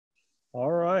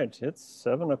right, it's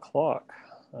 7 o'clock.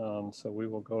 So we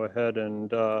will go ahead and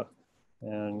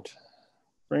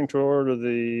bring to order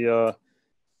the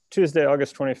Tuesday,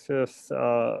 August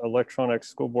 25th electronic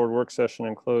school board work session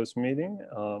and closed meeting.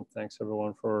 Thanks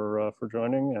everyone for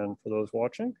joining and for those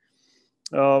watching.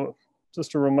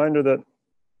 Just a reminder that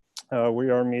we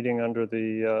are meeting under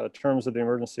the terms of the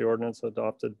emergency ordinance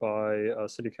adopted by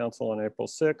City Council on April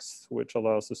 6th, which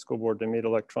allows the school board to meet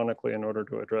electronically in order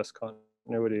to address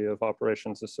continuity of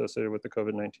operations associated with the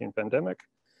COVID-19 pandemic,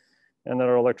 and that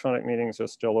our electronic meetings are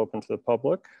still open to the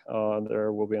public.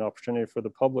 There will be an opportunity for the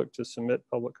public to submit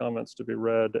public comments to be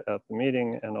read at the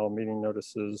meeting, and all meeting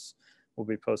notices will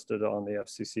be posted on the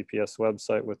FCCPS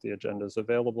website with the agendas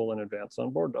available in advance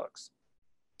on board docs.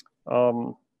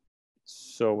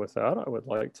 So with that, I would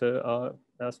like to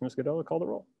ask Ms. Goodell to call the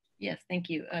roll. Yes, thank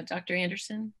you. Dr.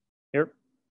 Anderson? Here.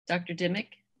 Dr. Dimick?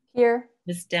 Here.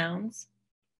 Ms. Downs?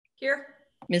 Here.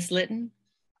 Ms. Litton?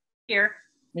 Here.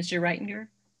 Mr. Reitinger?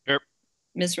 Here.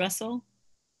 Ms. Russell?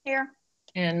 Here.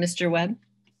 And Mr. Webb?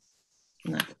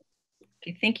 No.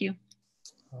 Okay, thank you.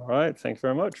 All right, thank you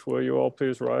very much. Will you all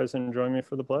please rise and join me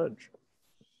for the pledge?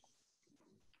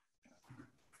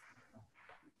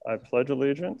 I pledge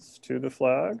allegiance to the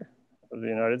flag of the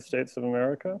United States of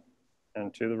America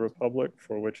and to the republic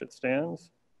for which it stands,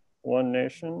 one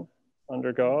nation,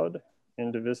 under God,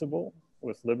 indivisible,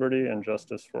 with liberty and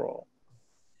justice for all.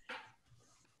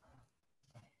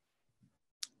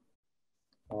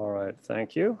 All right,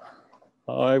 thank you.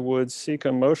 I would seek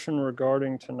a motion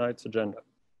regarding tonight's agenda.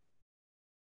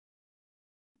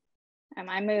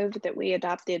 I move that we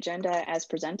adopt the agenda as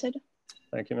presented.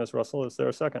 Thank you, Ms. Russell. Is there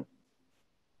a second?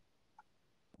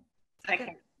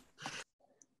 Second.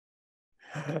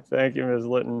 Thank you, Ms.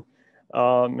 Litton.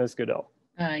 Ms. Goodell.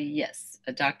 Yes.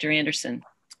 Dr. Anderson?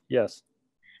 Yes.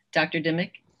 Dr.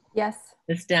 Dimick? Yes.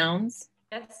 Ms. Downs?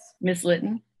 Yes. Ms.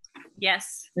 Litton?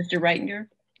 Yes. Mr. Reitinger?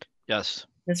 Yes.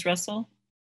 Ms. Russell?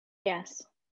 Yes.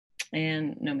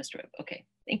 And no, Mr. Webb. Okay,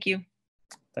 thank you.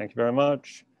 Thank you very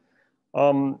much.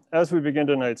 As we begin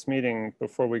tonight's meeting,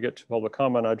 before we get to public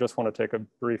comment, I just want to take a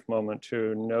brief moment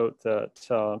to note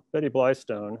that Betty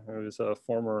Blystone, who's a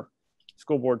former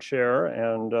school board chair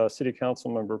and city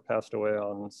council member, passed away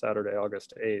on Saturday,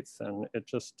 August 8th. And it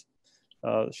just,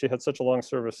 she had such a long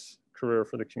service career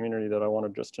for the community that I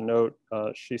wanted just to note.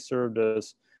 She served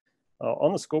as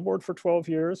on the school board for 12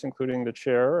 years, including the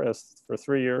chair for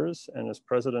 3 years, and as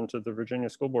president of the Virginia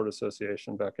School Board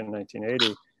Association back in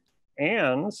 1980,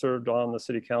 and served on the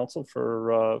city council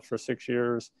for 6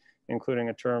 years, including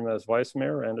a term as vice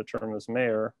mayor and a term as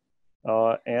mayor,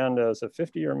 and as a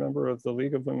 50-year member of the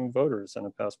League of Women Voters and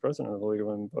a past president of the League of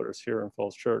Women Voters here in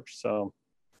Falls Church. So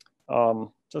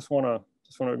just want to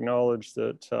acknowledge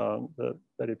that that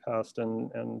Betty passed,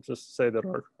 and just say that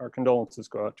our condolences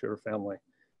go out to her family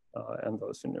and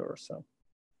those who knew her. So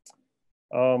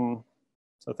so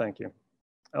thank you.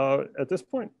 At this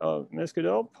point, Ms.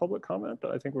 Goodell, public comment.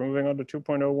 I think we're moving on to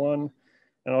 2.01.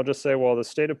 And I'll just say, while the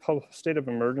state of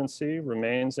emergency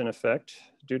remains in effect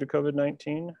due to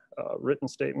COVID-19, written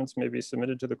statements may be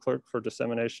submitted to the clerk for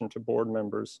dissemination to board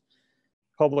members.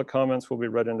 Public comments will be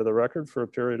read into the record for a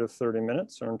period of 30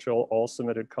 minutes or until all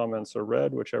submitted comments are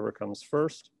read, whichever comes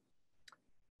first.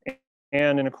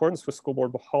 And in accordance with school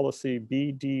board policy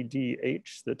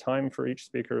BDDH, the time for each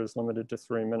speaker is limited to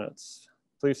 3 minutes.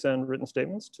 Please send written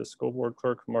statements to School Board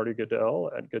Clerk Marty Goodell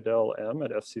at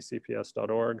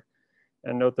goodellm@fccps.org.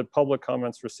 And note that public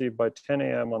comments received by 10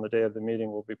 a.m. on the day of the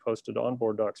meeting will be posted on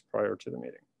board docs prior to the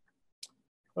meeting.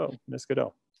 Oh, Ms.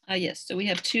 Goodell. Yes, so we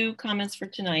have 2 comments for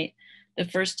tonight. The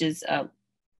first is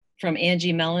from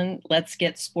Angie Mellon. Let's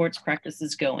get sports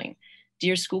practices going.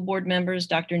 Dear school board members,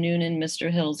 Dr. Noonan, Mr.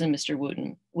 Hills, and Mr.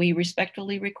 Wooten, we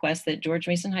respectfully request that George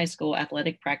Mason High School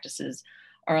athletic practices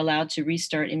are allowed to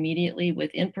restart immediately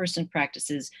with in-person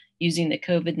practices using the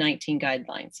COVID-19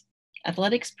 guidelines.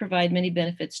 Athletics provide many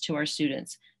benefits to our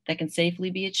students that can safely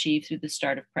be achieved through the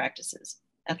start of practices.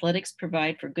 Athletics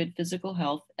provide for good physical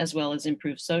health as well as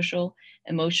improved social,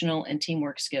 emotional, and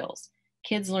teamwork skills.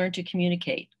 Kids learn to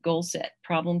communicate, goal set,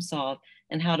 problem solve,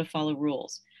 and how to follow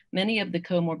rules. Many of the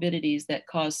comorbidities that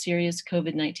cause serious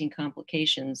COVID-19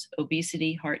 complications,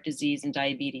 obesity, heart disease, and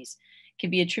diabetes, can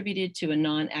be attributed to a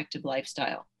non-active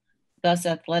lifestyle. Thus,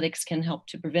 athletics can help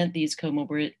to prevent these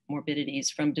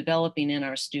comorbidities from developing in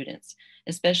our students,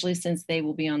 especially since they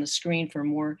will be on the screen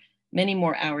for many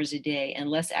more hours a day and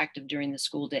less active during the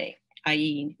school day,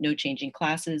 i.e. no changing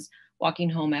classes, walking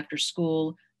home after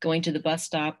school, going to the bus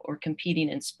stop, or competing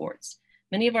in sports.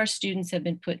 Many of our students have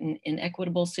been put in an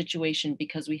inequitable situation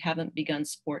because we haven't begun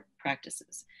sport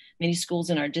practices. Many schools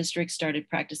in our district started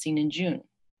practicing in June.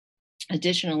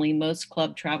 Additionally, most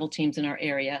club travel teams in our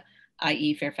area,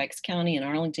 i.e. Fairfax County and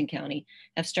Arlington County,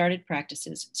 have started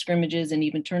practices, scrimmages, and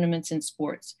even tournaments in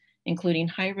sports, including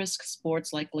high-risk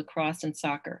sports like lacrosse and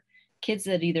soccer. Kids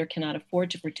that either cannot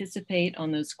afford to participate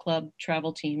on those club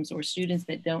travel teams or students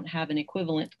that don't have an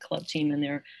equivalent club team in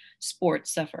their sport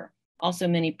suffer. Also,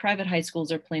 many private high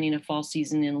schools are planning a fall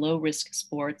season in low-risk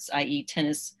sports, i.e.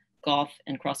 tennis, golf,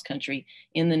 and cross country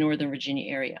in the Northern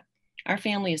Virginia area. Our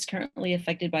family is currently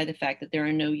affected by the fact that there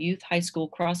are no youth high school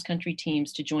cross-country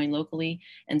teams to join locally,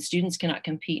 and students cannot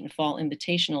compete in fall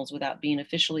invitationals without being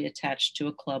officially attached to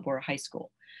a club or a high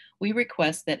school. We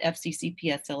request that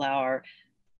FCCPS allow our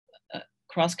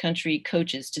cross-country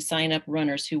coaches to sign up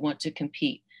runners who want to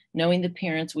compete, knowing the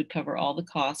parents would cover all the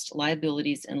costs,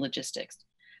 liabilities, and logistics.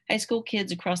 High school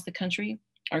kids across the country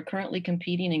are currently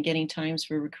competing and getting times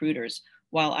for recruiters,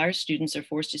 while our students are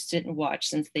forced to sit and watch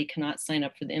since they cannot sign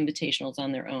up for the invitationals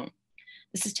on their own.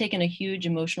 This has taken a huge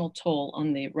emotional toll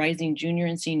on the rising junior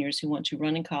and seniors who want to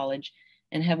run in college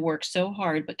and have worked so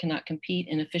hard but cannot compete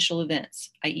in official events,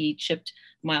 i.e. chipped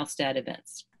milestone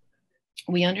events.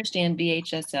 We understand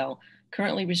VHSL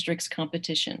currently restricts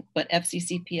competition, but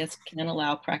FCCPS can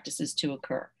allow practices to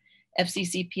occur.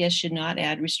 FCCPS should not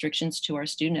add restrictions to our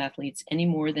student athletes any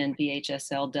more than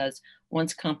VHSL does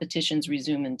once competitions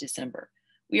resume in December.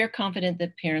 We are confident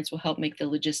that parents will help make the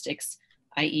logistics,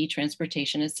 i.e.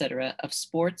 transportation, etc., of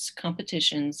sports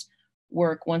competitions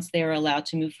work once they are allowed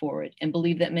to move forward, and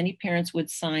believe that many parents would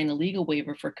sign a legal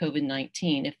waiver for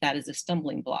COVID-19 if that is a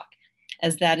stumbling block,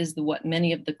 as that is what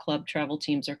many of the club travel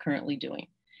teams are currently doing.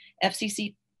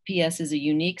 FCCPS is a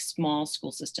unique small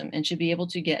school system and should be able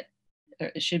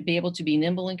to be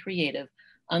nimble and creative,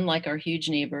 unlike our huge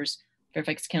neighbors,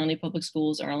 Fairfax County Public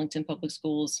Schools, Arlington Public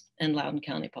Schools, and Loudoun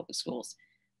County Public Schools.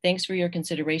 Thanks for your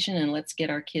consideration, and let's get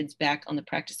our kids back on the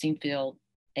practicing field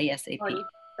ASAP.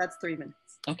 That's 3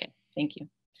 minutes. Okay, thank you.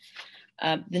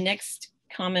 The next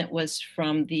comment was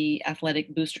from the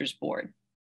Athletic Boosters Board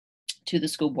to the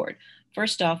school board.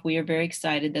 First off, we are very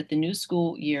excited that the new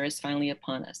school year is finally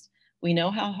upon us. We know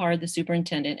how hard the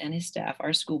superintendent and his staff,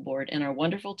 our school board, and our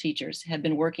wonderful teachers have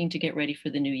been working to get ready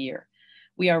for the new year.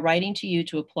 We are writing to you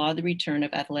to applaud the return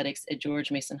of athletics at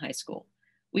George Mason High School.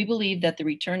 We believe that the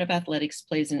return of athletics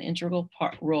plays an integral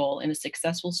role in a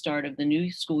successful start of the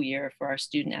new school year for our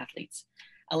student athletes,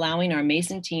 allowing our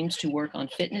Mason teams to work on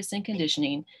fitness and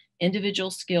conditioning,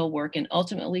 individual skill work, and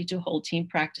ultimately to hold team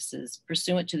practices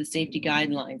pursuant to the safety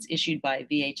guidelines issued by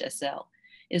VHSL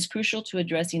is crucial to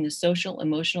addressing the social,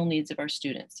 emotional needs of our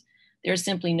students. There is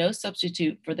simply no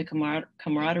substitute for the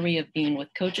camaraderie of being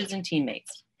with coaches and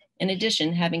teammates. In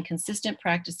addition, having consistent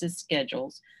practices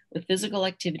schedules with physical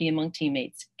activity among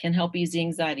teammates can help ease the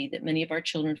anxiety that many of our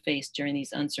children face during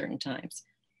these uncertain times.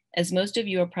 As most of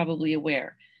you are probably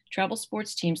aware, travel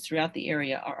sports teams throughout the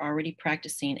area are already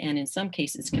practicing and in some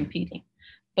cases competing.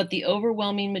 But the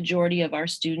overwhelming majority of our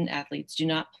student athletes do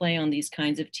not play on these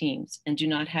kinds of teams and do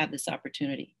not have this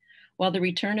opportunity. While the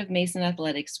return of Mason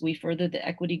Athletics, we further the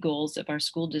equity goals of our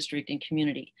school district and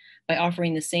community by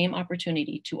offering the same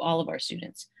opportunity to all of our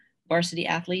students, varsity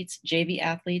athletes, JV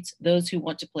athletes, those who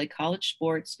want to play college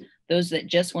sports, those that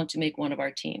just want to make one of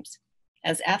our teams.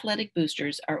 As athletic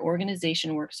boosters, our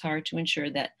organization works hard to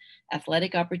ensure that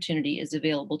athletic opportunity is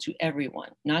available to everyone,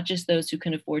 not just those who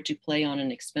can afford to play on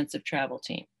an expensive travel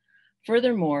team.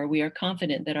 Furthermore, we are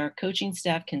confident that our coaching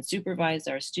staff can supervise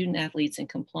our student athletes in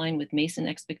complying with Mason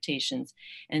expectations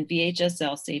and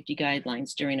VHSL safety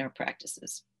guidelines during our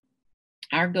practices.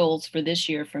 Our goals for this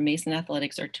year for Mason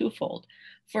Athletics are twofold.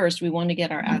 First, we want to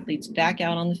get our athletes back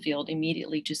out on the field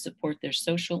immediately to support their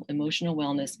social, emotional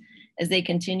wellness as they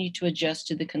continue to adjust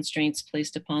to the constraints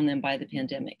placed upon them by the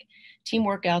pandemic. Team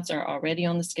workouts are already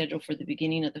on the schedule for the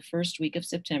beginning of the first week of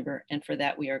September, and for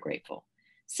that we are grateful.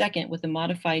 Second, with the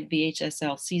modified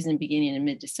VHSL season beginning in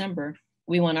mid-December,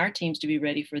 we want our teams to be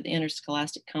ready for the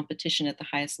interscholastic competition at the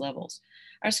highest levels.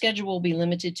 Our schedule will be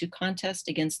limited to contests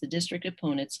against the district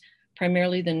opponents,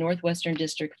 primarily the Northwestern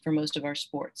District for most of our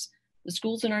sports. The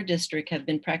schools in our district have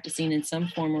been practicing in some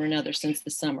form or another since the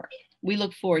summer. We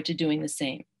look forward to doing the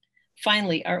same.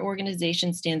 Finally, our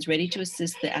organization stands ready to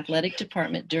assist the athletic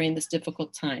department during this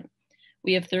difficult time.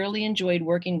 We have thoroughly enjoyed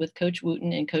working with Coach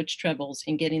Wooten and Coach Trebles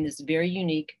in getting this very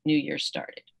unique new year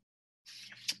started.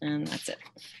 And that's it.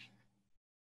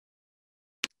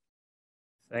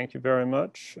 Thank you very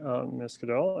much, Ms.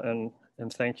 Goodell, and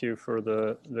thank you for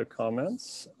the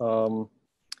comments.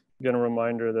 Again, a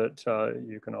reminder that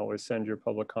you can always send your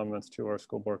public comments to our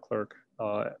school board clerk,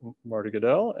 Marty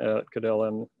Goodell, at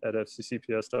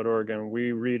goodellm@fccps.org. And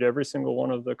we read every single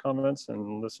one of the comments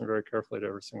and listen very carefully to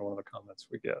every single one of the comments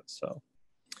we get. So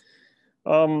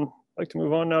I'd like to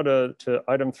move on now to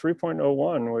item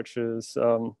 3.01, which is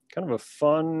kind of a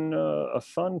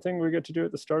fun thing we get to do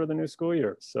at the start of the new school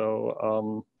year.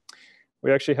 So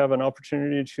we actually have an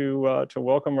opportunity to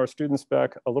welcome our students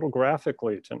back a little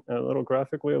graphically, a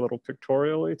little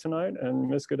pictorially tonight. And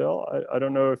Ms. Goodell, I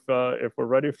don't know if we're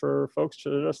ready for folks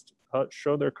to just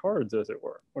show their cards, as it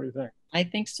were. What do you think? I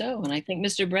think so, and I think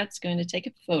Mr. Brett's going to take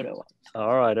a photo.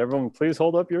 All right, everyone, please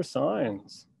hold up your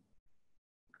signs.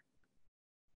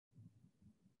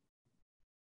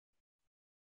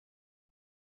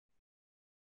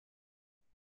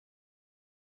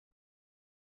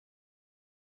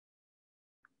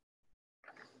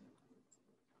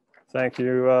 Thank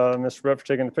you, Mr. Brett, for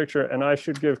taking the picture. And I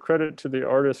should give credit to the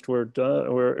artist.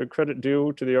 Credit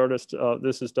due to the artist.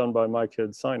 This is done by my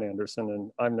kid, Sign Anderson,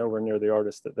 and I'm nowhere near the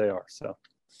artist that they are. So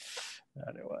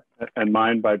anyway. And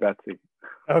mine by Betsy.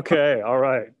 Okay, all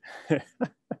right.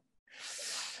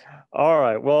 All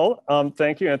right, well,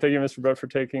 thank you. And thank you, Mr. Brett, for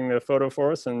taking the photo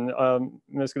for us. And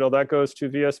Ms. Goodell, that goes to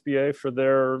VSBA for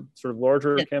their sort of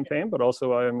larger campaign, but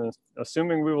also I am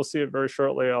assuming we will see it very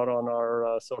shortly out on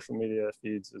our social media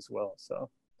feeds as well. So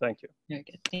thank you. Very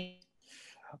good.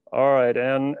 All right,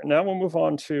 and now we'll move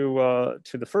on to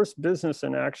the first business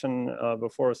in action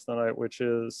before us tonight, which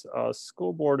is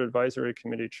School Board Advisory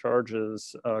Committee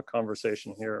charges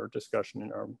conversation here, or discussion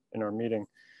in our meeting.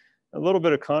 A little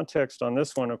bit of context on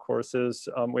this one, of course, is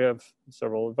we have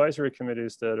several advisory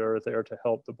committees that are there to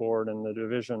help the board and the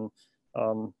division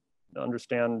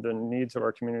understand the needs of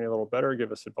our community a little better,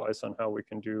 give us advice on how we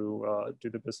can do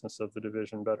the business of the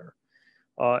division better.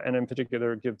 And in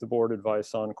particular, give the board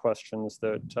advice on questions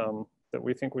that, that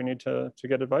we think we need to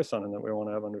get advice on and that we want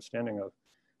to have understanding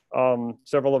of.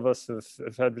 Several of us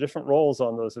have had different roles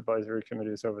on those advisory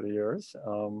committees over the years.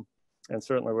 And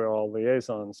certainly we're all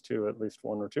liaisons to at least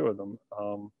one or two of them.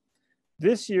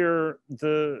 This year,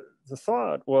 the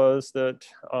thought was that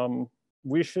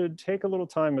we should take a little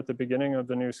time at the beginning of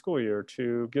the new school year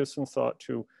to give some thought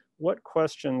to what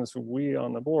questions we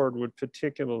on the board would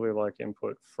particularly like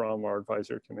input from our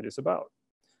advisory committees about.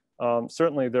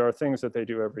 Certainly there are things that they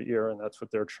do every year, and that's what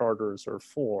their charters are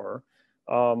for.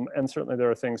 And certainly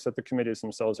there are things that the committees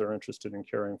themselves are interested in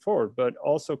carrying forward, but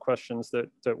also questions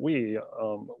that we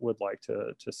would like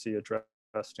to see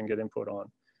addressed and get input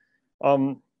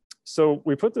on. So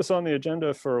we put this on the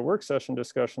agenda for a work session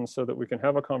discussion so that we can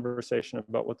have a conversation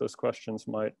about what those questions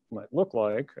might look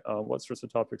like, what sorts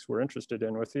of topics we're interested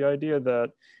in, with the idea that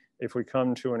if we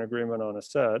come to an agreement on a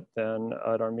set, then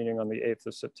at our meeting on the 8th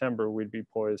of September, we'd be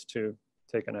poised to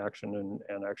take an action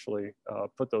and actually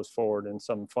put those forward in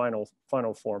some final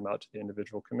form out to the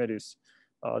individual committees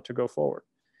to go forward.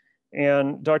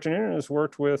 And Dr. Noonan has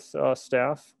worked with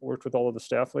staff, worked with all of the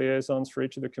staff liaisons for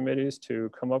each of the committees to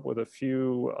come up with a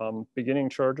few beginning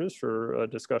charges for a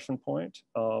discussion point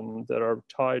that are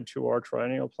tied to our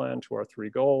triennial plan, to our 3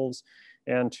 goals,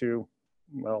 and to,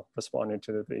 well, responding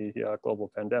to the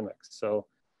global pandemic. So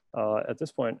at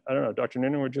this point, I don't know, Dr.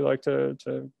 Noonan, would you like to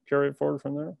carry it forward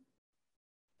from there?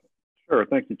 Sure,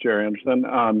 thank you, Chair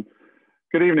Anderson.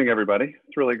 Good evening, everybody.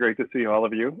 It's really great to see all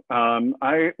of you.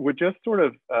 I would just sort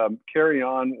of carry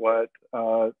on what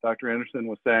Dr. Anderson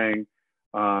was saying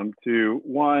to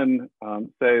one,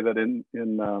 say that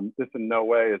this in no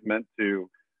way is meant to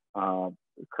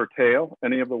curtail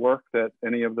any of the work that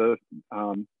any of the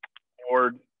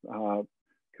board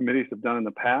committees have done in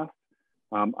the past.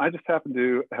 I just happen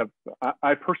to have,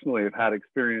 I personally have had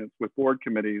experience with board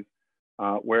committees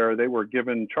where they were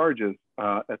given charges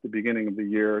at the beginning of the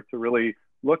year to really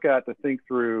look at, to think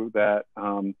through, that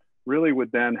really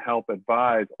would then help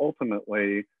advise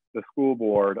ultimately the school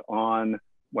board on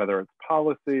whether it's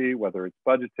policy, whether it's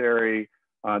budgetary,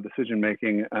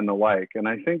 decision-making, and the like. And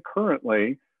I think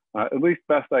currently, at least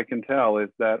best I can tell, is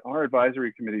that our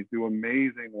advisory committees do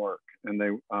amazing work, and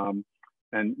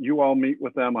and you all meet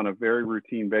with them on a very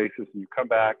routine basis, and you come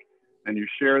back and you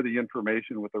share the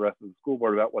information with the rest of the school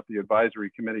board about what the advisory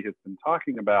committee has been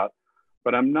talking about.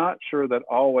 But I'm not sure that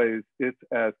always it's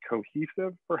as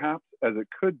cohesive, perhaps, as it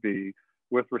could be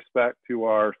with respect to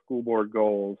our school board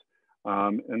goals.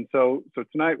 And so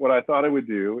tonight, what I thought I would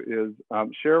do is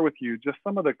share with you just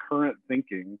some of the current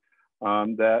thinking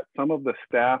that some of the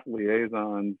staff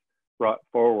liaisons brought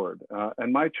forward.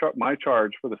 And my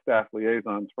charge for the staff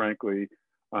liaisons, frankly,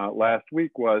 last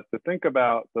week was to think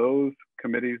about those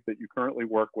committees that you currently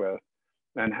work with,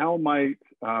 and how might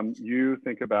you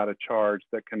think about a charge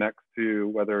that connects to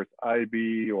whether it's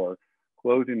IB or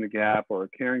closing the gap or a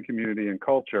caring community and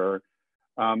culture,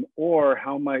 or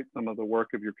how might some of the work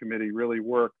of your committee really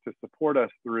work to support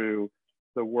us through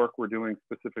the work we're doing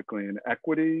specifically in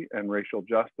equity and racial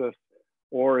justice,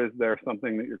 or is there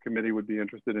something that your committee would be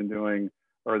interested in doing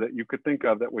or that you could think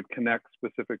of that would connect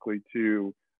specifically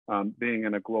to being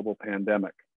in a global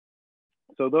pandemic?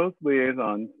 So those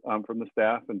liaisons from the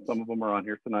staff, and some of them are on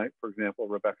here tonight. For example,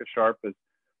 Rebecca Sharp is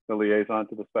the liaison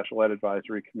to the Special Ed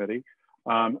Advisory Committee,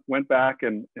 went back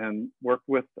and worked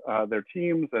with their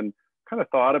teams and kind of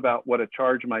thought about what a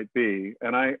charge might be.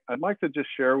 And I'd like to just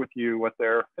share with you what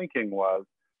their thinking was,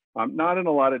 not in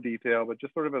a lot of detail, but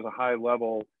just sort of as a high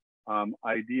level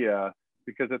idea,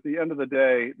 because at the end of the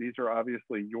day, these are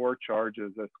obviously your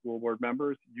charges as school board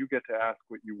members. You get to ask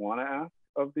what you want to ask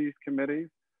of these committees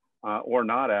or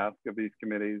not ask of these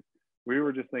committees. We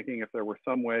were just thinking if there were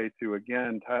some way to,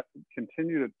 again,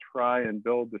 continue to try and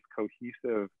build this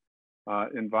cohesive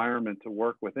environment to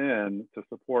work within to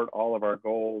support all of our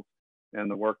goals and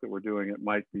the work that we're doing, it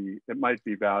might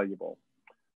be valuable.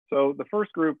 So the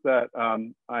first group that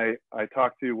I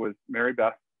talked to was Mary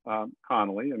Beth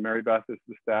Connolly, and Mary Beth is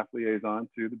the staff liaison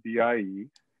to the BIE.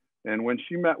 And when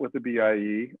she met with the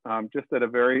BIE, just at a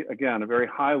very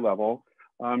high level,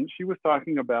 she was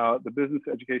talking about the Business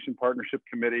Education Partnership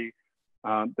Committee.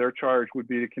 Their charge would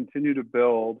be to continue to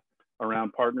build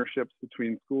around partnerships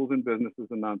between schools and businesses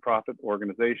and nonprofit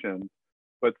organizations.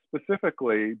 But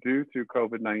specifically, due to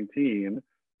COVID-19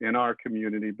 in our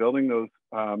community, building those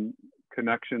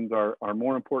connections are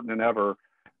more important than ever.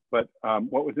 But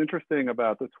what was interesting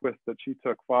about the twist that she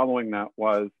took following that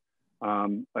was,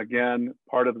 again,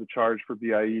 part of the charge for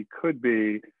BIE could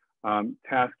be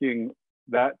tasking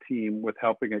that team with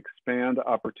helping expand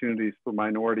opportunities for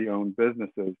minority-owned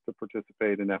businesses to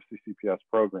participate in FCCPS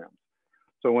programs.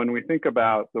 So when we think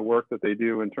about the work that they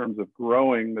do in terms of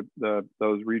growing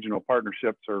those regional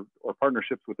partnerships or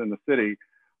partnerships within the city,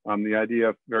 the idea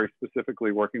of very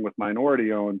specifically working with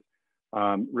minority-owned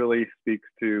really speaks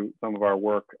to some of our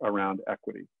work around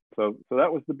equity. So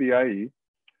that was the BIE.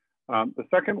 The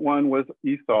second one was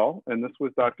ESOL, and this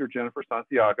was Dr. Jennifer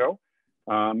Santiago.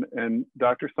 And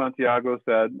Dr. Santiago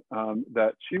said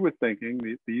that she was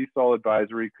thinking the ESOL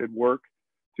advisory could work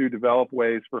to develop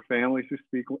ways for families who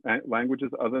speak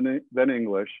languages other than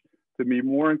English to be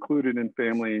more included in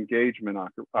family engagement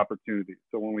opportunities.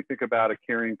 So when we think about a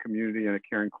caring community and a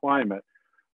caring climate,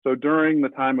 so during the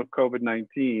time of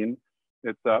COVID-19,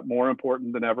 it's more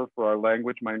important than ever for our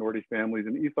language minority families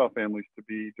and ESOL families to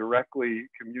be directly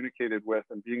communicated with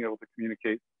and being able to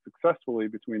communicate successfully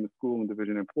between the school and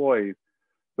division employees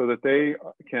so that they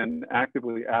can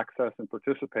actively access and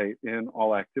participate in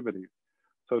all activities.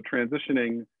 So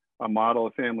transitioning a model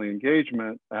of family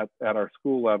engagement at our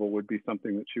school level would be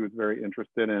something that she was very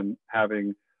interested in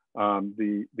having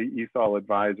the ESOL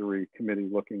advisory committee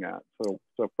looking at. So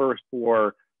first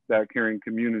for that caring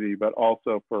community, but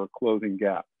also for closing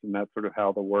gaps. And that's sort of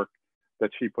how the work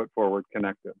that she put forward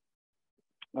connected.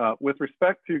 With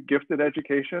respect to gifted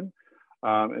education,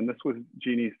 and this was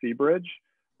Jeannie Seabridge,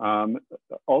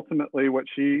 ultimately what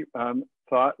she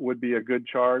thought would be a good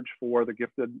charge for the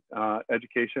Gifted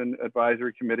Education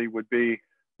Advisory Committee would be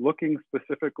looking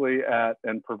specifically at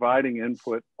and providing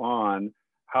input on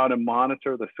how to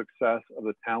monitor the success of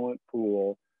the talent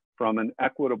pool from an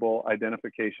equitable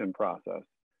identification process.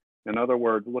 In other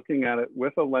words, looking at it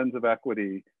with a lens of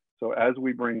equity. So as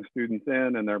we bring students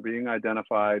in and they're being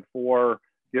identified for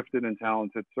gifted and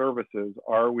talented services,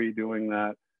 are we doing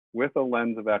that with a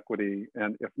lens of equity?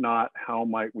 And if not, how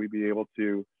might we be able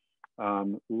to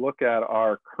look at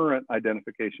our current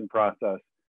identification process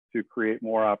to create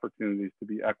more opportunities to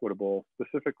be equitable,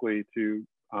 specifically to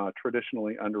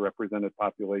traditionally underrepresented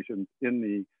populations in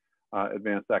the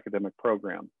advanced academic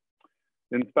program.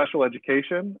 In special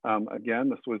education, again,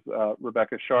 this was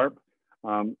Rebecca Sharp,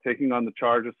 taking on the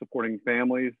charge of supporting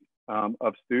families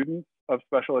of students of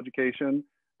special education,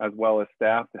 as well as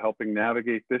staff to helping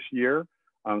navigate this year,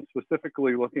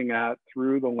 specifically looking at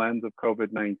through the lens of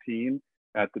COVID-19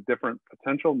 at the different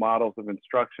potential models of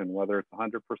instruction, whether it's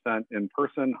 100%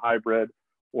 in-person, hybrid,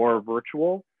 or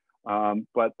virtual.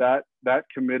 But that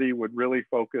committee would really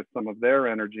focus some of their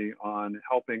energy on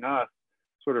helping us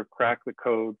sort of crack the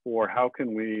code for how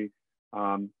can we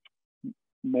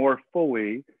more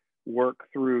fully work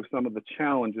through some of the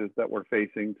challenges that we're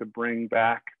facing to bring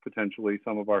back potentially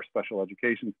some of our special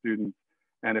education students.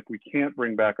 And if we can't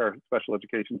bring back our special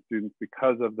education students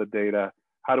because of the data,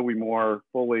 how do we more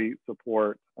fully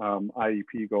support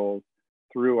IEP goals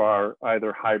through our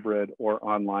either hybrid or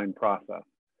online process?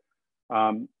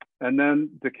 And then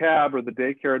DeKalb, or the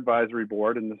Daycare Advisory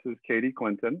Board, and this is Katie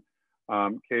Clinton.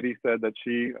 Katie said that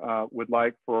she would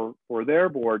like for their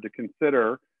board to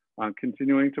consider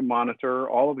continuing to monitor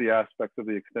all of the aspects of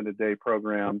the extended day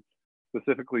program,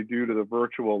 specifically due to the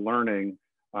virtual learning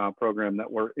program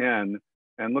that we're in,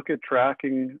 and look at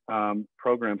tracking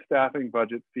program staffing,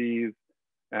 budget, fees,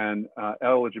 and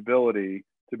eligibility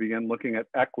to begin looking at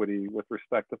equity with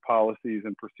respect to policies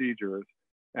and procedures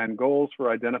and goals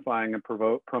for identifying and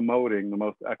promoting the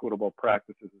most equitable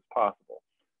practices as possible.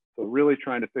 So really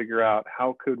trying to figure out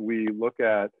how could we look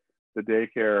at the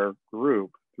daycare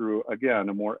group through, again,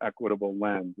 a more equitable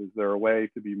lens. Is there a way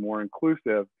to be more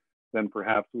inclusive than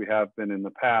perhaps we have been in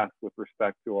the past with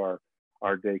respect to our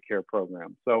daycare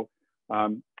program? So,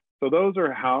 so those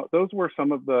were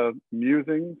some of the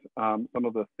musings, some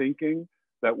of the thinking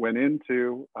that went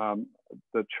into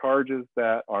the charges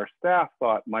that our staff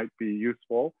thought might be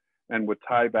useful and would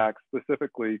tie back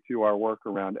specifically to our work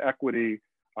around equity,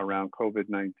 around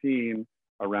COVID-19,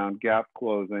 around gap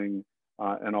closing,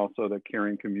 and also the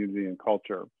caring community and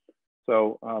culture.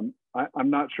 So I'm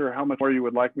not sure how much more you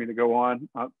would like me to go on,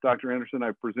 Dr. Anderson.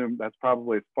 I presume that's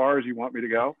probably as far as you want me to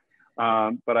go.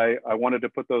 But I wanted to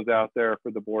put those out there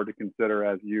for the board to consider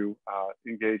as you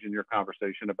engage in your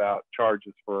conversation about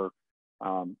charges for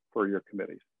your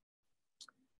committees.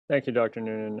 Thank you, Dr.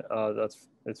 Noonan.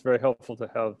 It's very helpful to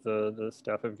have the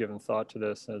staff have given thought to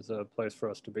this as a place for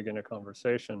us to begin a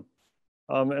conversation.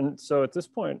 And so at this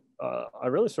point, I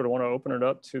really sort of want to open it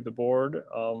up to the board.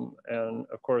 And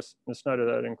of course, Ms. Snyder,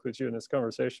 that includes you in this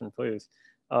conversation, please.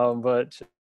 But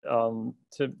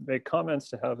to make comments,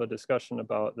 to have a discussion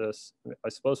about this, I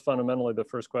suppose fundamentally the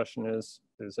first question is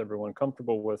everyone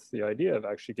comfortable with the idea of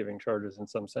actually giving charges in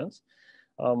some sense?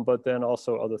 But then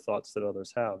also other thoughts that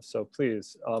others have. So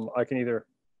please, I can either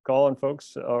call on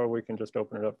folks or we can just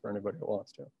open it up for anybody who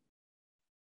wants to.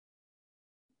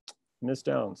 Ms.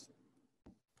 Downs.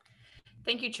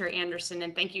 Thank you, Chair Anderson,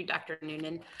 and thank you, Dr.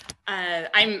 Noonan.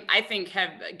 I think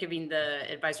giving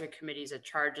the advisory committees a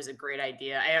charge is a great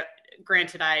idea.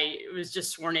 Granted, I was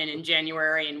just sworn in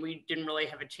January, and we didn't really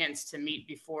have a chance to meet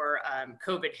before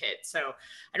COVID hit. So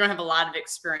I don't have a lot of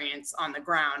experience on the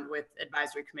ground with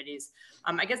advisory committees.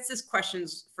 I guess this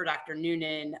question's for Dr.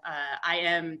 Noonan. I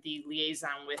am the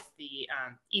liaison with the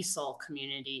ESOL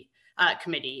committee,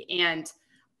 and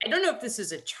I don't know if this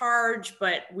is a charge,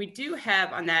 but we do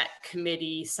have on that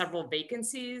committee several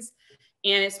vacancies.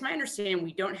 And it's my understanding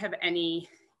we don't have any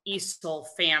ESOL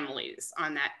families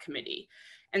on that committee.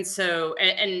 And so,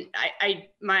 I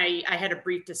had a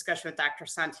brief discussion with Dr.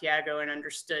 Santiago and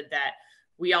understood that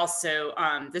we also,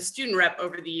 the student rep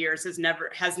over the years has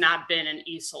not been an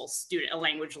ESOL student, a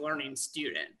language learning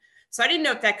student. So I didn't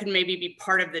know if that could maybe be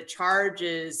part of the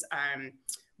charges,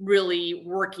 really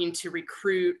working to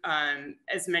recruit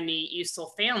as many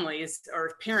ESOL families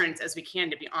or parents as we can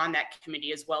to be on that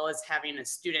committee, as well as having a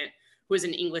student who is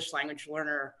an English language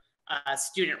learner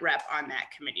student rep on that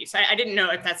committee. So I didn't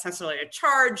know if that's necessarily a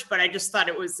charge, but I just thought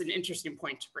it was an interesting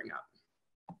point to bring up.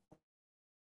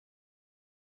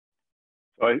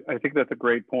 So I think that's a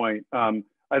great point.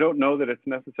 I don't know that it's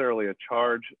necessarily a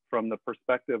charge from the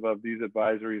perspective of these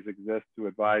advisories exist to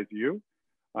advise you.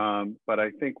 But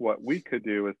I think what we could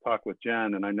do is talk with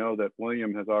Jen, and I know that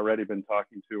William has already been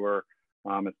talking to her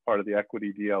as part of the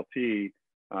Equity DLT,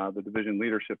 the division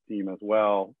leadership team as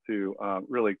well, to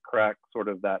really crack sort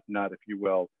of that nut, if you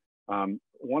will.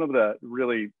 One of the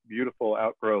really beautiful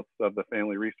outgrowths of the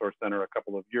Family Resource Center a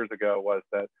couple of years ago was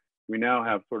that we now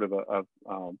have sort of a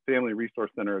Family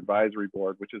Resource Center Advisory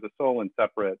Board, which is a sole and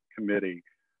separate committee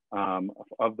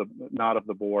not of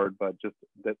the board, but just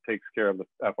that takes care of the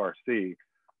FRC.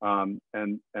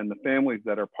 And the families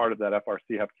that are part of that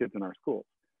FRC have kids in our schools.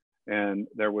 And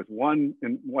there was one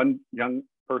young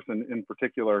person in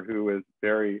particular who is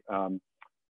very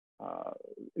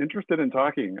interested in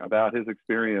talking about his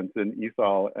experience in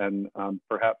ESOL, and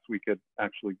perhaps we could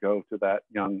actually go to that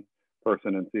young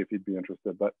person and see if he'd be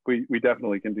interested. But we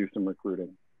definitely can do some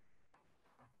recruiting.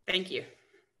 Thank you.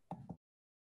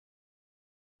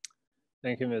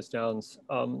 Thank you, Ms. Downs.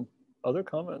 Other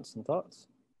comments and thoughts?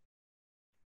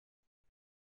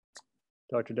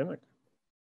 Dr. Dimick.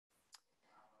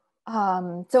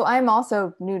 So I'm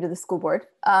also new to the school board,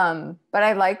 but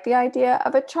I like the idea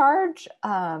of a charge.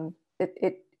 There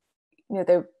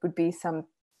would be some,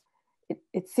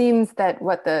 it seems that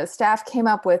what the staff came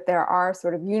up with, there are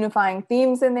sort of unifying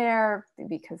themes in there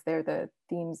because they're the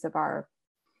themes of our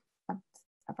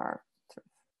sort of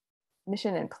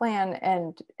mission and plan,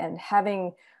 and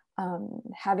having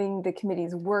the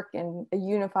committees work in a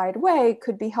unified way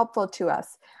could be helpful to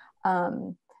us.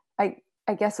 I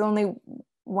guess only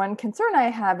one concern I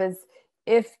have is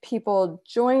if people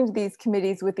joined these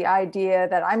committees with the idea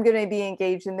that I'm going to be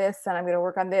engaged in this and I'm going to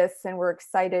work on this and we're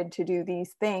excited to do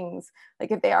these things,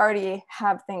 like if they already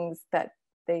have things that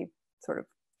they sort of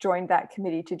joined that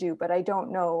committee to do, but I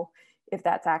don't know if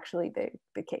that's actually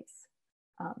the case.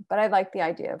 But I like the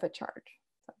idea of a charge.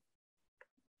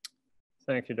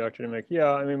 Thank you, Dr. Dimick.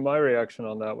 Yeah, I mean, my reaction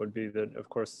on that would be that, of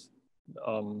course,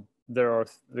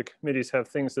 the committees have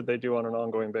things that they do on an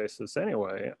ongoing basis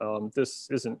anyway. This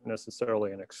isn't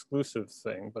necessarily an exclusive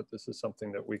thing, but this is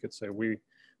something that we could say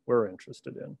we're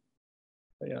interested in.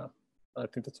 But yeah, I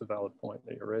think that's a valid point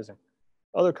that you're raising.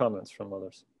 Other comments from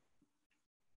others?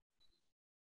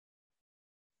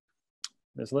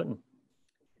 Ms. Litton.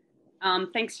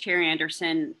 Thanks, Chair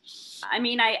Anderson. I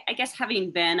mean, I guess having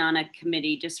been on a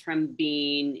committee just from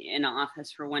being in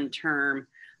office for one term,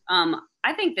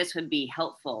 I think this would be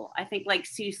helpful. I think, like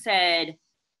Sue said,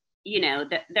 you know,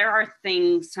 that there are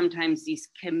things sometimes these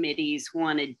committees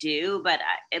want to do, but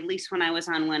at least when I was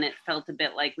on one, it felt a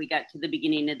bit like we got to the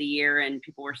beginning of the year and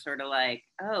people were sort of like,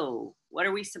 oh, what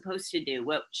are we supposed to do?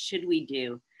 What should we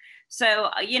do? So,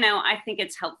 you know, I think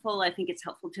it's helpful. I think it's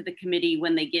helpful to the committee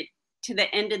when they get to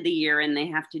the end of the year and they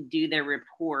have to do their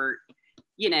report.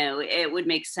 You know, it would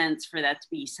make sense for that to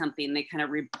be something they kind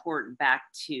of report back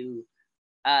to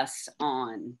us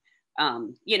on.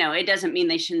 You know, it doesn't mean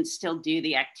they shouldn't still do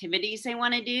the activities they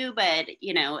want to do, but,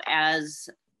 you know, as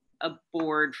a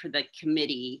board for the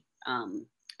committee,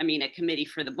 I mean, a committee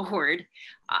for the board,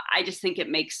 I just think it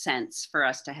makes sense for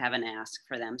us to have an ask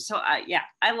for them. So yeah,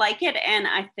 I like it. And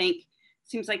I think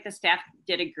seems like the staff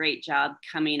did a great job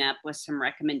coming up with some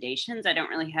recommendations. I don't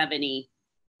really have any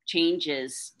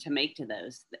changes to make to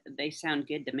those. They sound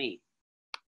good to me.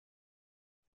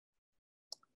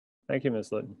 Thank you,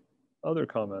 Ms. Litton. Other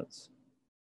comments?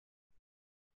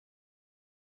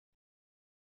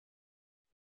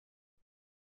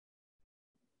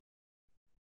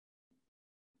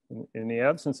 In the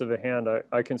absence of a hand,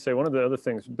 I can say one of the other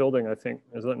things, building, I think,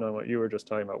 Ms. Litton, on what you were just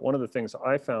talking about, one of the things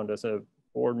I found as a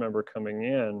board member coming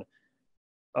in,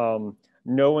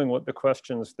 knowing what the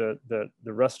questions that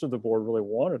the rest of the board really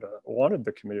wanted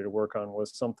the committee to work on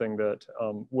was something that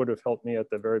would have helped me at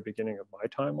the very beginning of my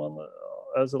time on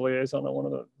as a liaison on one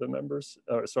of the members,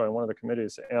 one of the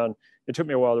committees. And it took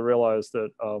me a while to realize that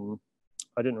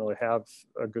I didn't really have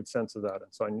a good sense of that.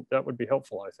 And so that would be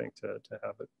helpful, I think, to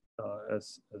have it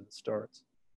as it starts.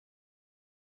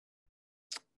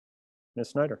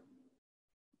 Ms. Snyder.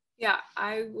 Yeah,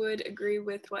 I would agree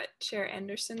with what Chair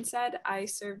Anderson said. I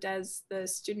served as the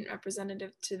student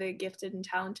representative to the Gifted and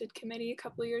Talented Committee a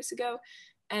couple of years ago,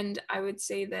 and I would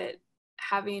say that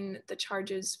having the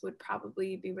charges would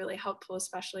probably be really helpful,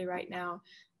 especially right now,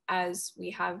 as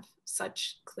we have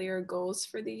such clear goals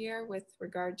for the year with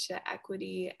regard to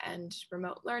equity and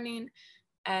remote learning.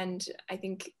 And I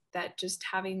think that just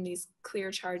having these clear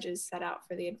charges set out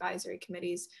for the advisory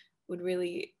committees would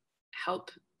really help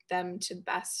them to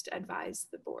best advise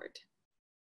the board.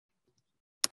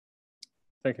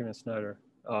 Thank you, Ms. Snyder.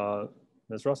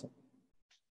 Ms. Russell.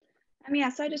 Yeah,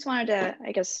 so I just wanted to,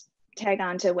 I guess, tag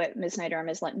on to what Ms. Snyder and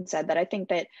Ms. Linton said, that I think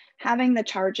that having the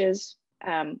charges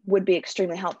would be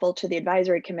extremely helpful to the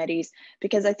advisory committees,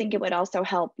 because I think it would also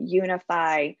help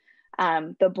unify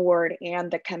the board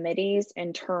and the committees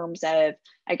in terms of,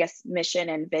 I guess, mission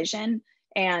and vision.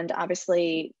 And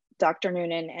obviously, Dr.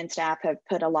 Noonan and staff have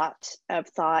put a lot of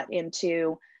thought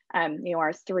into, you know,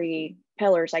 our 3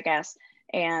 pillars, I guess,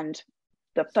 and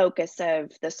the focus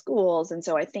of the schools. And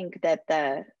so I think that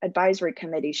the advisory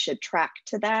committee should track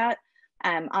to that.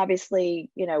 Obviously,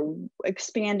 you know,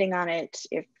 expanding on it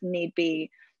if need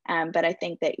be. But I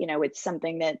think that, you know, it's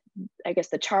something that I guess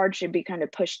the charge should be kind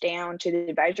of pushed down to the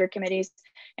advisory committees,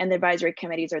 and the advisory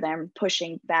committees are then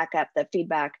pushing back up the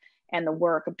feedback and the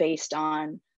work based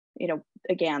on, you know,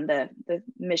 again, the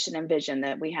mission and vision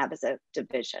that we have as a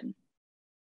division.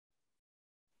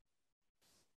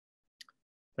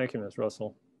 Thank you, Ms.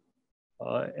 Russell.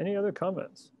 Any other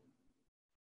comments?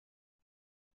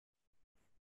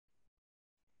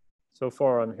 So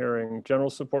far, I'm hearing general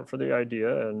support for the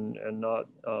idea and not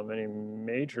any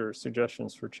major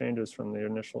suggestions for changes from the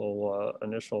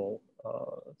initial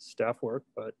staff work,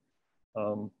 but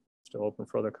still open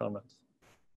for other comments.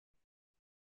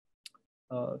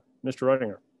 Mr.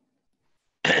 Reitinger.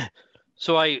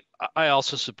 So I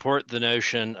also support the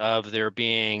notion of there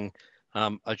being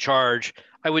a charge.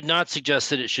 I would not suggest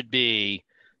that it should be,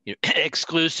 you know,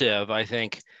 exclusive. I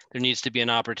think there needs to be an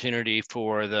opportunity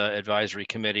for the advisory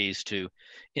committees to,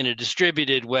 in a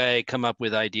distributed way, come up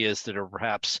with ideas that are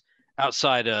perhaps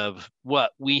outside of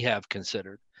what we have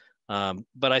considered.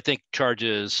 But I think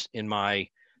charges in my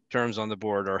terms on the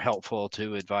board are helpful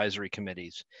to advisory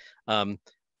committees.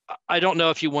 I don't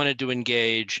know if you wanted to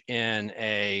engage in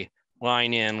a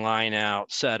line in, line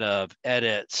out set of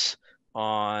edits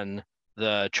on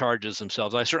the charges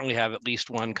themselves. I certainly have at least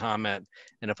one comment,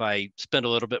 and if I spend a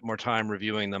little bit more time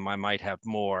reviewing them, I might have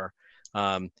more.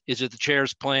 Is it the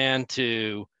chair's plan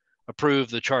to approve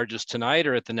the charges tonight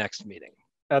or at the next meeting?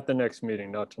 At the next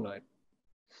meeting, not tonight.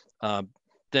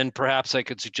 Then perhaps I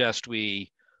could suggest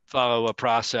we follow a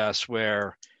process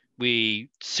where we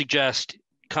suggest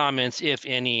comments, if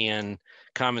any, and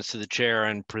comments to the chair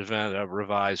and present a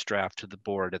revised draft to the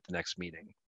board at the next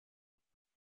meeting.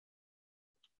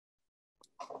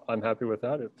 I'm happy with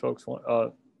that. If folks want,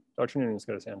 Dr. Noonan's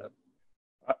got his hand up.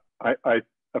 I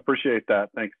appreciate that.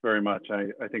 Thanks very much.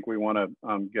 I think we want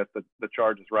to get the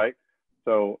charges right.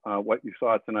 So what you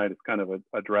saw tonight is kind of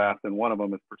a draft, and one of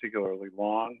them is particularly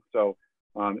long. So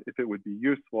if it would be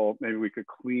useful, maybe we could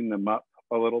clean them up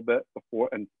a little bit before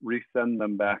and resend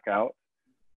them back out.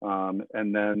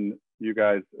 And then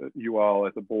you all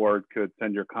as a board could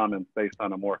send your comments based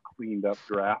on a more cleaned up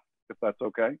draft, if that's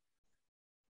okay.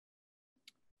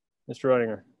 Mr.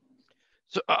 Reitinger.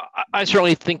 So I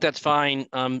certainly think that's fine.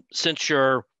 Since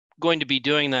you're going to be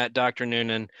doing that, Dr.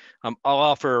 Noonan, I'll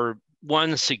offer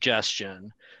one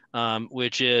suggestion,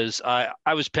 which is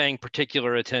I was paying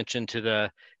particular attention to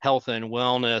the Health and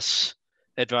Wellness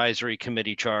Advisory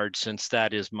Committee charge, since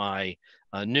that is my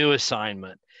new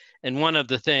assignment. And one of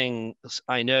the things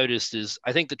I noticed is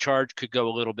I think the charge could go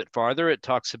a little bit farther. It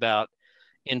talks about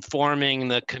informing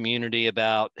the community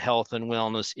about health and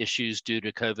wellness issues due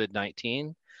to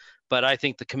COVID-19. But I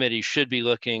think the committee should be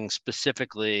looking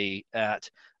specifically at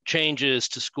changes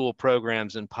to school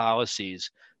programs and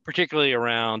policies, particularly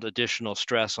around additional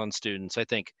stress on students. I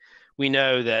think we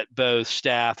know that both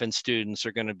staff and students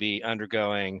are going to be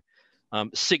undergoing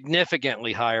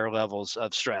significantly higher levels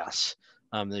of stress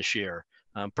this year.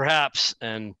 Perhaps,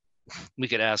 and we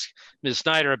could ask Ms.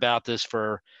 Snyder about this,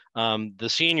 for the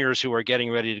seniors who are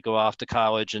getting ready to go off to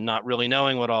college and not really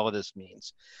knowing what all of this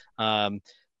means.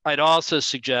 I'd also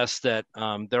suggest that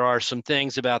there are some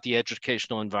things about the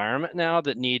educational environment now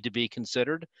that need to be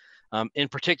considered. In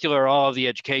particular, all of the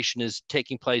education is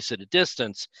taking place at a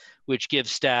distance, which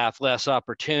gives staff less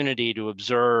opportunity to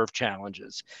observe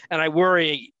challenges. And I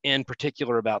worry in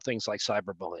particular about things like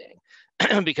cyberbullying,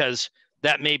 because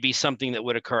that may be something that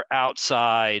would occur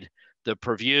outside the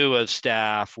purview of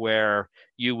staff, where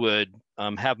you would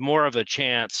have more of a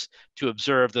chance to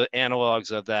observe the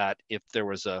analogs of that if there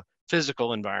was a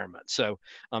physical environment. So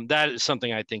that is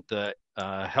something I think the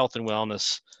Health and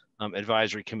Wellness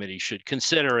Advisory Committee should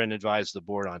consider and advise the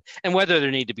board on, and whether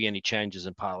there need to be any changes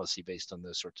in policy based on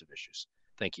those sorts of issues.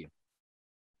 Thank you.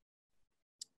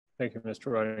 Thank you,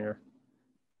 Mr. Reitinger.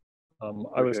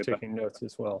 I was taking notes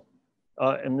as well.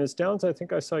 And Ms. Downs, I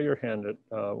think I saw your hand at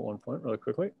one point really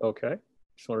quickly. Okay,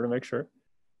 just wanted to make sure.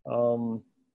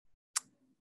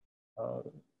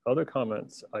 Other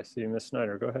comments? I see Ms.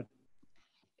 Snyder, go ahead.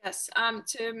 Yes,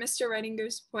 to Mr.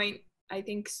 Reitinger's point, I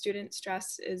think student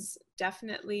stress is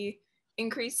definitely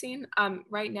increasing.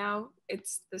 Right now,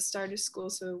 it's the start of school,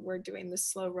 so we're doing the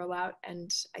slow rollout,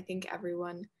 and I think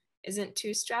everyone isn't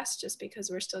too stressed just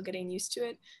because we're still getting used to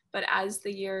it. But as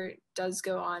the year does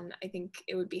go on, I think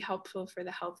it would be helpful for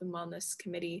the Health and Wellness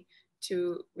Committee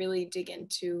to really dig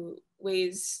into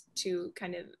ways to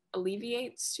kind of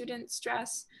alleviate student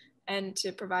stress and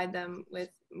to provide them with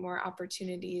more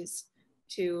opportunities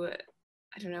to,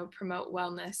 I don't know, promote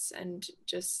wellness and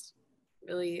just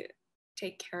really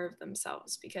take care of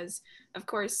themselves. Because of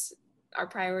course, our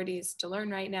priority is to learn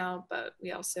right now, but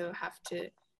we also have to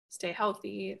stay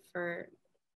healthy for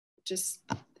just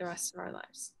the rest of our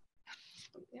lives.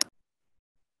 Yeah.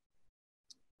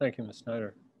 Thank you, Ms.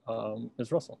 Snyder.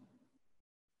 Ms. Russell.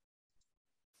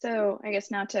 So I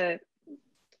guess not to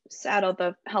saddle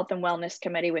the Health and Wellness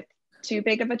Committee with too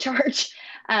big of a charge,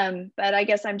 but I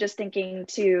guess I'm just thinking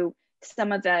to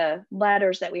some of the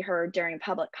letters that we heard during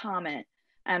public comment,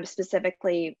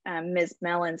 specifically Ms.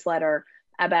 Mellon's letter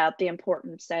about the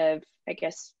importance of, I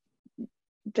guess,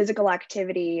 physical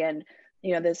activity and,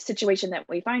 you know, the situation that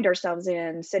we find ourselves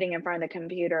in, sitting in front of the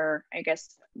computer, I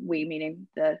guess we meaning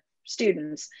the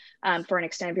students, for an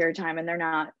extended period of time, and they're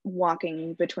not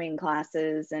walking between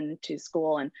classes and to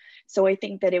school. And so I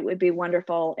think that it would be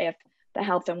wonderful if the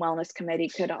Health and Wellness Committee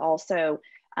could also,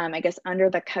 I guess, under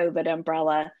the COVID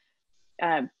umbrella,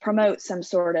 promote some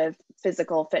sort of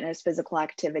physical fitness, physical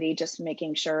activity, just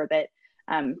making sure that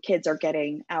kids are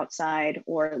getting outside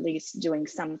or at least doing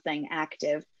something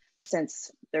active,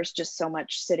 since there's just so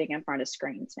much sitting in front of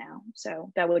screens now.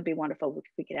 So that would be wonderful if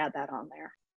we could add that on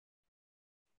there.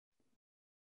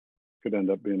 Could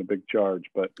end up being a big charge,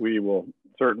 but we will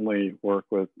certainly work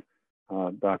with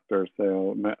Dr.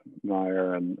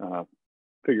 Sayle-Meyer and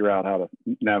figure out how to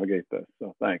navigate this.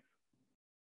 So thanks.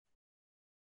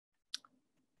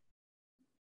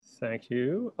 Thank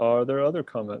you. Are there other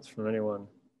comments from anyone?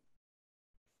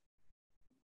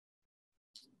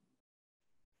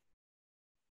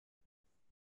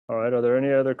 All right, are there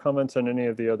any other comments on any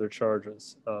of the other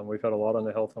charges? We've had a lot on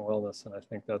the health and wellness, and I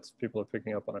think that's people are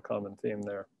picking up on a common theme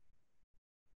there.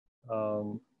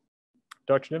 Dr.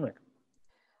 Dimick.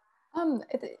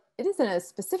 It isn't a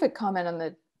specific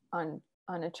comment on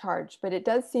a charge, but it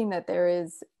does seem that there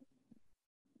is,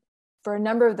 for a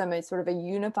number of them, a sort of a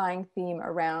unifying theme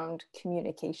around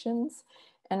communications.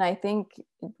 And I think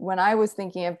when I was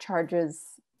thinking of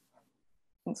charges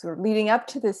sort of leading up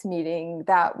to this meeting,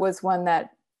 that was one that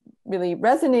really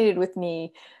resonated with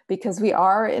me, because we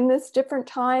are in this different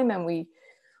time, and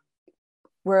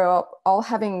we're all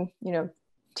having, you know,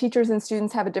 teachers and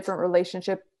students have a different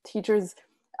relationship. Teachers,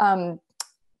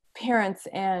 parents,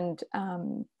 and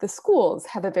the schools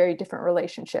have a very different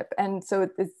relationship. And so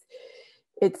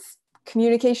it's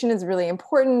communication is really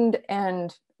important.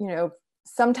 And, you know,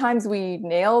 sometimes we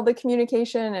nail the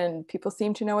communication and people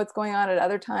seem to know what's going on. At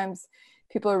other times,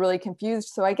 people are really confused.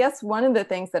 So I guess one of the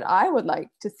things that I would like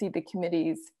to see the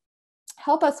committees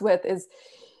help us with is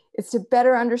to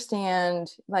better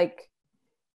understand, like,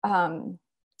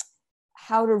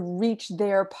 how to reach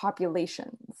their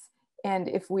populations. And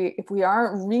if we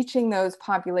aren't reaching those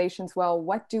populations well,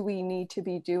 what do we need to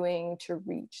be doing to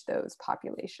reach those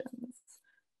populations?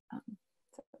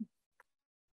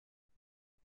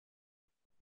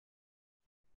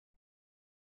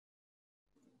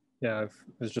 Yeah, I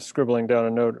was just scribbling down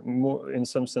a note, more, in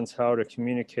some sense, how to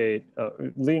communicate,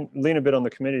 lean a bit on the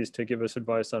committees to give us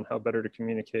advice on how better to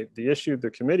communicate the issue the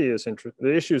committee is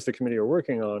the issues the committee are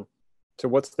working on, to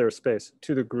what's their space,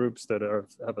 to the groups that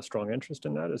have a strong interest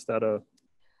in that. Is that a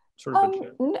sort of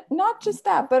not just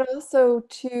that, but also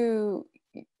to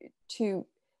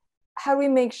how do we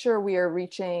make sure we are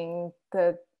reaching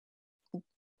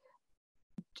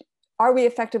are we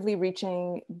effectively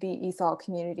reaching the ESOL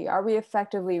community? Are we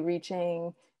effectively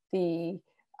reaching the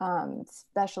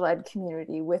special ed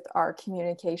community with our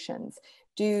communications?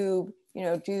 It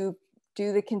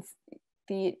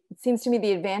seems to me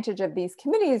the advantage of these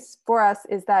committees for us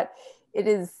is that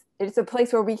it's a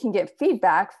place where we can get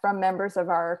feedback from members of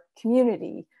our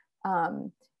community.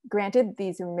 Granted,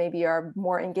 these are maybe our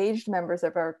more engaged members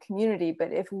of our community,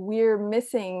 but if we're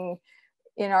missing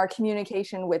in our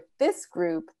communication with this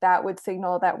group, that would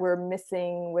signal that we're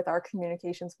missing with our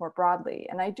communications more broadly.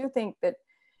 And I do think that,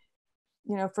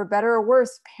 you know, for better or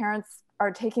worse, parents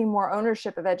are taking more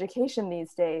ownership of education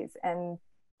these days, and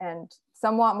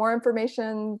some want more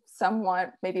information, some want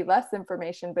maybe less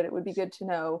information, but it would be good to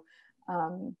know,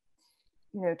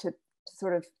 you know, to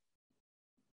sort of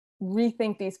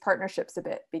rethink these partnerships a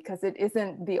bit, because it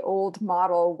isn't the old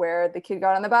model where the kid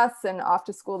got on the bus and off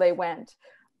to school they went.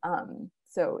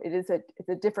 So it's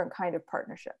a different kind of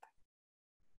partnership.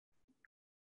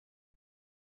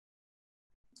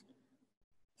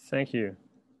 Thank you.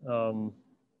 All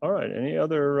right. Any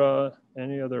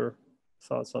other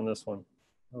thoughts on this one?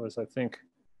 Otherwise, I think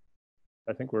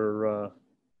we're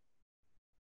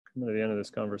coming to the end of this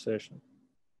conversation.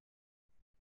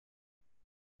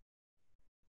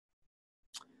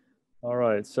 All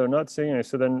right, so not seeing any.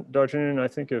 So then, Dr. Noonan, I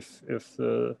think if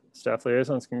the staff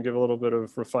liaisons can give a little bit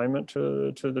of refinement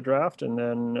to the draft, and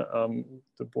then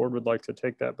the board would like to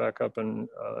take that back up, and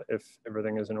if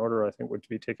everything is in order, I think would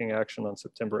be taking action on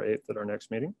September 8th at our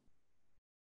next meeting.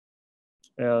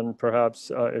 And perhaps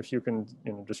if you can,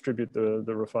 you know, distribute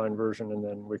the refined version, and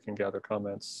then we can gather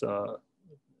comments to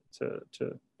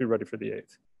be ready for the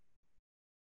 8th.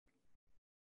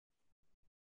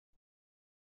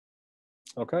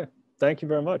 Okay. Thank you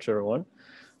very much, everyone.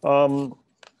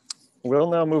 We'll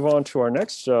now move on to our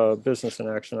next business and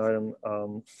action item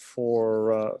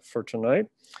for tonight,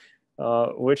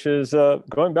 which is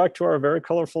going back to our very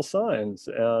colorful signs,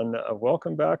 and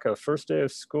welcome back, a first day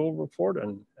of school report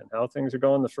and how things are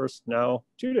going the first now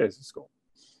 2 days of school.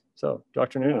 So,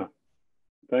 Dr. Noonan. Yeah.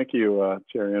 Thank you,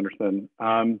 Chair Anderson.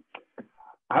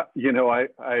 You know,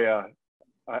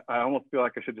 I almost feel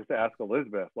like I should just ask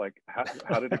Elizabeth, like,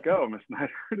 how did it go, Ms.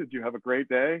 Snyder? Did you have a great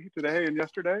day today and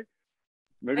yesterday?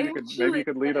 Maybe you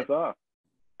could lead us off.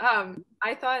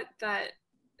 I thought that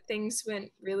things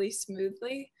went really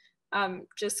smoothly.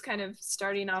 Just kind of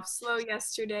starting off slow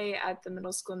yesterday at the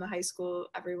middle school and the high school,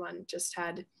 everyone just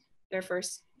had their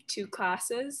first 2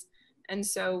 classes. And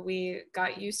so we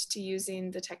got used to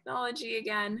using the technology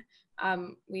again.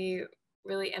 We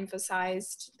really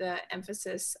emphasized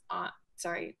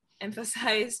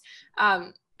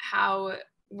how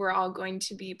we're all going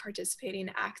to be participating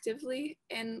actively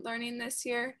in learning this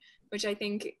year, which I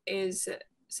think is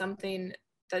something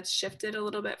that's shifted a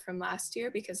little bit from last year,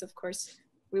 because of course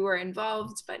we were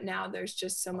involved, but now there's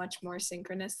just so much more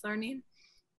synchronous learning.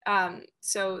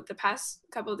 So the past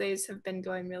couple of days have been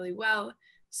going really well.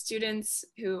 students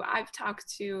who I've talked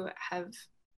to have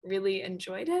really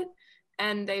enjoyed it,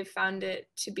 and they've found it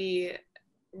to be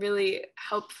really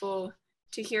helpful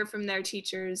to hear from their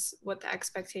teachers what the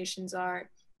expectations are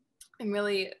and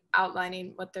really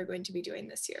outlining what they're going to be doing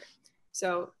this year.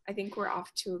 So I think we're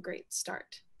off to a great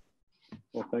start.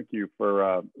 Well, thank you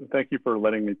for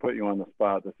letting me put you on the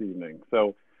spot this evening.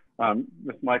 So,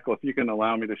 Ms. Michael, if you can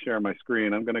allow me to share my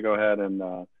screen, I'm going to go ahead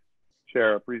and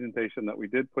share a presentation that we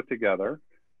did put together.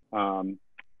 And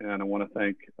I want to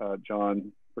thank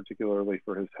John particularly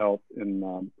for his help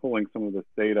in pulling some of this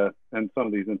data and some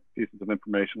of these pieces of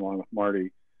information along with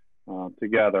Marty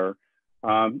together.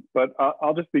 But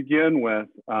I'll just begin with,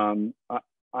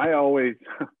 I always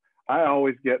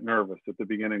get nervous at the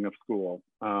beginning of school.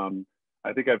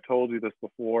 I think I've told you this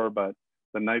before, but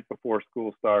the night before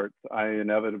school starts, I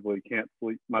inevitably can't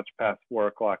sleep much past 4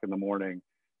 o'clock in the morning.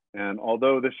 And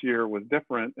although this year was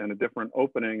different and a different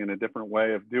opening and a different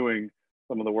way of doing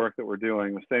some of the work that we're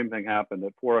doing, the same thing happened.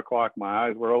 At 4 o'clock, my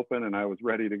eyes were open and I was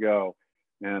ready to go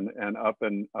and up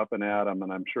and at 'em.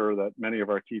 And I'm sure that many of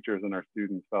our teachers and our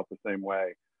students felt the same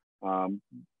way.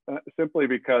 Simply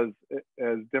because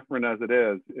as different as it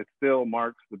is, it still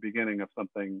marks the beginning of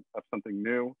something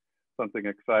new, something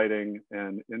exciting,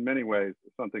 and in many ways,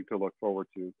 something to look forward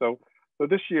to. So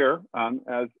this year,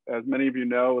 as many of you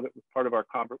know, that was part of our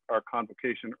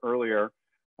convocation earlier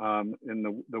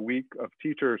in the week of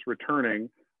teachers returning,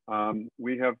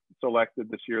 we have selected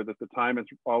this year that the time is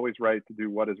always right to do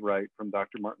what is right from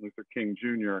Dr. Martin Luther King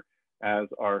Jr. as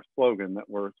our slogan that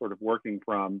we're sort of working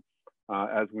from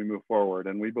as we move forward.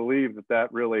 And we believe that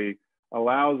that really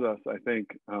allows us, I think,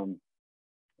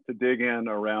 to dig in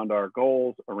around our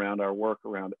goals, around our work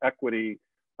around equity,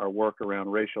 our work around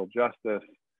racial justice,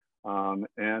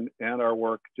 and our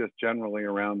work just generally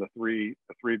around the three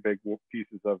big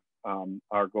pieces of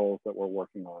our goals that we're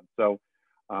working on. So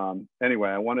anyway,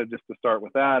 I wanted just to start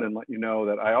with that and let you know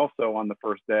that I also on the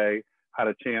first day had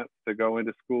a chance to go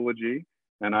into Schoology,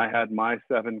 and I had my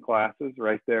 7 classes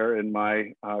right there in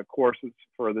my courses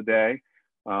for the day,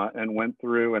 and went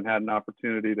through and had an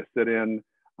opportunity to sit in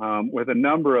with a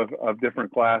number of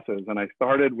different classes. And I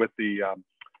started with the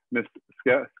Miss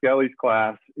Skelly's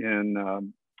class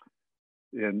in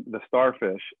the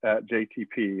Starfish at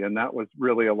JTP. And that was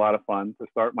really a lot of fun to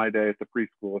start my day at the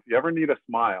preschool. If you ever need a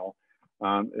smile,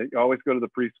 you always go to the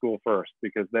preschool first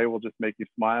because they will just make you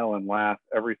smile and laugh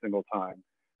every single time.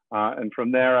 And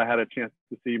from there, I had a chance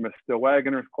to see Miss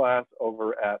Stillwagoner's class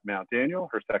over at Mount Daniel,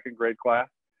 her 2nd grade class.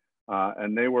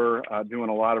 And they were doing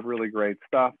a lot of really great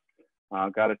stuff.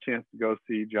 Got a chance to go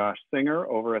see Josh Singer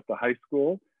over at the high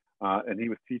school, and he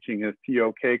was teaching his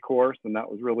TOK course, and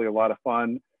that was really a lot of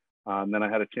fun. And then I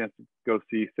had a chance to go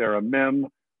see Sarah Mim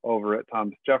over at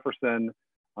Thomas Jefferson.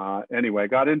 Anyway,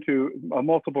 got into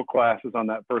multiple classes on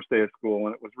that first day of school,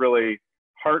 and it was really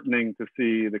heartening to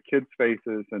see the kids'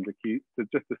 faces and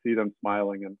just to see them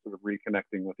smiling and sort of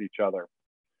reconnecting with each other.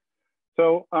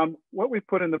 So what we've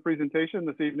put in the presentation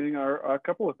this evening are a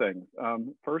couple of things.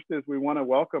 First is we want to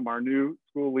welcome our new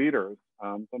school leaders.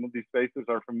 Some of these faces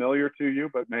are familiar to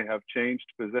you, but may have changed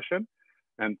position,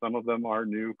 and some of them are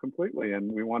new completely.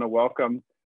 And we want to welcome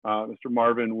Mr.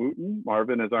 Marvin Wooten.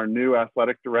 Marvin is our new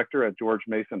athletic director at George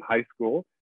Mason High School.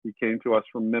 He came to us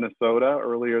from Minnesota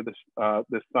earlier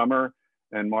this summer,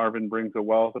 and Marvin brings a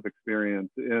wealth of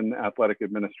experience in athletic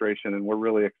administration, and we're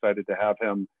really excited to have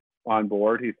him on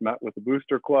board. He's met with the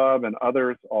Booster Club and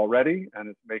others already, and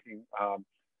is making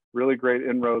really great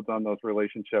inroads on those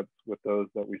relationships with those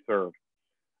that we serve.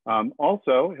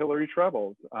 Also, Hillary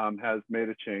Trebles has made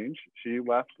a change. She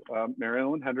left Mary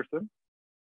Ellen Henderson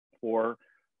for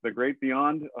the great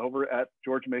beyond over at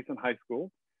George Mason High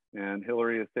School. And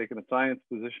Hillary has taken a science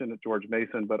position at George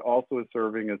Mason, but also is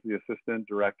serving as the Assistant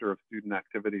Director of Student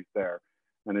Activities there.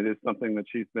 And it is something that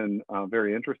she's been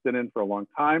very interested in for a long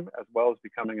time, as well as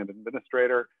becoming an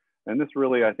administrator. And this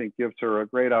really, I think, gives her a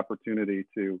great opportunity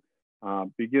to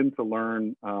begin to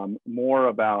learn more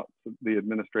about the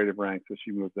administrative ranks as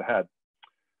she moves ahead.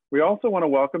 We also want to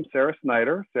welcome Sarah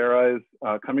Snyder. Sarah is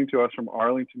coming to us from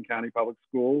Arlington County Public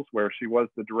Schools, where she was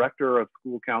the Director of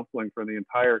School Counseling for the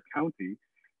entire county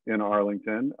in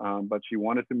Arlington, but she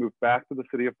wanted to move back to the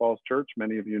City of Falls Church.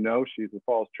 Many of you know she's a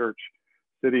Falls Church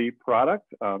City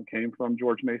product, came from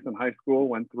George Mason High School,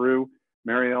 went through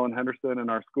Mary Ellen Henderson in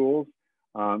our schools,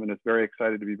 and is very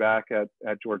excited to be back at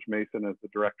George Mason as the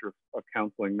Director of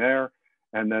Counseling there.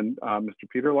 And then Mr.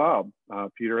 Peter Laub.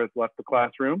 Peter has left the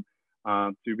classroom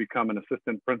to become an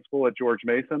assistant principal at George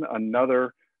Mason,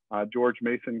 another George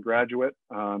Mason graduate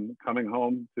coming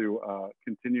home to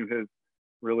continue his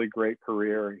really great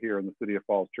career here in the City of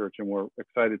Falls Church. And we're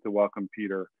excited to welcome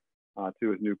Peter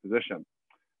to his new position.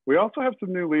 We also have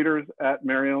some new leaders at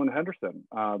Mary Ellen Henderson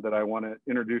that I want to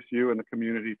introduce you and the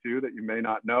community to that you may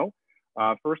not know.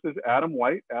 First is Adam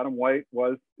White. Adam White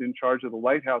was in charge of the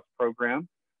Lighthouse program,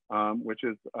 which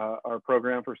is our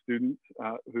program for students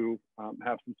who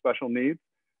have some special needs.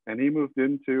 And he moved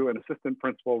into an assistant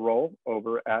principal role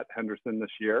over at Henderson this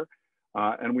year.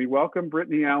 And we welcome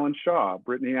Brittany Allen Shaw.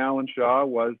 Brittany Allen Shaw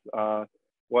was a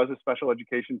special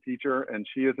education teacher, and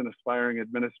she is an aspiring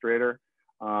administrator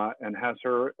and has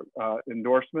her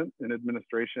endorsement in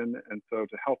administration. And so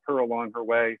to help her along her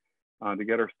way, to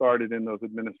get her started in those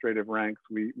administrative ranks,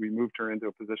 we moved her into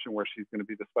a position where she's going to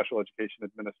be the special education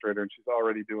administrator, and she's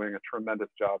already doing a tremendous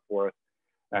job for us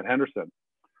at Henderson.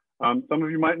 Some of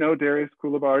you might know Darius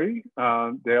Coulibaly.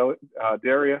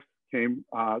 Darius came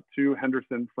to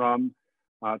Henderson from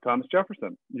Thomas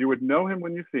Jefferson. You would know him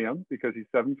when you see him because he's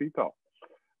 7 feet tall.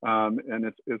 And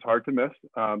it's hard to miss.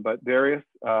 But Darius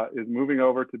is moving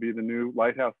over to be the new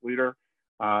Lighthouse leader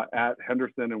at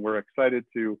Henderson, and we're excited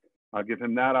to give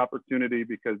him that opportunity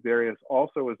because Darius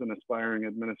also is an aspiring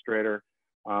administrator,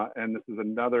 and this is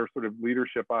another sort of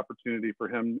leadership opportunity for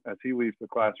him as he leaves the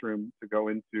classroom to go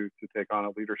into to take on a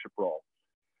leadership role.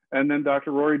 And then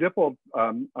Dr. Rory Dippold,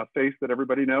 a face that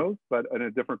everybody knows, but in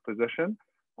a different position.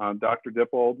 Dr.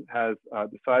 Dippold has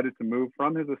decided to move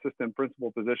from his assistant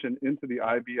principal position into the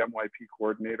IBMYP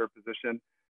coordinator position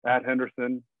at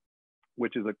Henderson,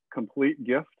 which is a complete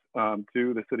gift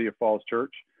to the City of Falls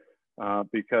Church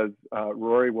because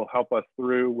Rory will help us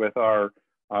through with our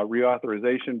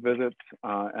reauthorization visits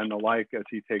and the like as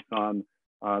he takes on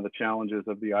the challenges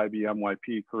of the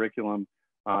IBMYP curriculum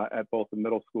at both the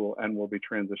middle school, and we'll be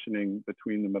transitioning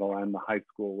between the middle and the high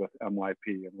school with MYP.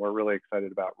 And we're really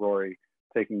excited about Rory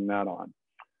taking that on.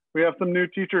 We have some new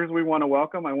teachers we want to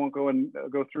welcome. I won't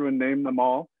go through and name them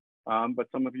all, but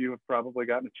some of you have probably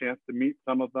gotten a chance to meet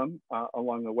some of them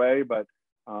along the way, but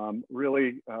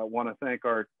really want to thank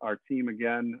our team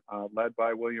again, led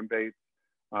by William Bates,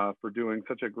 for doing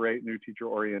such a great new teacher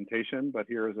orientation. But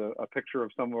here is a picture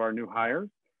of some of our new hires,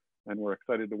 and we're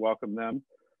excited to welcome them.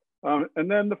 And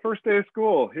then the first day of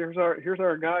school, here's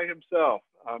our guy himself,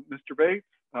 Mr. Bates,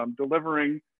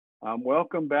 delivering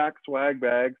welcome back swag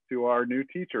bags to our new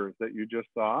teachers that you just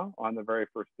saw on the very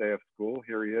first day of school.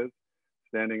 Here he is,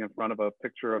 standing in front of a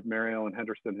picture of Mary Ellen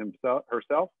Henderson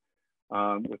herself,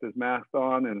 with his mask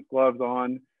on and his gloves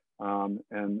on,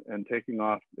 and taking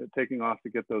off to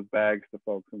get those bags to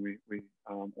folks. And we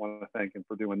want to thank him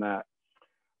for doing that.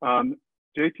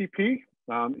 JTP,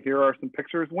 here are some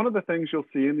pictures. One of the things you'll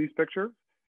see in these pictures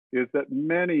is that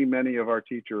many of our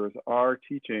teachers are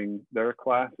teaching their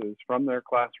classes from their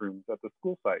classrooms at the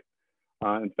school site.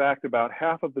 In fact, about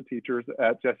half of the teachers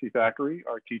at Jessie Thackeray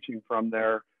are teaching from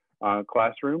their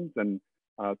classrooms, and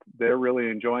they're really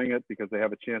enjoying it because they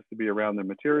have a chance to be around their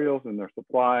materials and their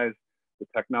supplies. The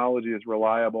technology is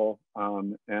reliable,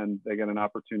 and they get an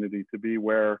opportunity to be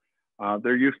where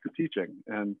they're used to teaching.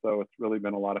 And so it's really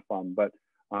been a lot of fun. But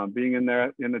being in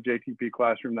the JTP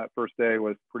classroom that first day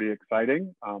was pretty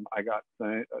exciting.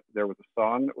 There was a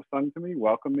song that was sung to me,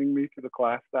 welcoming me to the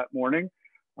class that morning.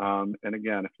 And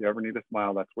again, if you ever need a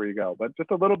smile, that's where you go. But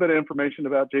just a little bit of information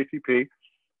about JTP.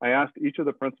 I asked each of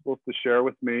the principals to share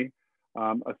with me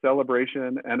a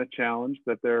celebration and a challenge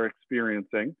that they're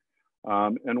experiencing.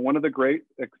 And one of the great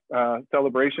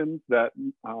celebrations that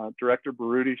Director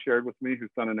Baruti shared with me, who's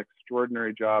done an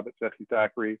extraordinary job at Jessie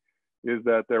Thackeray, is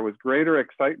that there was greater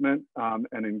excitement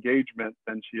and engagement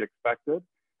than she expected.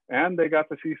 And they got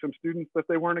to see some students that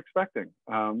they weren't expecting.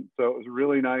 So it was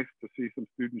really nice to see some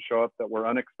students show up that were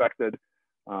unexpected,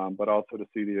 but also to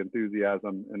see the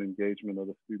enthusiasm and engagement of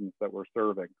the students that we're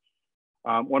serving.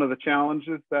 One of the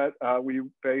challenges that we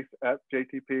face at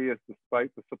JTP is,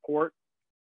 despite the support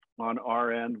on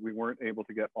our end, we weren't able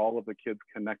to get all of the kids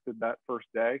connected that first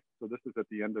day. So this is at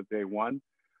the end of day one.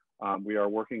 We are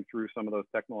working through some of those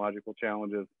technological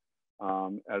challenges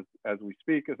as we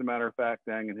speak. As a matter of fact,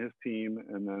 Dang and his team,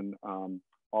 and then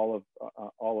all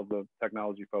of the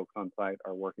technology folks on site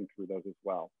are working through those as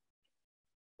well.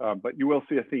 But you will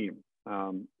see a theme.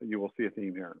 You will see a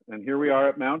theme here. And here we are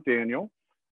at Mount Daniel.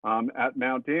 At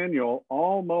Mount Daniel,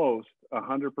 almost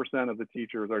 100% of the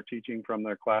teachers are teaching from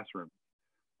their classrooms.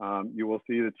 You will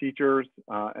see the teachers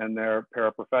and their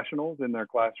paraprofessionals in their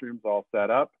classrooms all set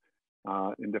up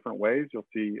in different ways. You'll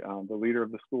see the leader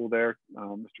of the school there,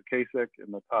 Mr. Kasich,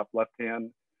 in the top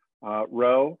left-hand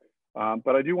row.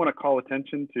 But I do want to call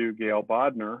attention to Gail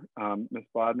Bodner. Ms.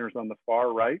 Bodner's on the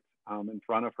far right. In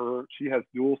front of her, she has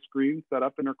dual screens set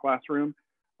up in her classroom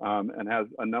and has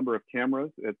a number of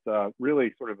cameras. It's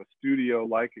really sort of a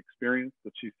studio-like experience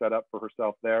that she set up for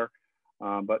herself there.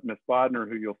 But Miss Bodner,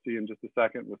 who you'll see in just a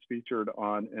second, was featured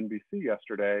on NBC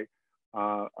yesterday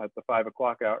at the 5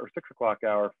 o'clock hour or 6 o'clock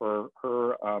hour for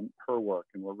her work,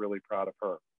 and we're really proud of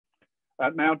her.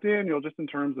 At Mount Daniel, just in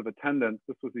terms of attendance,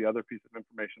 this was the other piece of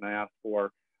information I asked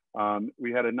for.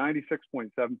 We had a 96.7%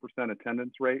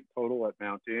 attendance rate total at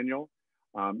Mount Daniel.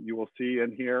 You will see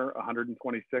in here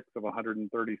 126 of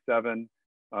 137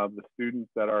 of the students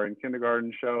that are in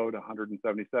kindergarten showed,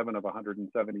 177 of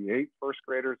 178 first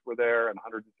graders were there, and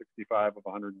 165 of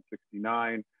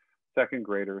 169 second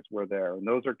graders were there. And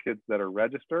those are kids that are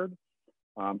registered.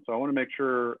 So I want to make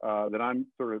sure that I'm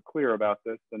sort of clear about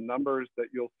this. The numbers that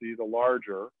you'll see, the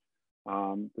larger,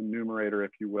 the numerator,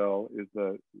 if you will,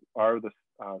 are the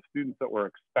students that we're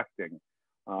expecting.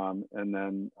 And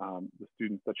then the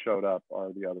students that showed up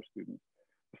are the other students.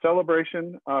 The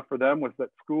celebration for them was that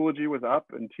Schoology was up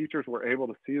and teachers were able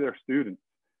to see their students.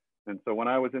 And so when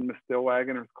I was in Ms.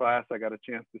 Stillwagoner's class, I got a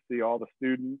chance to see all the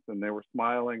students, and they were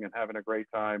smiling and having a great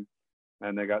time.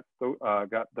 And they got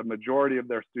the majority of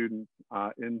their students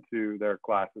into their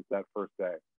classes that first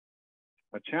day.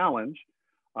 A challenge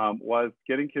was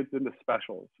getting kids into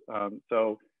specials.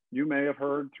 So you may have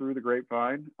heard through the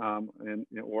grapevine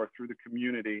or through the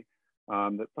community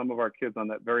that some of our kids on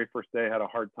that very first day had a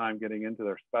hard time getting into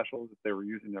their specials if they were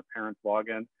using their parents'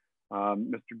 login.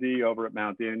 Mr. D over at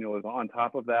Mount Daniel is on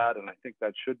top of that, and I think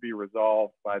that should be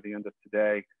resolved by the end of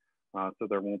today. So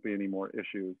there won't be any more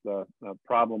issues. The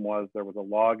problem was there was a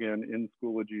login in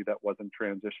Schoology that wasn't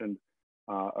transitioned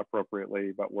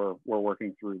appropriately, but we're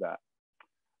working through that.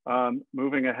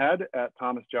 Moving ahead at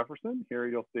Thomas Jefferson, here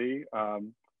you'll see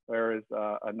there is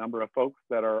a number of folks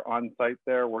that are on site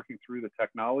there working through the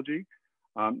technology.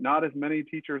 Not as many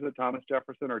teachers at Thomas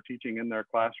Jefferson are teaching in their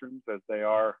classrooms as they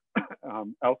are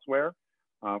elsewhere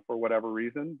for whatever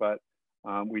reason, but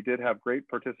we did have great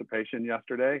participation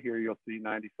yesterday. Here you'll see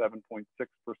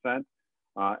 97.6%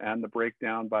 and the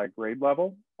breakdown by grade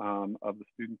level of the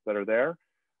students that are there.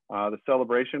 The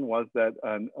celebration was that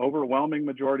an overwhelming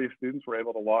majority of students were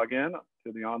able to log in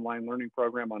to the online learning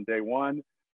program on day one.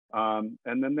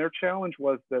 And then their challenge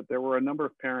was that there were a number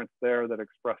of parents there that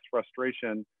expressed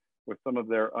frustration with some of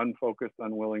their unfocused,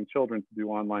 unwilling children to do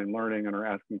online learning and are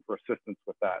asking for assistance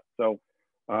with that. So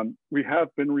we have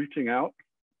been reaching out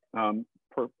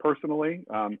personally.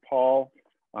 Paul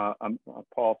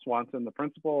Swanson, the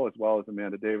principal, as well as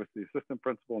Amanda Davis, the assistant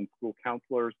principal, and school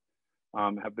counselors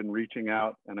have been reaching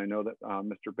out, and I know that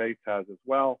Mr. Bates has as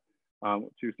well,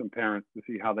 to some parents to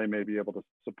see how they may be able to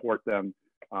support them,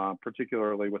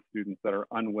 particularly with students that are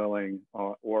unwilling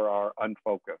or are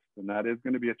unfocused. And that is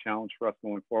going to be a challenge for us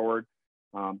going forward.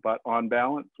 But on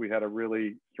balance, we had a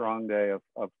really strong day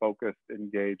of focused,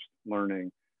 engaged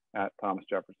learning at Thomas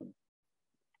Jefferson.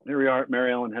 Here we are at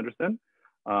Mary Ellen Henderson.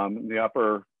 In the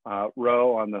upper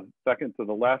row on the second to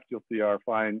the left, you'll see our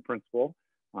fine principal,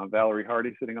 Valerie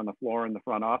Hardy, sitting on the floor in the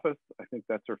front office. I think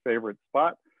that's her favorite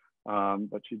spot,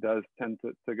 but she does tend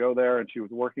to go there, and she was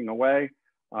working away.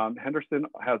 Henderson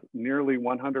has nearly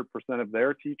 100% of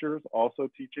their teachers also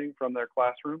teaching from their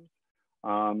classrooms.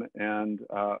 And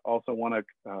also want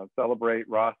to celebrate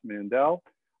Ross Mandel,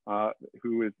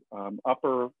 who is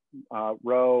upper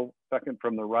row, second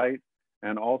from the right,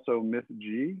 and also Miss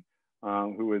G,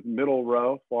 who is middle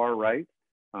row, far right.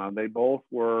 They both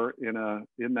were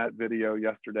in that video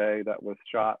yesterday that was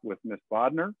shot with Miss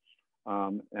Bodner,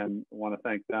 and want to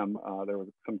thank them. There was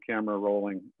some camera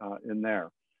rolling in there.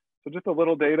 So just a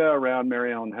little data around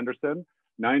Mary Ellen Henderson.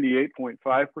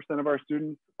 98.5% of our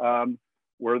students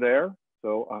were there.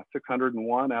 So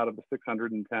 601 out of the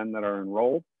 610 that are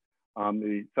enrolled.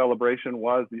 The celebration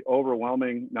was the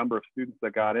overwhelming number of students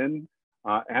that got in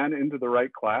and into the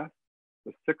right class.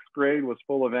 The sixth grade was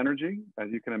full of energy, as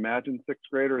you can imagine sixth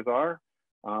graders are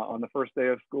on the first day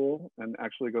of school, and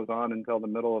actually goes on until the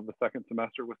middle of the second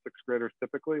semester with sixth graders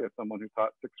typically, as someone who taught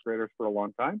sixth graders for a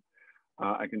long time.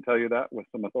 I can tell you that with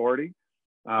some authority.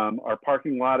 Our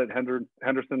parking lot at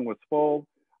Henderson was full.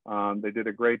 They did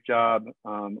a great job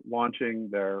launching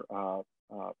their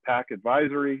PAC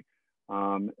advisory.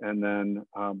 And then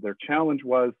their challenge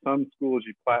was some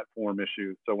Schoology platform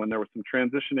issues. So when there was some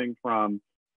transitioning from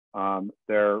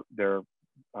their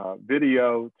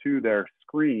video to their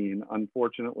screen,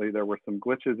 unfortunately, there were some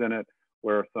glitches in it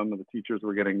where some of the teachers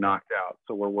were getting knocked out.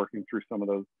 So we're working through some of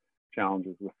those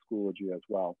challenges with Schoology as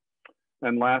well.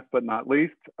 And last but not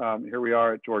least, here we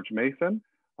are at George Mason.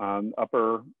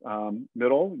 Upper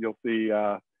middle, you'll see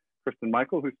Kristen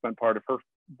Michael, who spent part of her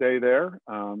day there.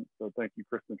 So thank you,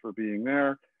 Kristen, for being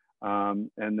there. And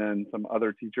then some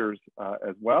other teachers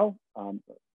as well.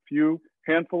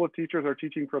 Handful of teachers are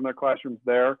teaching from their classrooms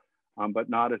there. but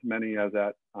not as many as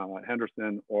at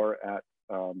Henderson or at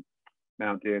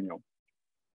Mount Daniel.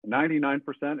 99%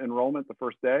 enrollment the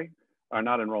first day, or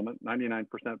not enrollment, 99%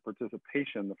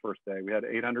 participation the first day. We had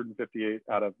 858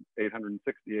 out of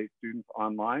 868 students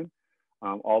online.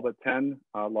 All but 10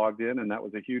 logged in, and that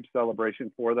was a huge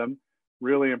celebration for them.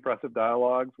 Really impressive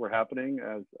dialogues were happening,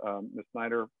 as Ms.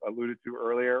 Snyder alluded to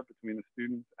earlier, between the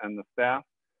students and the staff.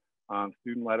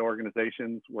 Student-led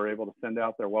organizations were able to send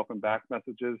out their welcome back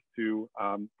messages to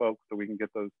folks so we can get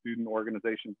those student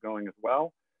organizations going as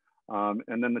well.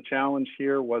 And then the challenge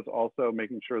here was also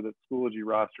making sure that Schoology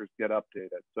rosters get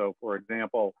updated. So for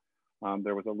example,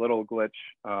 there was a little glitch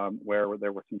where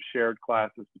there were some shared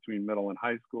classes between middle and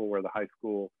high school where the high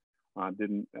school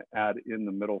didn't add in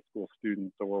the middle school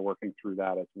students. So we're working through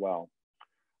that as well.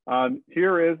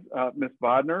 Here is Ms.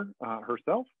 Bodner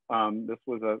herself. This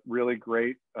was a really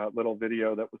great little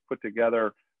video that was put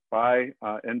together by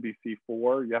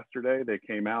NBC4 yesterday. They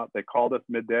came out, they called us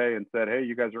midday and said, hey,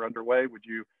 you guys are underway. Would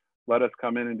you let us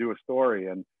come in and do a story?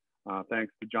 And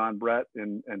thanks to John Brett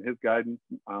and his guidance,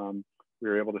 we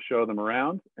were able to show them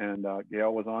around. And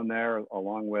Gail was on there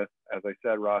along with, as I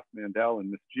said, Ross Mandel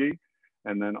and Miss G,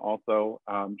 and then also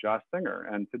Josh Singer.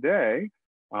 And today,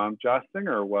 Josh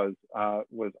Singer was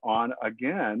on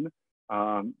again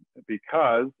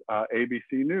because ABC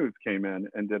News came in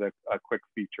and did a quick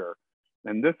feature.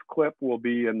 And this clip will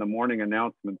be in the morning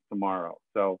announcements tomorrow.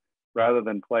 So rather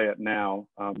than play it now,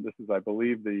 this is, I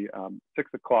believe, the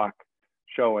 6 o'clock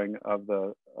showing of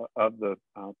the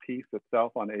piece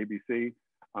itself on ABC.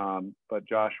 But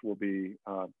Josh will be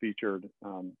featured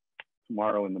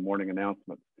tomorrow in the morning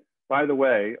announcements. By the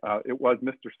way, it was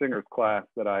Mr. Singer's class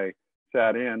that I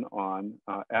sat in on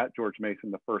at George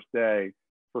Mason the first day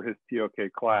for his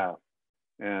TOK class.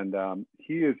 And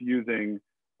he is using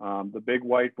the big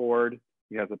whiteboard.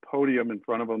 He has a podium in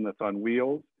front of him that's on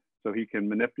wheels, so he can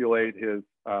manipulate his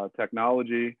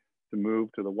technology to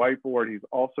move to the whiteboard. He's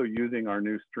also using our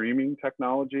new streaming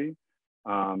technology.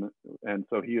 And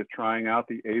so he is trying out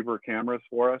the AVer cameras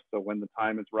for us. So when the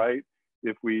time is right,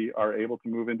 if we are able to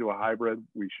move into a hybrid,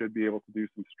 we should be able to do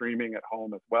some streaming at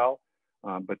home as well.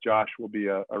 But Josh will be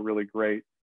a really great,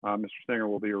 Mr. Singer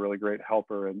will be a really great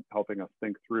helper in helping us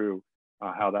think through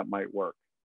how that might work.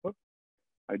 Oops,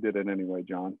 I did it anyway,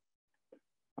 John.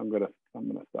 I'm gonna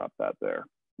stop that there.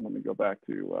 Let me go back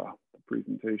to the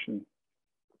presentation.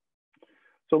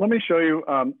 So let me show you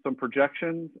some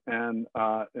projections and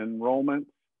enrollments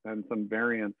and some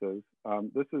variances.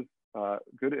 This is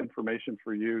good information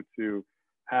for you to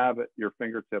have at your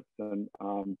fingertips. And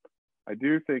I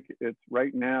do think it's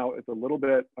right now, it's a little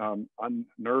bit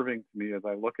unnerving to me as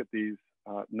I look at these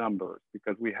numbers,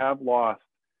 because we have lost,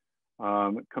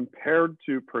 compared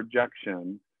to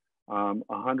projection,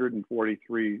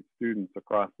 143 students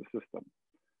across the system.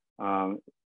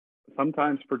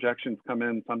 Sometimes projections come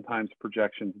in, sometimes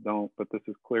projections don't, but this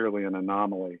is clearly an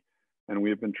anomaly. And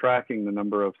we've been tracking the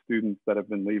number of students that have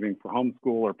been leaving for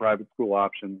homeschool or private school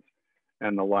options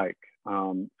and the like.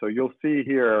 So you'll see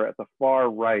here at the far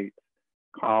right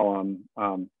column,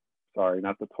 sorry,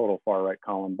 not the total far right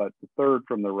column, but the third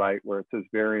from the right where it says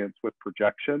variance with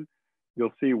projection,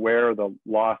 you'll see where the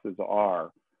losses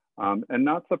are. And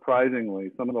not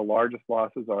surprisingly, some of the largest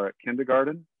losses are at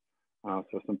kindergarten.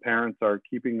 So some parents are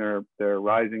keeping their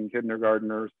rising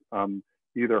kindergartners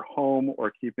either home or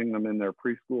keeping them in their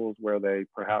preschools where they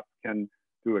perhaps can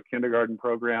do a kindergarten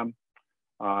program.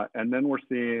 And then we're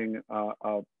seeing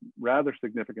a rather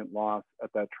significant loss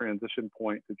at that transition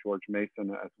point to George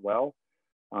Mason as well.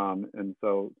 And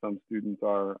so some students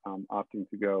are opting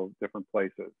to go different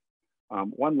places.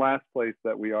 One last place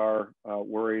that we are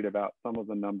worried about some of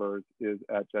the numbers is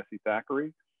at Jessie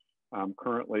Thackeray.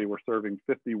 Currently, we're serving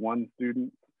 51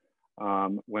 students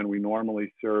when we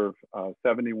normally serve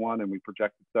 71, and we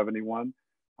projected 71.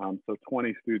 So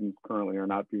 20 students currently are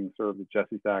not being served at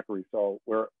Jessie Thackeray. So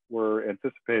we're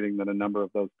anticipating that a number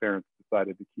of those parents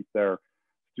decided to keep their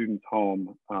students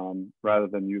home rather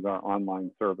than use our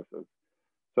online services.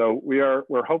 So we're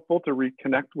hopeful to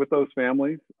reconnect with those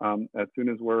families as soon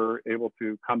as we're able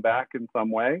to come back in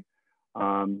some way.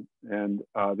 And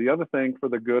the other thing for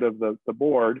the good of the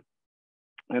board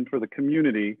and for the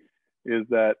community is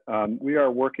that we are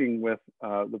working with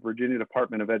the Virginia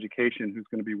Department of Education,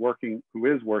 who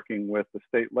is working with the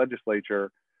state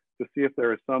legislature to see if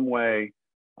there is some way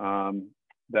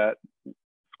that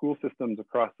school systems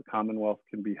across the Commonwealth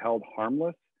can be held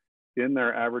harmless in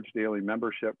their average daily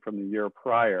membership from the year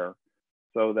prior,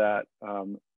 so that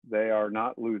they are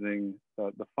not losing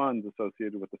the funds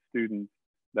associated with the students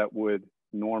that would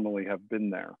normally have been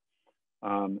there.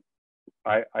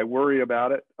 I worry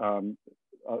about it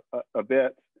a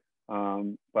bit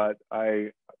but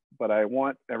I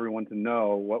want everyone to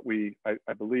know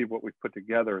I believe what we've put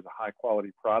together is a high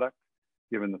quality product,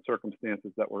 given the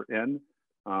circumstances that we're in.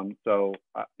 So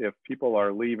if people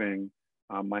are leaving,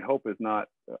 my hope is that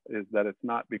it's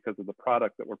not because of the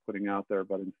product that we're putting out there,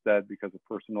 but instead because of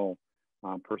personal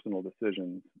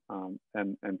decisions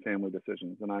and family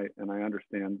decisions. And I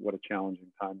understand what a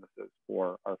challenging time this is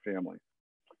for our families.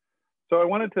 So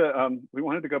we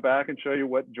wanted to go back and show you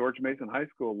what George Mason High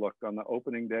School looked on the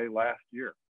opening day last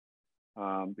year.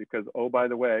 Because, oh, by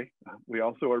the way, we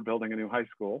also are building a new high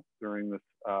school during this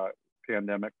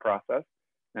pandemic process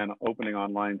and opening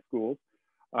online schools.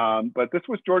 But this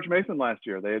was George Mason last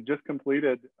year. They had just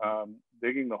completed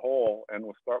digging the hole, and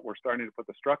we're starting to put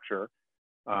the structure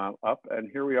up. And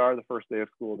here we are the first day of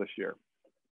school this year.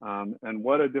 And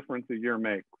what a difference a year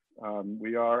makes.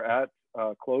 We are at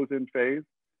close-in phase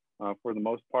for the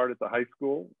most part at the high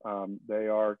school. They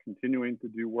are continuing to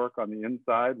do work on the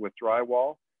inside with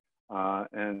drywall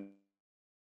and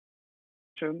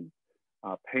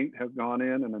paint has gone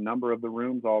in a number of the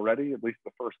rooms already, at least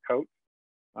the first coat.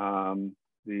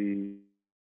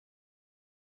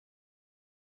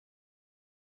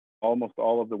 Almost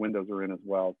all of the windows are in as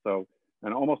well. So,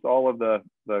 and almost all of the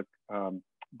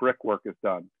brickwork is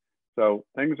done. So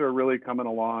things are really coming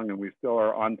along, and we still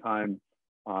are on time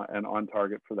and on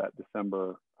target for that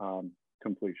December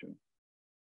completion.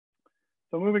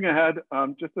 So moving ahead,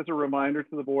 just as a reminder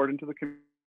to the board and to the community,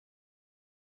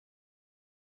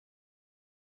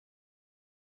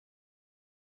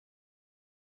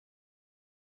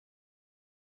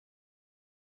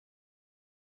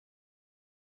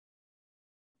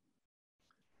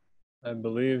 I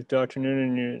believe, Dr.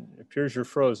 Noonan, it appears you're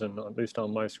frozen, at least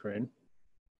on my screen.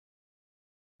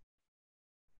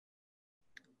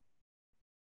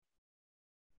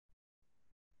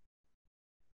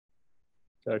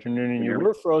 Dr. Noonan, you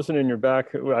were frozen and you're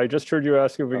back. I just heard you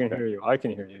ask if we can hear you. I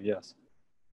can hear you, yes.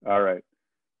 All right.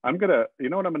 You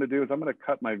know what I'm gonna do is I'm gonna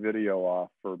cut my video off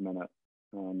for a minute.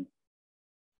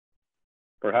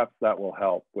 Perhaps that will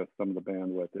help with some of the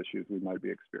bandwidth issues we might be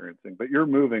experiencing. But you're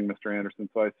moving, Mr. Anderson,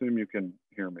 so I assume you can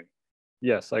hear me.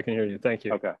 Yes, I can hear you. Thank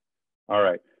you. Okay. All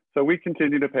right. So we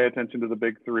continue to pay attention to the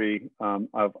big three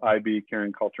of IB,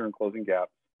 caring culture, and closing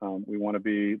gaps. We want to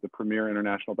be the premier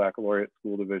international baccalaureate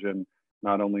school division,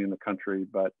 not only in the country,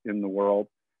 but in the world.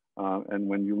 And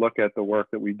when you look at the work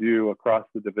that we do across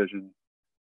the division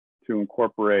to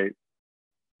incorporate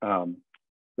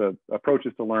the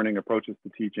approaches to learning, approaches to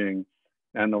teaching,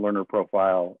 and the learner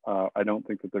profile, I don't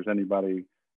think that there's anybody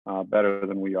better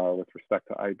than we are with respect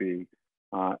to IB.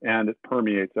 And it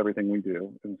permeates everything we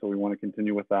do. And so we want to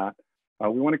continue with that.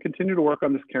 We want to continue to work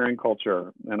on this caring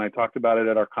culture. And I talked about it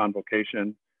at our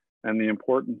convocation and the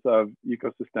importance of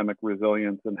ecosystemic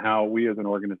resilience and how we as an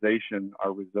organization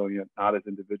are resilient, not as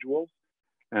individuals.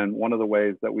 And one of the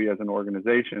ways that we as an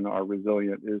organization are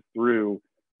resilient is through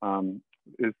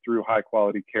high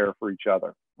quality care for each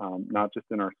other, not just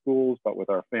in our schools, but with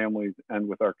our families and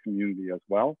with our community as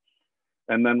well.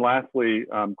 And then lastly,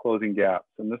 closing gaps.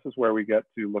 And this is where we get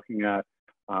to looking at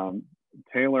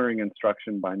tailoring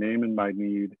instruction by name and by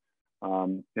need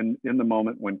in the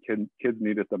moment when kids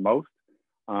need it the most.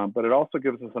 But it also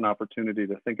gives us an opportunity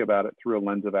to think about it through a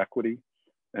lens of equity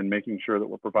and making sure that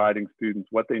we're providing students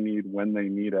what they need when they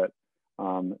need it.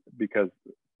 Because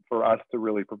for us to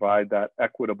really provide that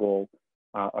equitable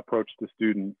approach to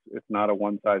students, it's not a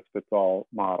one-size-fits-all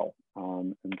model.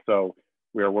 And so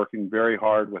we are working very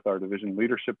hard with our division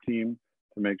leadership team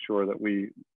to make sure that we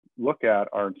look at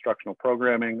our instructional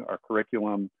programming, our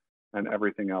curriculum, and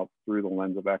everything else through the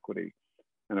lens of equity.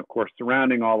 And of course,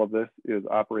 surrounding all of this is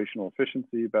operational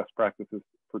efficiency, best practices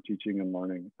for teaching and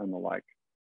learning, and the like.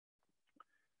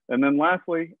 And then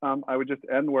lastly, I would just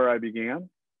end where I began,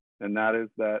 and that is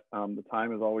that the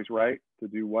time is always right to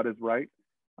do what is right.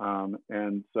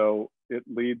 And so it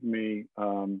leads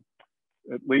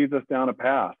us down a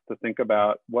path to think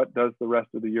about what does the rest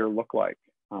of the year look like.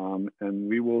 And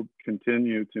we will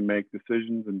continue to make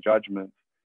decisions and judgments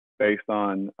based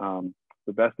on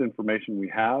the best information we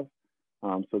have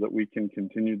so that we can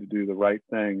continue to do the right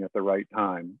thing at the right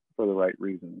time for the right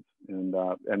reasons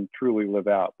and truly live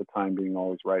out the time being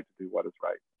always right to do what is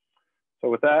right. So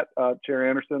with that, Chair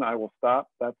Anderson, I will stop.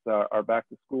 That's our back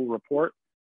to school report.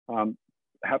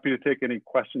 Happy to take any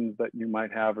questions that you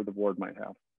might have or the board might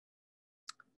have.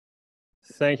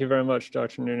 Thank you very much,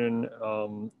 Dr. Noonan.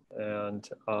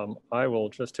 I will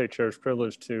just take chair's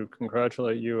privilege to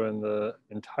congratulate you and the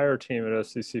entire team at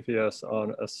SCCPS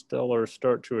on a stellar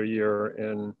start to a year.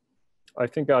 And I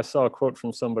think I saw a quote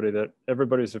from somebody that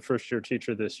everybody's a first-year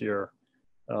teacher this year.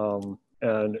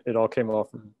 And it all came off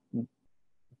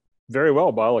very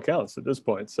well by all accounts at this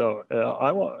point. So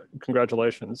I want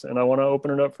congratulations, and I want to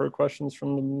open it up for questions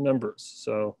from the members.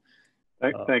 So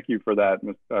thank you for that,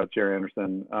 Chair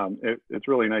Anderson. It's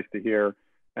really nice to hear.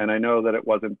 And I know that it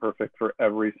wasn't perfect for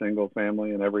every single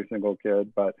family and every single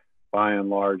kid, but by and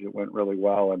large, it went really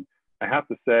well. And I have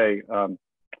to say,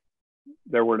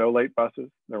 there were no late buses.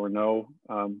 There were no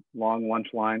long lunch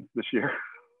lines this year.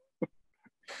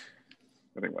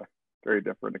 Anyway, very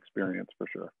different experience for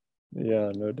sure.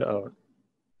 Yeah, no doubt.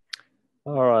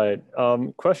 All right,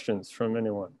 questions from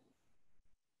anyone?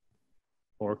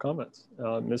 Or comments?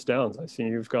 Ms. Downs, I see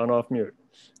you've gone off mute.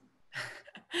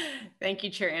 Thank you,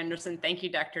 Chair Anderson. Thank you,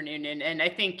 Dr. Noonan. And I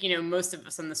think, most of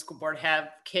us on the school board have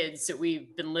kids that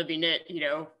we've been living it,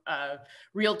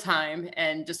 real time,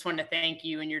 and just want to thank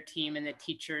you and your team and the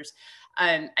teachers.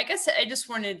 I guess I just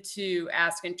wanted to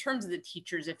ask, in terms of the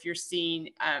teachers, if you're seeing,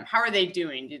 how are they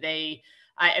doing? Do they,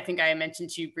 I think I mentioned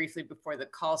to you briefly before the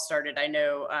call started, I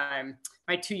know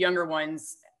my two younger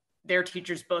ones, their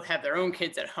teachers both have their own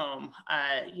kids at home,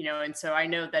 and so I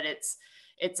know that it's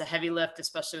a heavy lift,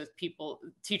 especially with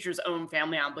teachers' own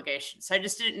family obligations. So I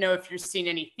just didn't know if you're seeing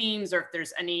any themes or if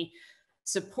there's any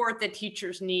support that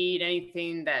teachers need,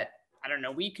 anything that, I don't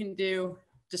know, we can do.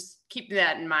 Just keep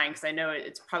that in mind, because I know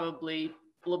it's probably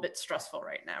a little bit stressful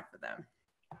right now for them.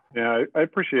 Yeah, I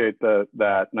appreciate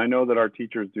that. And I know that our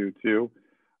teachers do too.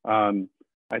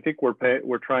 I think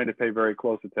we're trying to pay very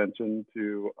close attention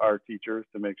to our teachers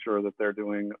to make sure that they're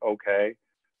doing okay.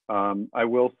 I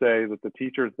will say that the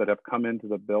teachers that have come into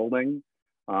the building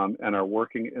and are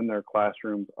working in their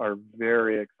classrooms are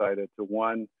very excited to,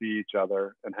 one, see each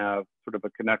other and have sort of a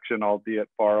connection, albeit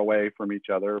far away from each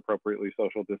other, appropriately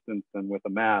social distanced and with a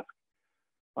mask.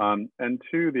 And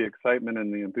two, the excitement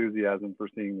and the enthusiasm for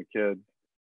seeing the kids.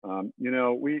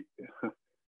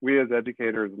 We as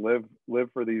educators live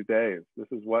for these days. This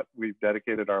is what we've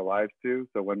dedicated our lives to.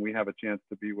 So when we have a chance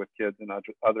to be with kids and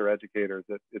other educators,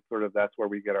 it's sort of, that's where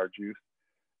we get our juice.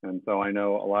 And so I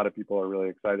know a lot of people are really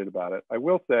excited about it. I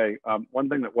will say one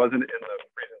thing that wasn't in the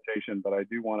presentation, but I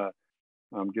do want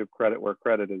to give credit where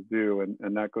credit is due,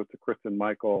 and that goes to Kristen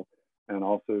Michael and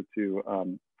also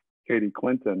to Katie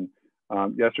Clinton.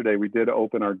 Yesterday, we did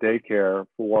open our daycare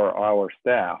for our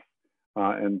staff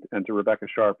and to Rebecca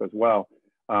Sharp as well.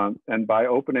 And by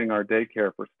opening our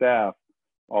daycare for staff,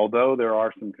 although there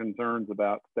are some concerns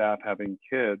about staff having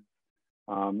kids,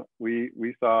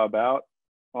 we saw about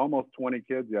almost 20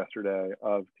 kids yesterday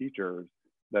of teachers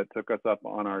that took us up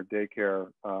on our daycare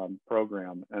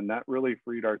program. And that really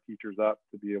freed our teachers up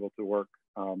to be able to work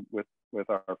with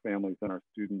our families and our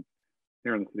students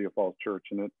here in the City of Falls Church.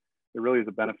 And it really is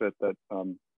a benefit that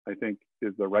I think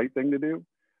is the right thing to do.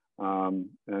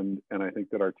 And I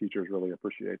think that our teachers really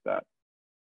appreciate that.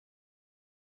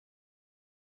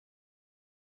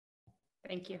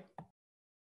 Thank you.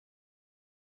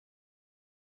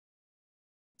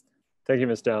 Thank you,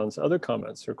 Ms. Downs. Other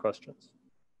comments or questions?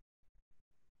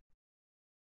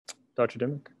 Dr.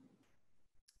 Dimick?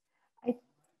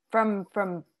 From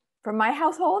my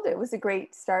household, it was a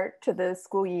great start to the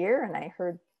school year, and I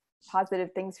heard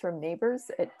positive things from neighbors.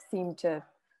 It seemed to, at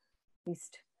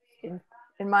least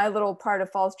in my little part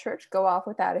of Falls Church, go off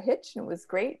without a hitch, and it was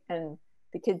great. And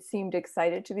the kids seemed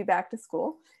excited to be back to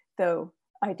school, though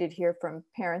I did hear from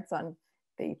parents on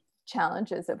the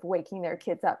challenges of waking their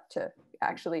kids up to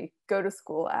actually go to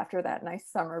school after that nice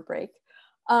summer break.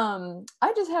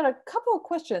 I just had a couple of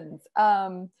questions.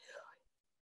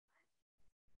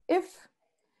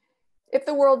 If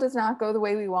the world does not go the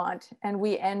way we want and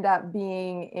we end up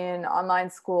being in online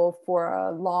school for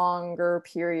a longer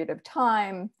period of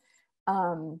time,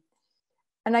 and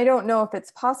I don't know if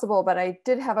it's possible, but I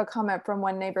did have a comment from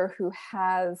one neighbor who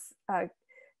has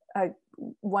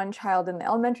one child in the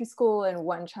elementary school and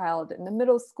one child in the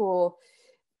middle school.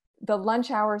 The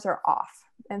lunch hours are off.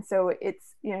 And so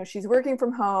it's, she's working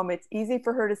from home. It's easy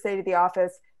for her to say to the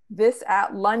office, this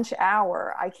at lunch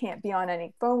hour, I can't be on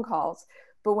any phone calls.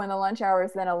 But when the lunch hour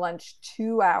is then a lunch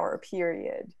 2-hour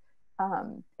period,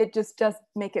 it just does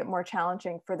make it more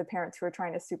challenging for the parents who are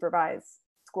trying to supervise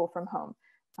school from home.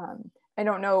 I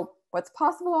don't know what's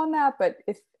possible on that, but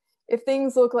if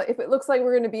things look like, if it looks like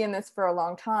we're going to be in this for a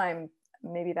long time,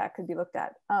 maybe that could be looked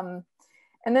at. And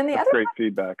then the That's other great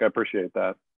feedback. I appreciate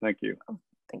that. Thank you. Oh,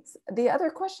 thanks. The other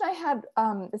question I had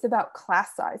is about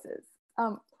class sizes.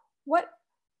 I'm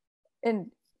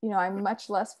much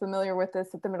less familiar with this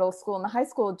at the middle school and the high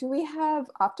school. Do we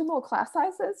have optimal class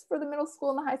sizes for the middle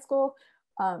school and the high school?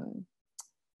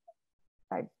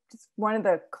 One of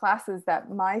the classes that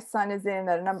my son is in,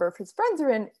 that a number of his friends are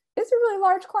in, is a really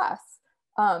large class.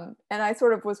 And I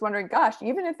sort of was wondering, gosh,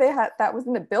 even if that was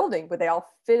in the building, would they all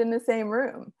fit in the same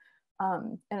room?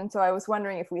 And so I was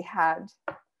wondering if we had,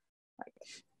 like,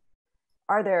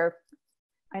 are there,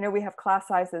 I know we have class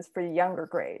sizes for younger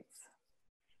grades.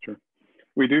 Sure.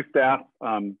 We do staff,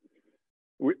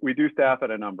 we do staff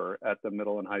at a number at the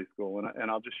middle and high school.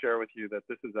 And I'll just share with you that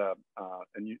this is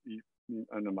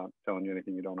and I'm not telling you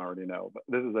anything you don't already know, but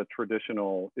this is a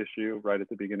traditional issue right at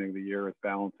the beginning of the year. It's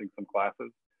balancing some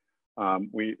classes.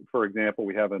 For example,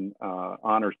 we have an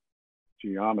honors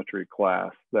geometry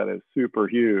class that is super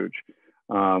huge.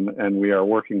 And we are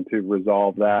working to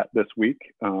resolve that this week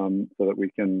so that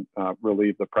we can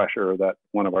relieve the pressure that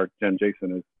one of our Jen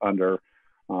Jason is under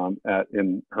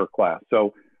in her class.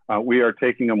 So we are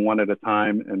taking them one at a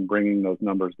time and bringing those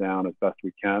numbers down as best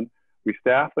we can. We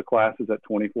staff the classes at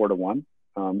 24-1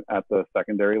 at the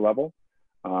secondary level.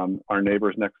 Our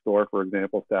neighbors next door, for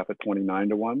example, staff at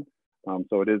 29-1.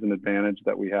 So it is an advantage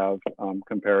that we have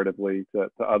comparatively to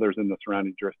others in the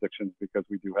surrounding jurisdictions because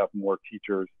we do have more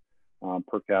teachers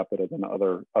per capita than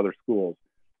other schools.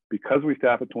 Because we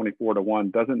staff at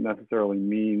 24-1 doesn't necessarily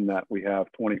mean that we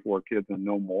have 24 kids and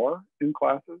no more in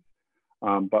classes.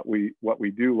 But what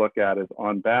we do look at is,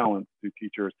 on balance, do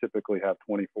teachers typically have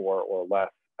 24 or less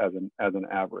as an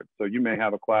average? So you may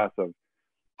have a class of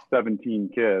 17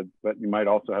 kids, but you might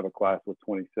also have a class with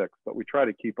 26. But we try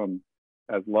to keep them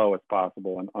as low as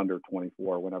possible and under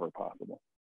 24 whenever possible.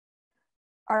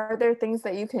 Are there things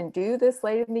that you can do this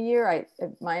late in the year?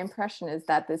 My impression is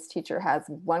that this teacher has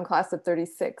one class of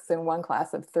 36 and one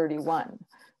class of 31,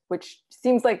 which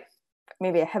seems like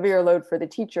maybe a heavier load for the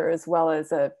teacher as well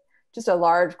as just a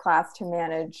large class to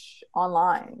manage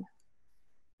online.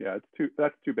 Yeah,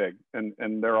 that's too big.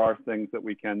 And there are things that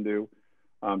we can do.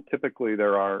 Typically,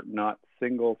 there are not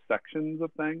single sections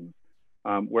of things.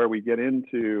 Where we get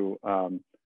into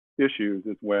issues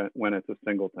is when it's a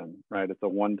singleton, right? It's a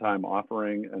one-time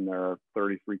offering and there are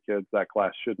 33 kids. That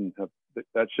class shouldn't have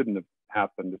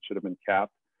happened. It should have been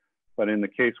capped. But in the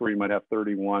case where you might have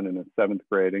 31 in a 7th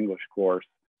grade English course,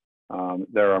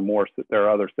 there are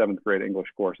other 7th grade English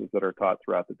courses that are taught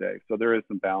throughout the day. So there is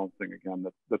some balancing again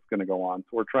that's going to go on.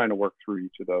 So we're trying to work through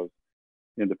each of those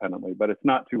independently, but it's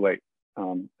not too late.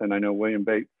 And I know William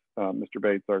Bates, Mr.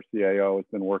 Bates, our CAO, has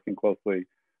been working closely,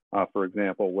 for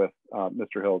example, with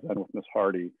Mr. Hills and with Ms.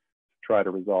 Hardy to try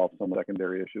to resolve some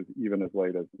secondary issues even as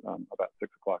late as about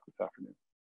 6 o'clock this afternoon.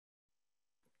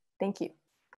 Thank you.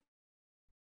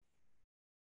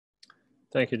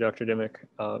 Thank you, Dr. Dimick.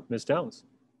 Ms. Downs.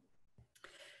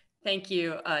 Thank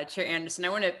you, Chair Anderson. I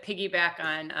want to piggyback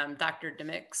on Dr.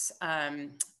 Dimick's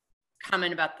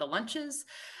comment about the lunches.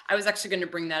 I was actually going to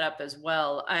bring that up as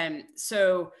well.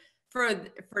 So for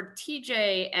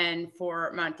TJ and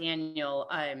for Mount Daniel,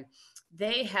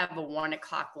 they have a 1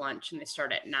 o'clock lunch and they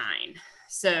start at 9.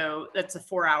 So that's a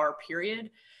 4-hour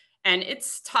period. And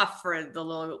it's tough for the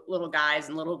little guys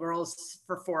and little girls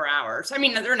for 4 hours. I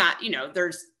mean, they're not,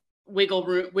 there's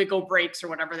wiggle breaks or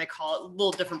whatever they call it,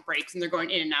 little different breaks, and they're going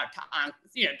in and out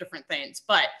to different things.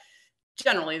 But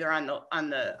generally, they're on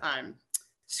the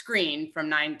screen from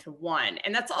 9 to 1,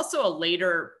 and that's also a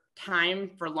later time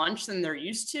for lunch than they're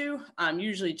used to.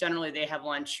 Usually, generally, they have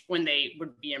lunch when they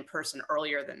would be in person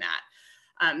earlier than that.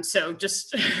 So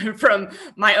just from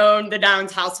the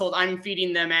Downs household, I'm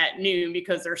feeding them at noon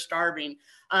because they're starving.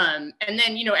 And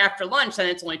then, after lunch, then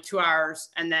it's only 2 hours.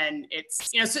 And then it's,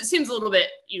 so it seems a little bit,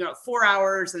 4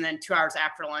 hours and then 2 hours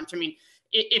after lunch. I mean,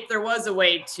 if there was a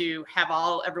way to have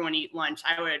everyone eat lunch,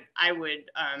 I would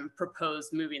propose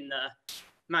moving the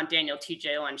Mount Daniel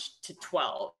TJ lunch to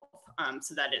 12.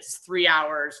 So that it's 3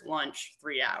 hours lunch,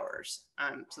 3 hours.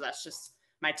 So that's just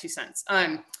my 2 cents.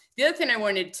 The other thing I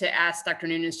wanted to ask Dr.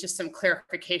 Noonan is just some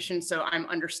clarification so I'm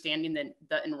understanding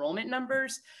the enrollment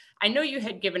numbers. I know you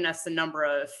had given us the number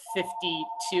of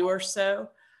 52 or so.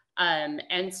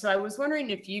 And so I was wondering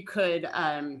if you could,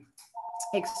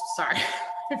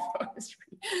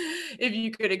 if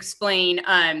you could explain,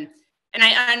 and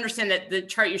I understand that the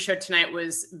chart you showed tonight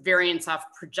was variance off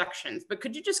projections, but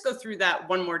could you just go through that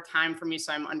one more time for me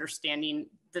so I'm understanding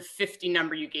the 50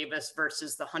 number you gave us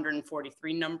versus the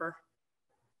 143 number?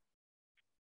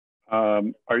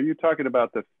 Are you talking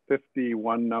about the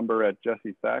 51 number at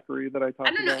Jesse Thackeray that I talked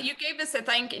about? I don't know. You gave us, I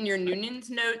think, in your Noonan's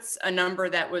notes, a number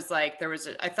that was like,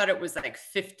 I thought it was like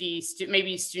 50,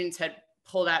 maybe students had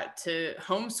pulled out to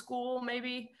homeschool,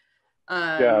 maybe?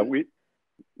 Yeah,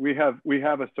 we have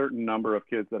a certain number of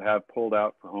kids that have pulled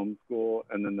out for homeschool,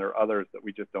 and then there are others that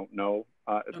we just don't know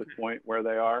at this point where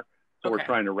they are. So we're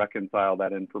trying to reconcile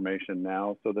that information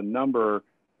now. So the number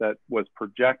that was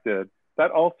projected, that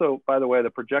also, by the way, the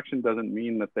projection doesn't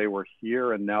mean that they were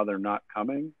here and now they're not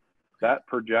coming. That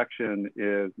projection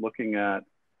is looking at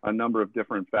a number of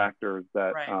different factors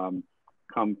that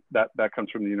comes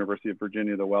from the University of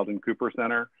Virginia, the Weldon Cooper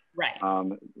Center. Right.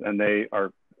 And they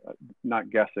are not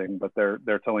guessing, but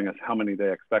they're telling us how many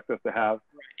they expect us to have.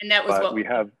 Right. And that was what we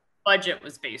have. Budget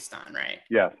was based on, right?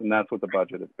 Yes, and that's what the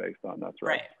budget is based on. That's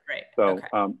right. Right. So,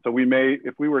 okay. So we may,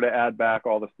 if we were to add back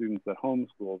all the students that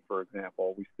homeschooled, for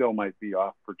example, we still might be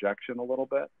off projection a little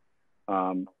bit.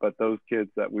 But those kids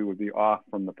that we would be off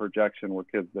from the projection were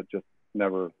kids that just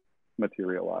never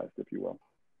materialized, if you will.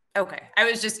 Okay. I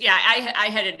was just, I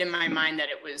had it in my mind that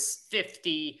it was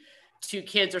 52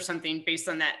 kids or something based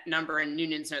on that number in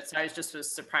Noonan's notes. So I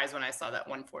was surprised when I saw that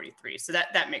 143. So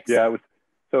that makes sense.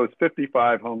 So it's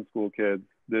 55 homeschool kids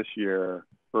this year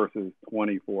versus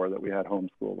 24 that we had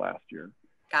homeschool last year.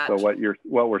 Gotcha. So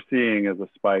what we're seeing is a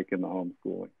spike in the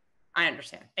homeschooling. I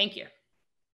understand. Thank you.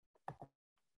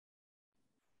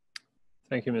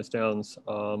 Thank you, Ms. Downs.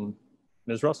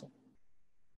 Ms. Russell.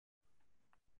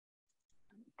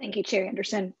 Thank you, Chair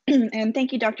Anderson. And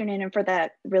thank you, Dr. Noonan, for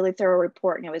that really thorough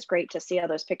report. And it was great to see all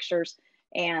those pictures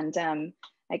and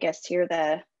I guess hear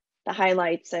the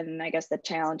highlights and I guess the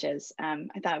challenges. I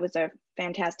thought it was a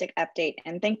fantastic update.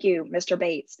 And thank you, Mr.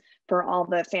 Bates, for all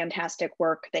the fantastic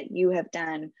work that you have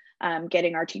done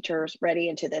getting our teachers ready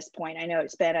into this point. I know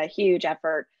it's been a huge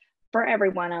effort for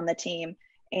everyone on the team.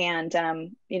 And,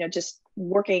 just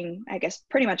working, I guess,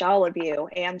 pretty much all of you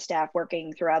and staff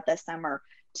working throughout the summer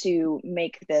to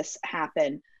make this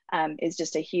happen is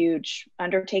just a huge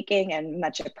undertaking and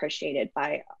much appreciated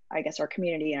by, I guess, our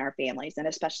community and our families, and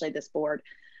especially this board.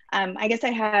 I guess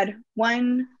I had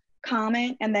one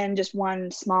comment and then just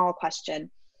one small question.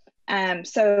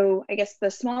 So I guess the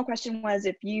small question was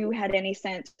if you had any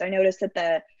sense, I noticed that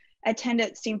the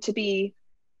attendance seemed to be,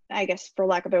 I guess, for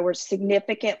lack of a word,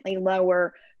 significantly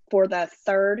lower for the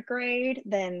third grade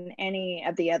than any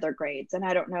of the other grades. And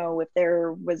I don't know if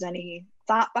there was any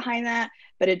thought behind that,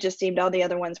 but it just seemed all the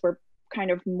other ones were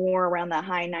kind of more around the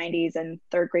high 90s and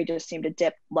third grade just seemed to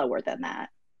dip lower than that.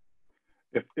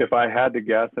 If I had to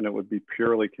guess, and it would be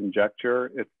purely conjecture,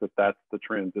 it's that's the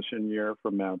transition year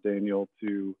from Mount Daniel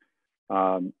to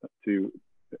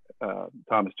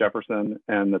Thomas Jefferson,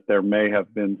 and that there may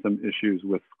have been some issues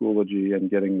with Schoology and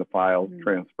getting the files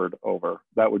transferred over.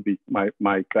 That would be my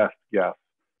best guess.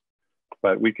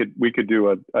 But we could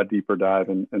do a deeper dive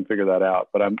and figure that out.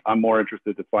 But I'm more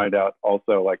interested to find out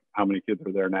also like how many kids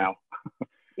are there now.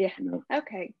 Yeah.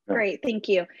 Okay. Great. Thank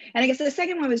you. And I guess the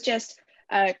second one was just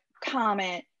a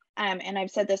comment. And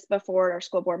I've said this before at our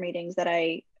school board meetings that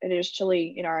I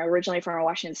initially, originally from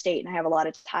Washington State, and I have a lot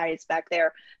of ties back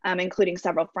there, including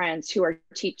several friends who are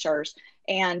teachers.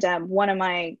 And one of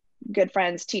my good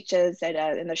friends teaches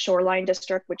in the Shoreline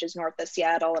District, which is north of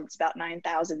Seattle, and it's about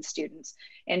 9,000 students.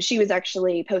 And she was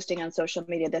actually posting on social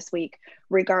media this week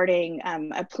regarding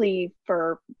a plea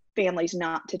for families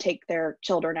not to take their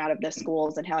children out of the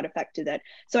schools and how it affected it.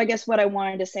 So I guess what I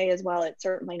wanted to say as well, it's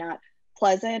certainly not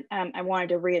pleasant. I wanted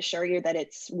to reassure you that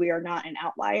we are not an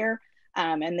outlier,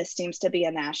 and this seems to be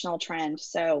a national trend.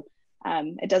 So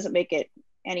it doesn't make it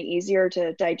any easier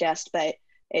to digest, but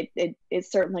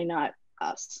it's certainly not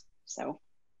us. So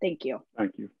thank you.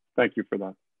 Thank you. Thank you for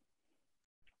that.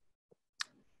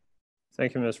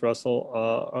 Thank you, Ms. Russell.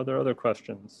 Are there other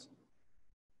questions?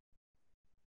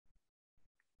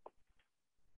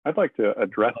 I'd like to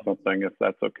address something, if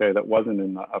that's okay, that wasn't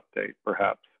in the update,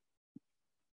 perhaps.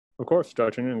 Of course,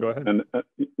 Dr. Noonan, go ahead. And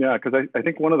yeah, because I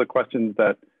think one of the questions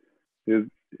that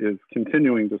is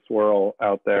continuing to swirl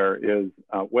out there is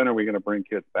when are we going to bring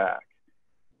kids back?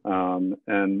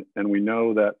 And we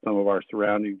know that some of our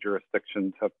surrounding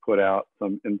jurisdictions have put out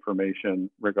some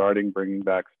information regarding bringing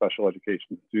back special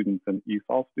education students and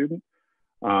ESOL students.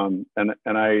 And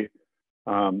I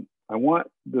want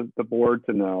the board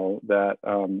to know that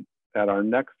at our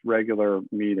next regular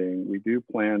meeting, we do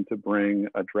plan to bring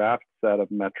a draft set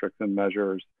of metrics and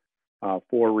measures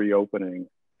for reopening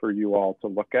for you all to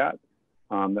look at,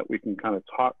 that we can kind of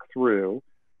talk through,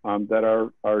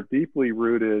 that are deeply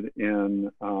rooted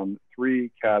in three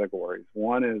categories.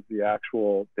 One is the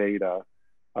actual data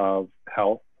of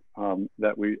health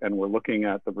we're looking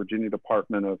at the Virginia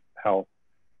Department of Health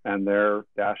and their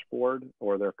dashboard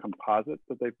or their composite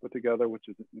that they put together, which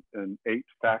is an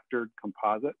 8-factored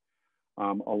composite,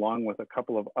 along with a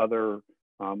couple of other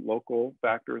local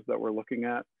factors that we're looking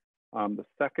at. The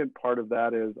second part of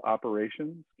that is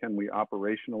operations. Can we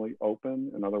operationally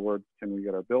open? In other words, can we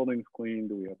get our buildings clean?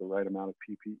 Do we have the right amount of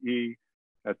PPE,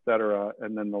 et cetera?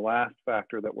 And then the last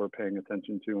factor that we're paying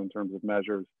attention to in terms of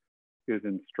measures is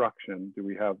instruction. Do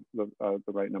we have the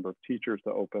right number of teachers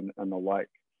to open and the like?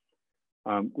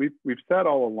 We've said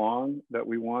all along that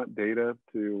we want data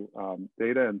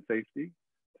and safety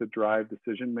to drive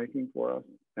decision making for us.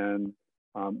 And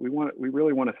we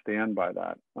really want to stand by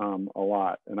that a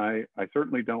lot. And I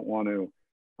certainly don't want to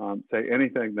say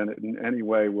anything that in any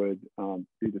way would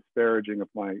be disparaging of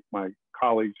my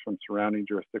colleagues from surrounding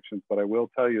jurisdictions, but I will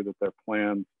tell you that their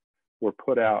plans were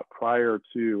put out prior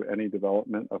to any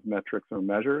development of metrics or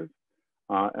measures,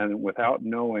 and without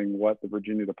knowing what the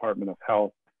Virginia Department of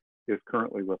Health is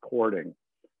currently reporting.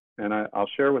 And I'll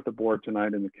share with the board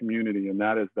tonight in the community, and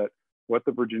that is that what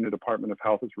the Virginia Department of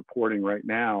Health is reporting right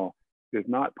now is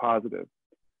not positive.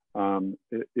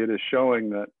 It is showing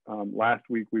that last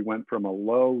week we went from a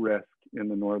low risk in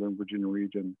the Northern Virginia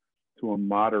region to a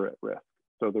moderate risk.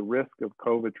 So the risk of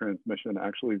COVID transmission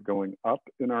actually is going up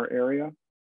in our area.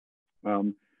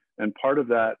 And part of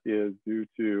that is due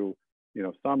to,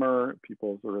 summer,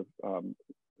 people sort of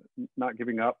not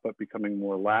giving up, but becoming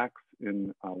more lax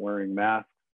in wearing masks,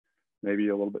 maybe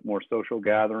a little bit more social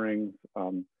gatherings,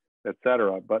 et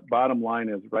cetera. But bottom line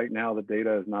is right now the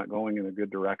data is not going in a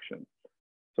good direction.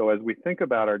 So as we think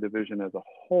about our division as a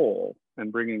whole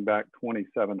and bringing back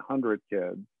 2,700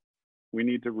 kids, we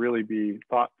need to really be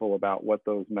thoughtful about what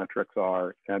those metrics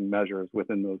are and measures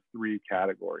within those three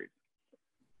categories.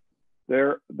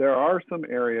 There are some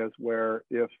areas where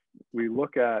if we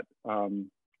look at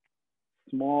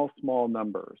small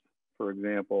numbers, for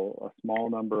example, a small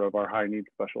number of our high needs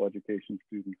special education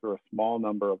students or a small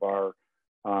number of our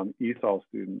ESOL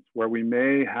students, where we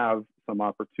may have some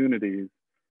opportunities,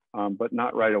 but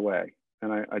not right away.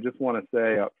 And I just want to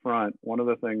say up front, one of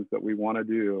the things that we want to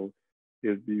do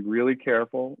is be really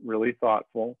careful, really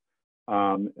thoughtful,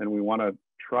 and we want to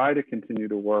try to continue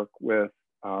to work with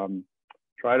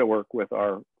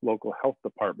our local health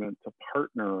department to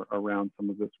partner around some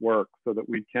of this work so that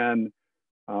we can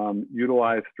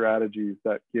utilize strategies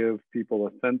that give people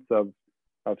a sense of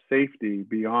safety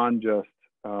beyond just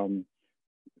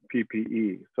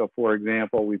PPE. So for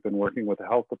example, we've been working with the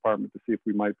health department to see if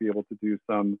we might be able to do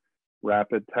some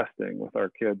rapid testing with our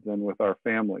kids and with our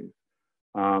families.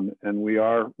 And we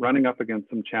are running up against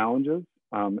some challenges,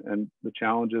 and the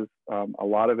challenges, a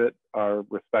lot of it are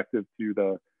respective to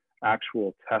the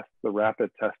actual test, the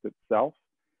rapid test itself.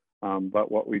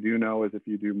 But what we do know is if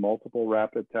you do multiple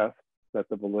rapid tests, that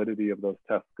the validity of those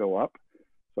tests go up.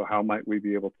 So how might we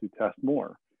be able to test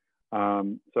more?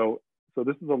 So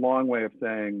this is a long way of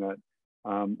saying that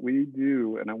we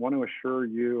do, and I want to assure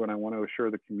you and I want to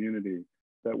assure the community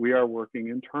that we are working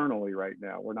internally right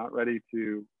now. We're not ready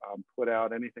to put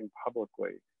out anything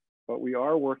publicly, but we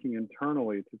are working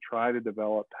internally to try to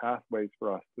develop pathways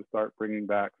for us to start bringing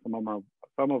back some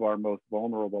of our most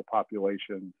vulnerable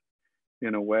populations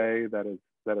in a way that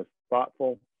is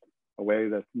thoughtful, a way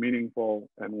that's meaningful,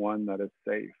 and one that is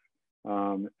safe.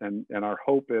 And our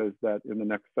hope is that in the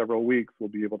next several weeks, we'll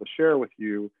be able to share with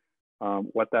you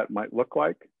what that might look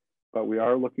like. But we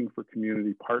are looking for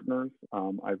community partners.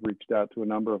 I've reached out to a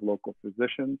number of local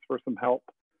physicians for some help.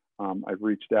 I've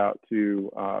reached out to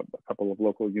a couple of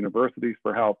local universities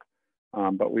for help.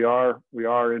 But we are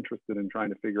interested in trying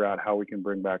to figure out how we can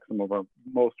bring back some of our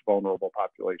most vulnerable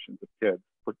populations of kids,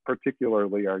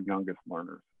 particularly our youngest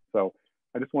learners. So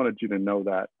I just wanted you to know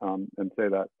that and say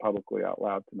that publicly out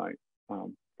loud tonight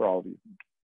for all of you,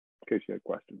 in case you had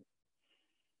questions.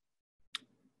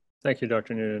 Thank you,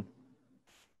 Dr. Noonan.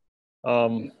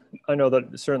 I know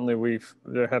that certainly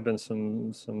there have been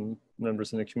some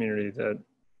members in the community that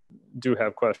do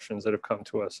have questions that have come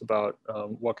to us about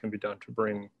what can be done to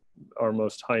bring our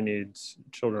most high needs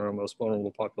children, our most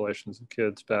vulnerable populations of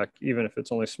kids back, even if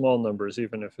it's only small numbers,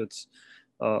 even if it's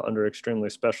under extremely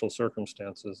special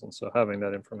circumstances. And so having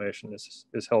that information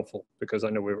is helpful, because I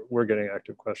know we're getting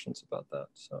active questions about that.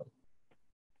 So,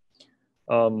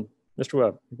 Mr.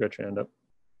 Webb, you've got your hand up.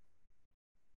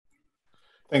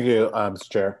 Thank you, Mr.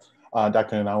 Chair.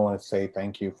 Dr. Noonan, I want to say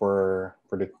thank you for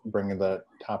bringing the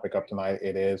topic up tonight.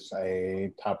 It is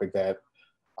a topic that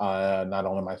not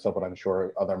only myself, but I'm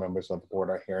sure other members of the board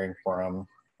are hearing from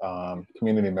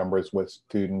community members with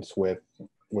students with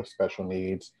special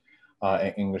needs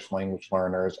and English language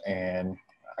learners. And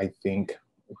I think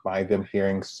by them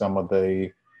hearing some of the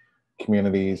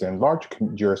communities and large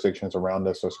jurisdictions around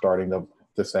us are starting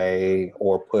to say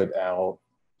or put out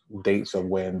dates of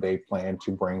when they plan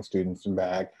to bring students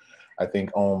back, I think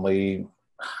only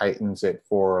heightens it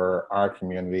for our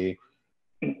community,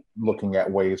 looking at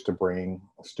ways to bring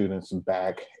students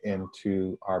back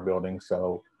into our building.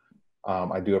 So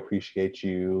I do appreciate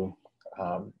you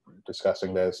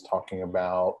discussing this, talking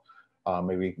about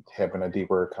maybe having a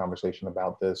deeper conversation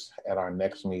about this at our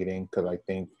next meeting, because I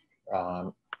think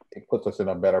it puts us in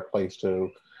a better place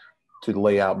to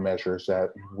lay out measures that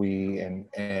we and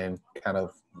kind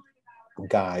of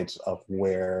guides of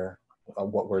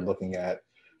what we're looking at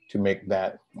to make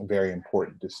that very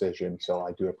important decision. So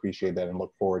I do appreciate that and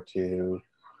look forward to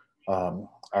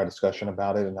our discussion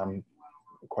about it. And I'm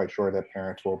quite sure that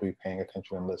parents will be paying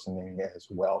attention and listening as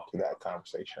well to that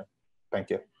conversation. Thank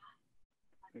you.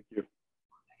 Thank you.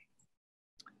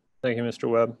 Thank you, Mr.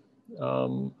 Webb.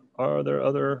 Are there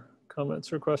other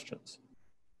comments or questions?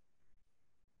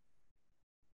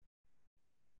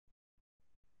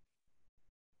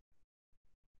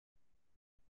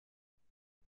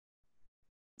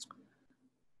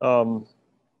 Not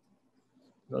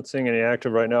seeing any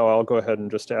active right now. I'll go ahead and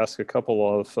just ask a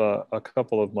couple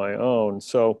of my own.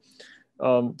 So,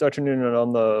 Dr. Noonan,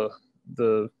 on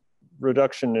the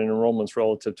reduction in enrollments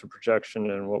relative to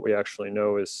projection and what we actually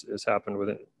know is happened with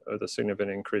the significant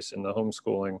increase in the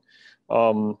homeschooling,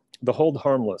 the hold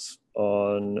harmless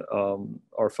on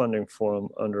our funding from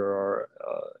under our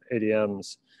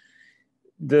ADMs.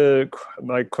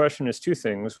 My question is two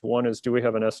things. One is, do we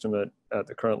have an estimate at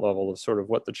the current level of sort of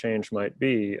what the change might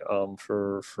be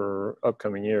for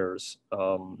upcoming years,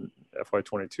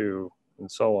 FY22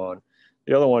 and so on?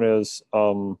 The other one is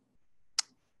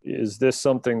this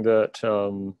something that,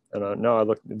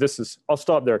 I'll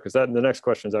stop there because the next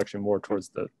question is actually more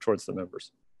towards the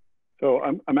members. So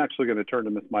I'm actually going to turn to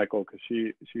Ms. Michael because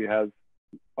she has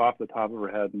off the top of her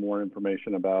head more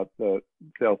information about the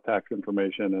sales tax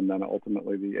information and then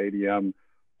ultimately the ADM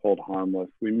hold harmless.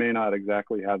 We may not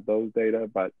exactly have those data,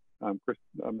 but Ms.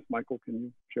 Michael, can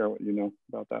you share what you know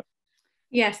about that?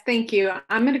 Yes, thank you.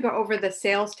 I'm going to go over the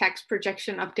sales tax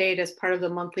projection update as part of the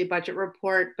monthly budget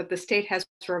report, but the state has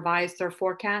revised their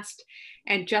forecast.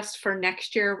 And just for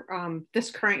next year,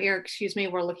 this current year,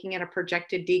 we're looking at a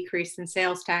projected decrease in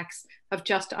sales tax of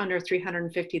just under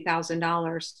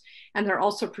 $350,000. And they're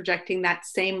also projecting that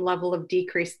same level of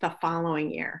decrease the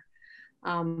following year.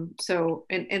 So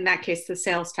in that case, the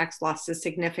sales tax loss is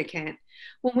significant.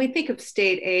 When we think of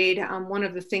state aid, one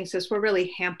of the things is we're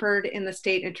really hampered in the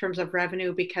state in terms of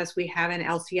revenue because we have an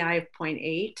LCI of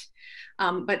 0.8.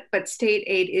 But state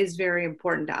aid is very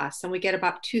important to us, and we get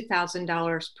about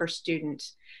 $2,000 per student.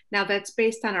 Now that's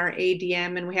based on our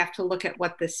ADM, and we have to look at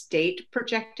what the state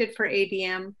projected for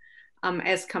ADM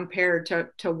as compared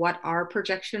to what our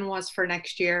projection was for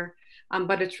next year.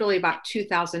 But it's really about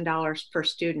 $2,000 per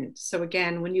student. So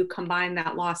again, when you combine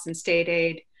that loss in state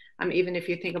aid, even if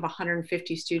you think of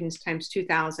 150 students times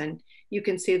 2,000, you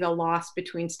can see the loss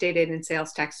between state aid and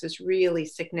sales tax is really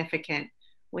significant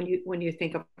when you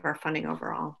think of our funding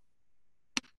overall.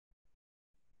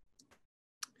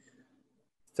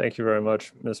 Thank you very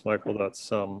much, Ms. Michael.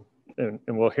 That's and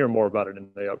we'll hear more about it in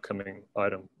the upcoming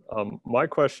item. My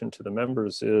question to the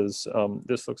members is,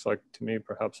 this looks like to me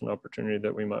perhaps an opportunity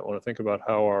that we might want to think about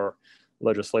how our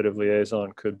legislative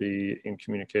liaison could be in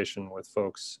communication with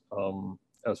folks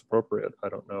as appropriate. I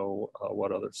don't know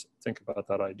what others think about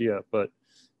that idea, but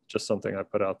just something I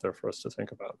put out there for us to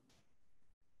think about.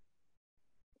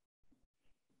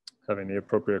 Having the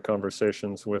appropriate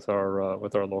conversations with our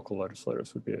local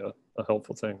legislators would be a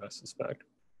helpful thing, I suspect.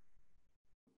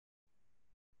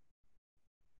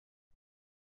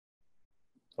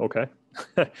 Okay,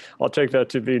 I'll take that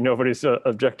to be nobody's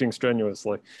objecting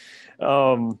strenuously.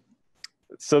 So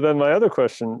then my other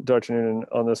question, Dr. Noonan,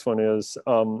 on this one is,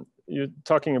 you're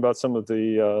talking about some of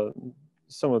the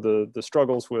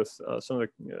struggles with some of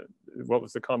the, what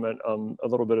was the comment? A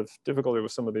little bit of difficulty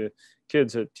with some of the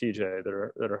kids at TJ that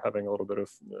are having a little bit of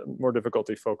more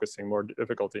difficulty focusing, more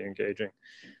difficulty engaging.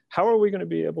 How are we going to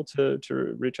be able to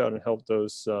reach out and help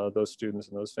those students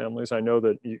and those families? I know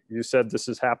that you said this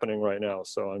is happening right now,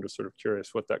 so I'm just sort of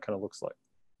curious what that kind of looks like.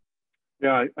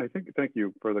 Yeah, I think, thank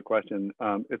you for the question.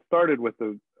 It started with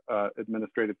the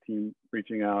administrative team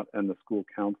reaching out and the school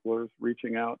counselors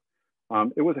reaching out.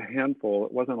 It was a handful,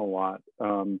 it wasn't a lot.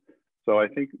 So I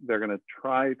think they're gonna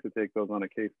try to take those on a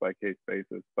case-by-case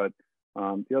basis. But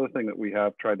the other thing that we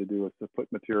have tried to do is to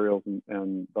put materials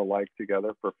and the like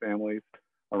together for families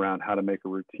around how to make a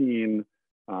routine,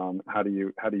 how do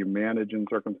you manage in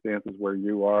circumstances where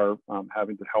you are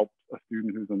having to help a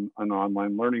student who's in an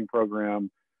online learning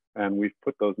program. And we've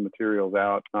put those materials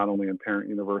out, not only in Parent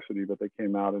University, but they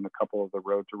came out in a couple of the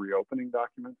Road to Reopening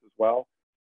documents as well.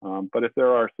 But if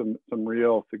there are some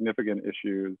real significant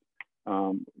issues,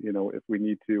 you know, if we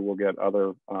need to, we'll get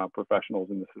other professionals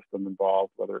in the system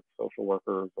involved, whether it's social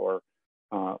workers or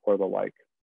the like.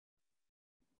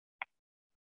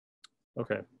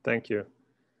 Okay, thank you.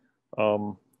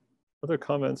 Other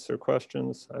comments or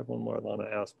questions? I have one more I want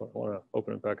to ask, but I want to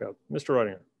open it back up. Mr.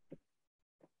 Reitinger.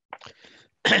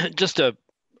 Just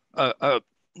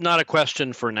not a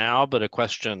question for now, but a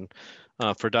question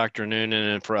for Dr. Noonan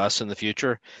and for us in the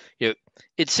future.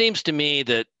 It seems to me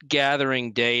that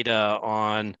gathering data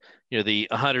on the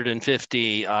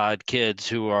 150 odd kids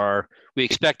who we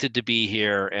expected to be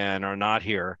here and are not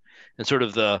here, and sort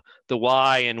of the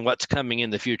why and what's coming in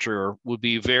the future would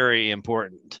be very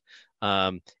important,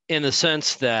 in the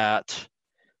sense that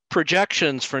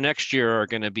projections for next year are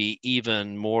going to be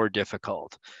even more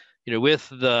difficult. With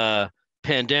the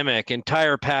pandemic,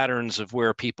 entire patterns of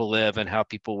where people live and how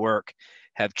people work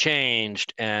have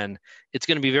changed, and it's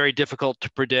going to be very difficult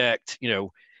to predict,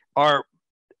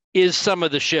 is some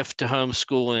of the shift to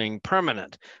homeschooling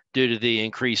permanent due to the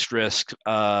increased risk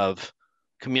of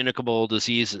communicable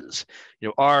diseases?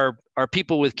 Are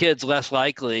people with kids less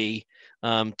likely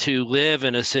to live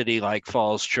in a city like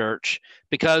Falls Church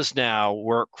because now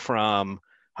work from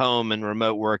home and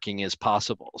remote working is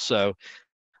possible? So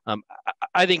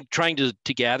I think trying to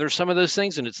gather some of those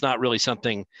things, and it's not really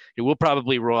something, we'll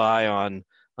probably rely on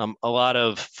a lot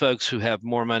of folks who have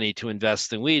more money to invest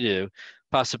than we do,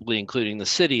 possibly including the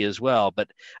city as well.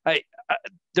 But there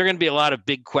are going to be a lot of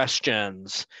big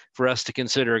questions for us to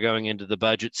consider going into the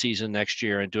budget season next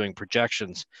year and doing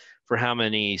projections for how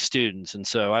many students. And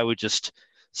so I would just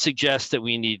suggest that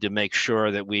we need to make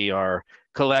sure that we are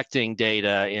collecting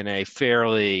data in a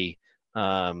fairly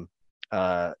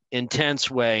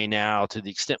intense way now, to the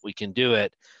extent we can do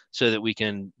it, so that we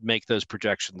can make those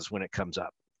projections when it comes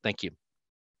up. Thank you.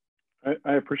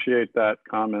 I appreciate that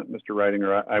comment, Mr.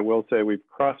 Reitinger. I will say we've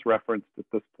cross-referenced at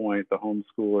this point the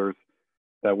homeschoolers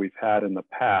that we've had in the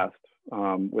past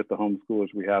with the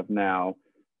homeschoolers we have now.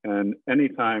 And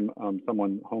anytime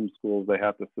someone homeschools, they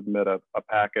have to submit a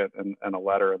packet and a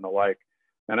letter and the like.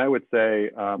 And I would say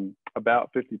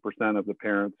about 50% of the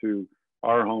parents who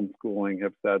are homeschooling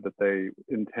have said that they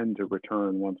intend to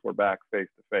return once we're back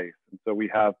face-to-face. And so we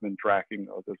have been tracking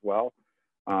those as well.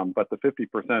 But the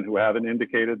 50% who haven't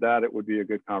indicated that, it would be a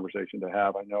good conversation to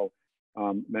have. I know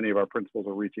many of our principals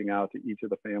are reaching out to each of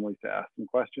the families to ask some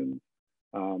questions.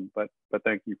 But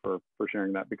thank you for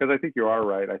sharing that, because I think you are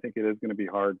right. I think it is going to be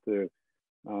hard to,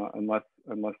 unless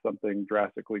something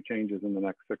drastically changes in the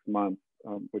next 6 months,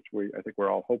 which I think we're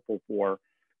all hopeful for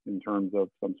in terms of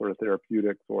some sort of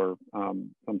therapeutics or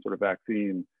some sort of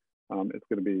vaccine. It's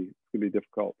going to be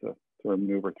difficult to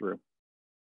maneuver through.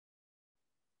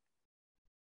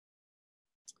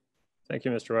 Thank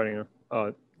you, Mr. Reitinger.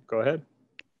 Go ahead.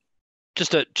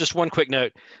 Just one quick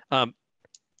note. I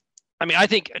mean, I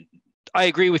think I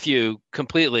agree with you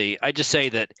completely. I just say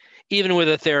that even with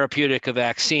a therapeutic, a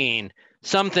vaccine,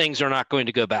 some things are not going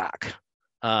to go back.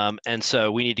 And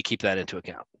so we need to keep that into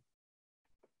account.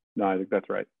 No, I think that's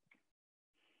right.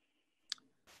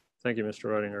 Thank you, Mr.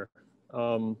 Reitinger.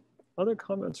 Other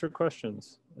comments or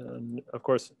questions? And of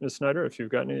course, Ms. Snyder, if you've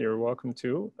got any, you're welcome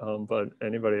to, but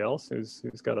anybody else who's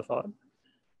got a thought?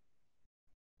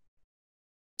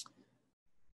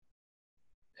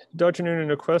 Dr.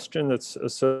 Noonan, a question that's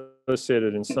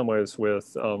associated in some ways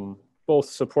with both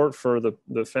support for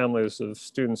the families of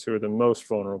students who are the most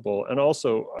vulnerable, and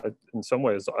also in some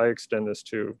ways I extend this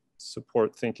to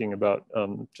support thinking about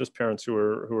just parents who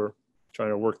are trying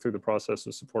to work through the process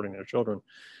of supporting their children.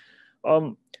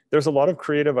 There's a lot of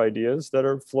creative ideas that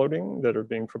are floating, that are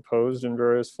being proposed in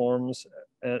various forms.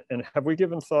 And have we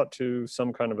given thought to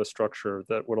some kind of a structure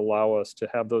that would allow us to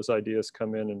have those ideas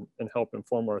come in and help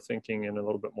inform our thinking in a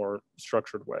little bit more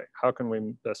structured way? How can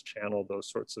we best channel those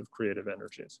sorts of creative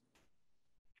energies?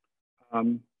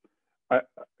 I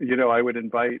would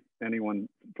invite anyone,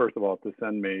 first of all, to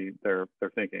send me their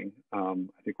thinking. I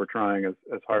think we're trying as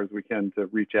hard as we can to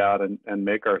reach out and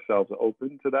make ourselves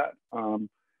open to that.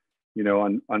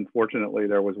 Unfortunately,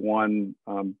 there was one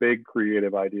big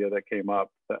creative idea that came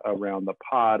up around the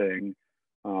podding,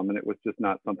 and it was just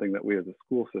not something that we as a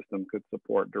school system could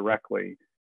support directly.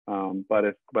 But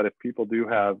if people do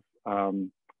have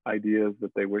ideas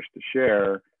that they wish to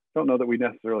share, I don't know that we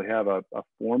necessarily have a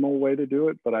formal way to do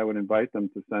it, but I would invite them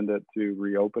to send it to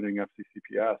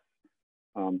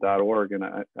reopeningfccps.org, and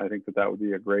I think that would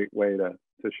be a great way to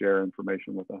share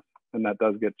information with us. And that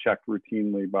does get checked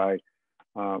routinely by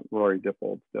Rory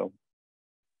Dippold still.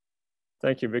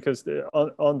 Thank you, because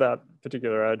on that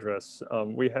particular address,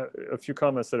 we have a few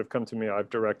comments that have come to me. I've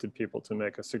directed people to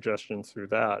make a suggestion through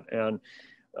that. And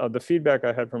the feedback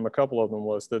I had from a couple of them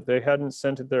was that they hadn't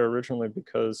sent it there originally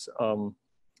because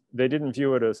they didn't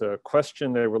view it as a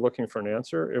question they were looking for an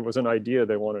answer. It was an idea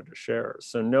they wanted to share.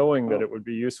 So knowing that it would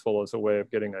be useful as a way of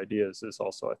getting ideas is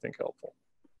also, I think, helpful.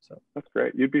 So that's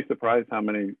great. You'd be surprised how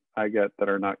many I get that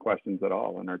are not questions at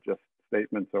all and are just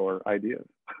statements or ideas.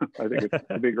 I think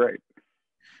it'd be great.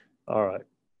 All right.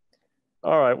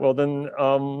 All right, well then,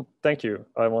 thank you.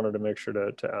 I wanted to make sure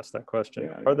to ask that question.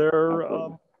 Yeah, Are there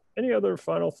absolutely. any other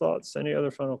final thoughts, any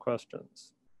other final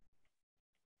questions?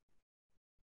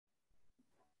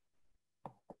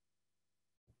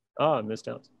 Ms.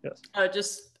 Downs, yes.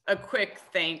 Just a quick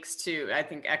thanks to, I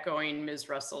think echoing Ms.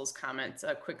 Russell's comments,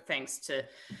 a quick thanks to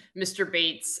Mr.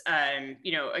 Bates.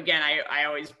 You know, again, I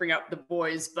always bring up the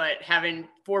boys, but having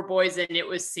 4 boys in it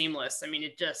was seamless. I mean,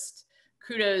 it just,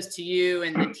 kudos to you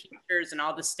and the teachers and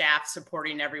all the staff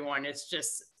supporting everyone. It's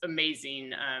just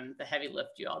amazing, the heavy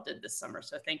lift you all did this summer.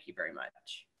 So thank you very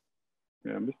much.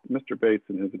 Yeah, Mr. Bates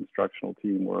and his instructional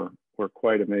team were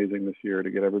quite amazing this year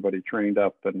to get everybody trained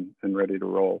up and ready to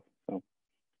roll. So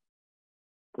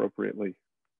appropriately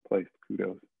placed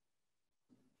kudos.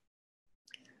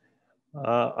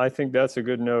 I think that's a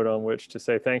good note on which to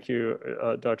say thank you,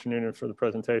 Dr. Noonan, for the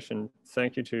presentation.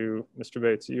 Thank you to Mr.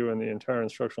 Bates, you and the entire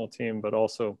instructional team, but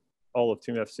also all of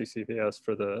Team FCCPS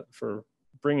for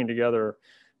bringing together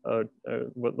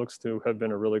what looks to have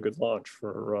been a really good launch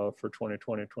for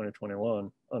 2020,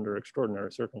 2021 under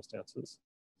extraordinary circumstances.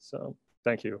 So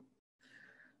thank you.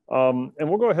 And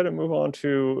we'll go ahead and move on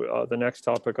to the next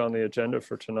topic on the agenda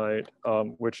for tonight,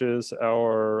 which is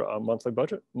our monthly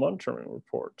budget monitoring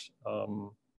report.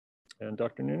 And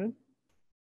Dr. Noonan?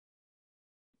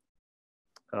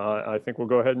 I think we'll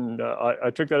go ahead and I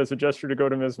took that as a gesture to go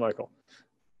to Ms. Michael.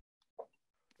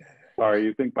 Sorry,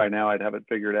 you think by now I'd have it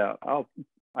figured out. I'll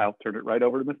turn it right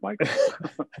over to Ms. Michael.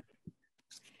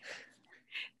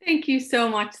 Thank you so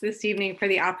much this evening for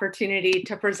the opportunity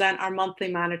to present our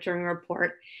monthly monitoring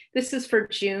report. This is for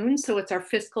June, so it's our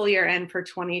fiscal year end for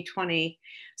 2020.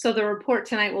 So the report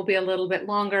tonight will be a little bit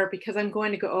longer because I'm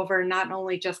going to go over not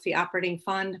only just the operating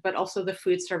fund, but also the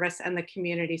food service and the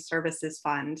community services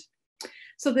fund.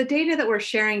 So the data that we're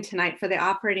sharing tonight for the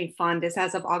operating fund is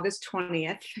as of August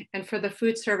 20th, and for the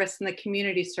food service and the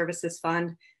community services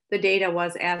fund, the data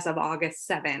was as of August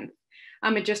 7th.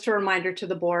 And just a reminder to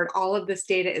the board, all of this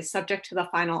data is subject to the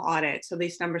final audit. So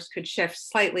these numbers could shift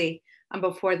slightly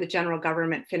before the general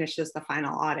government finishes the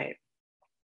final audit.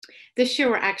 This year,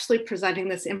 we're actually presenting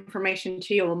this information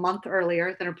to you a month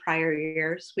earlier than in prior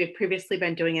years. We had previously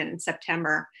been doing it in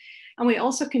September. And we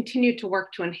also continue to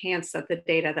work to enhance the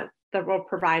data that we're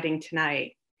providing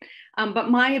tonight. But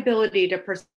my ability to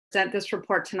present this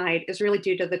report tonight is really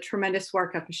due to the tremendous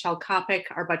work of Michelle Kopic,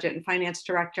 our budget and finance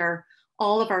director,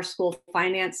 all of our school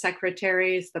finance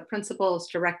secretaries, the principals,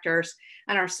 directors,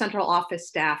 and our central office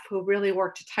staff who really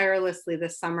worked tirelessly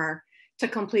this summer to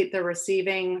complete the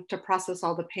receiving, to process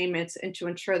all the payments, and to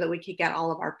ensure that we could get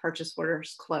all of our purchase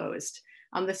orders closed.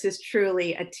 This is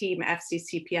truly a team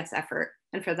FCCPS effort,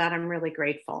 and for that, I'm really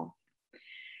grateful.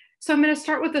 So I'm going to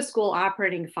start with the school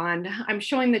operating fund. I'm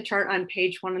showing the chart on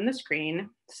page 1 on the screen.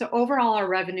 So overall, our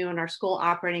revenue in our school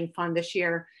operating fund this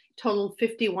year totaled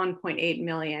 $51.8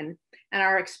 million, and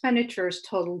our expenditures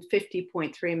totaled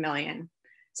 $50.3 million.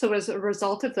 So as a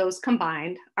result of those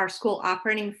combined, our school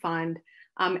operating fund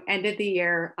ended the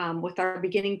year with our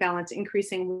beginning balance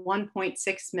increasing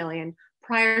 $1.6 million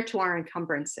prior to our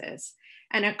encumbrances.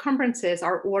 And encumbrances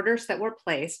are orders that were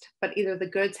placed, but either the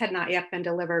goods had not yet been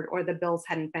delivered or the bills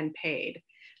hadn't been paid.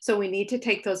 So we need to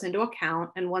take those into account.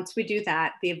 And once we do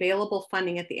that, the available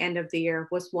funding at the end of the year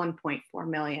was $1.4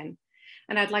 million.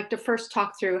 And I'd like to first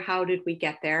talk through how did we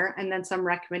get there, and then some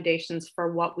recommendations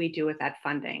for what we do with that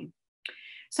funding.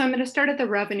 So I'm going to start at the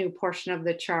revenue portion of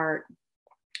the chart.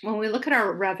 When we look at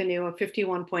our revenue of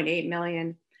 $51.8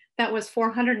 million, that was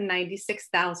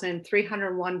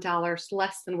 $496,301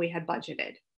 less than we had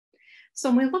budgeted. So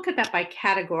when we look at that by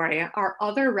category, our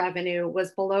other revenue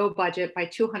was below budget by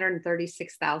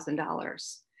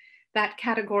 $236,000. That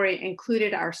category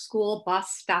included our school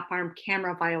bus stop arm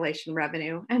camera violation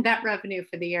revenue, and that revenue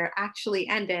for the year actually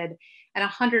ended at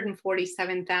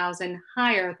 $147,000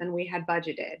 higher than we had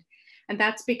budgeted. And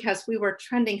that's because we were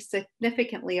trending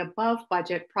significantly above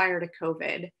budget prior to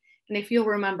COVID. And if you'll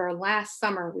remember, last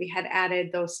summer, we had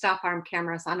added those stop arm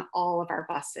cameras on all of our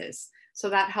buses. So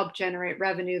that helped generate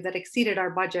revenue that exceeded our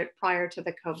budget prior to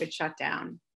the COVID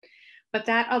shutdown. But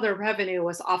that other revenue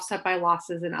was offset by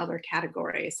losses in other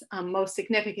categories, most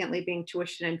significantly being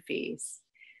tuition and fees.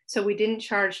 So we didn't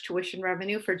charge tuition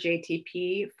revenue for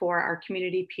JTP for our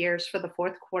community peers for the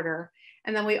fourth quarter.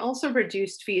 And then we also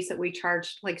reduced fees that we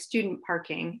charged, like student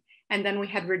parking. And then we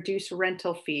had reduced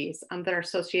rental fees that are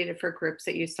associated for groups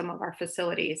that use some of our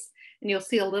facilities. And you'll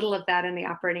see a little of that in the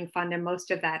operating fund and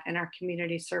most of that in our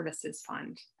community services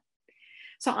fund.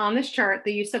 So on this chart,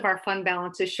 the use of our fund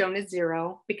balance is shown as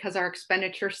 0 because our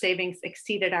expenditure savings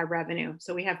exceeded our revenue.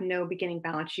 So we have no beginning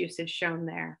balance usage shown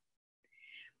there.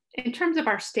 In terms of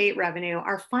our state revenue,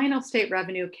 our final state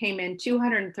revenue came in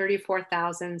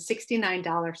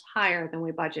 $234,069 higher than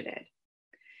we budgeted.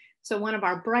 So one of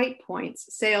our bright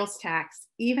points, sales tax,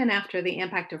 even after the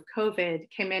impact of COVID,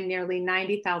 came in nearly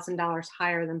 $90,000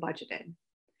 higher than budgeted.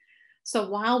 So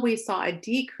while we saw a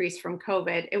decrease from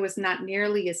COVID, it was not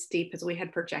nearly as steep as we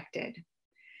had projected.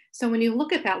 So when you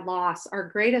look at that loss, our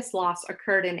greatest loss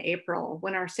occurred in April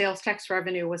when our sales tax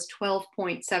revenue was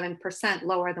 12.7%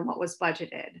 lower than what was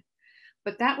budgeted.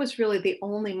 But that was really the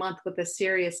only month with a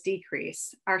serious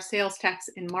decrease. Our sales tax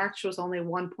in March was only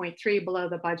 1.3 below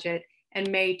the budget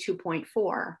and May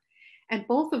 2.4. And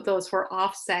both of those were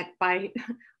offset by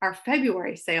our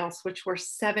February sales, which were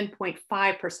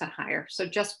 7.5% higher. So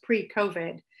just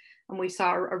pre-COVID. And we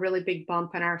saw a really big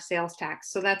bump in our sales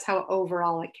tax. So that's how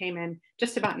overall it came in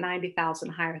just about 90,000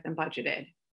 higher than budgeted.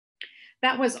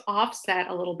 That was offset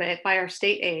a little bit by our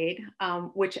state aid,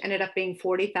 which ended up being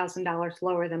 $40,000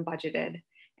 lower than budgeted.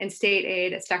 And state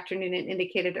aid, as Dr. Noonan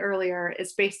indicated earlier,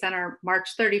 is based on our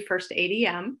March 31st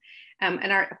ADM.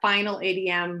 And our final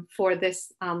ADM for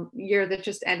this year that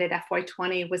just ended,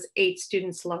 FY20, was 8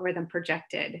 students lower than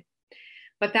projected.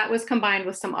 But that was combined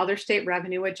with some other state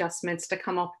revenue adjustments to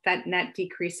come up with that net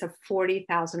decrease of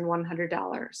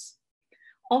 $40,100.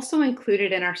 Also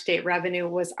included in our state revenue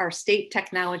was our state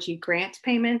technology grant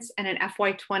payments, and in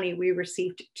FY20 we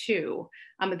received 2.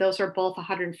 Those are both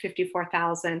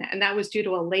 $154,000, and that was due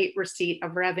to a late receipt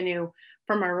of revenue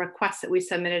from a request that we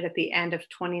submitted at the end of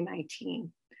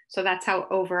 2019. So that's how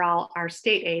overall our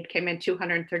state aid came in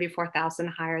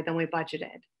 $234,000 higher than we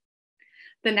budgeted.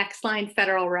 The next line,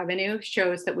 federal revenue,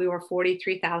 shows that we were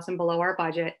 $43,000 below our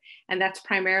budget, and that's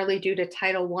primarily due to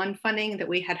Title I funding that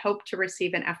we had hoped to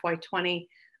receive in FY20,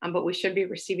 but we should be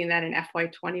receiving that in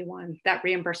FY21. That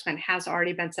reimbursement has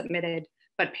already been submitted,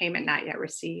 but payment not yet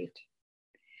received.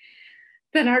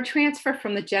 Then our transfer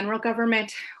from the general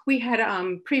government, we had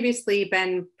previously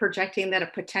been projecting that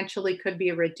it potentially could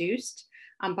be reduced.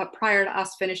 But prior to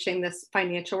us finishing this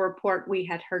financial report, we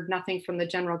had heard nothing from the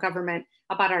general government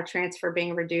about our transfer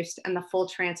being reduced, and the full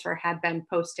transfer had been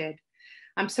posted.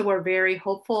 So we're very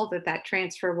hopeful that that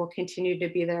transfer will continue to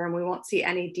be there and we won't see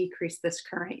any decrease this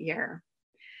current year.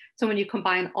 So when you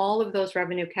combine all of those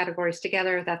revenue categories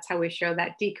together, that's how we show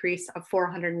that decrease of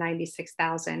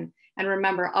 $496,000. And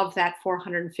remember, of that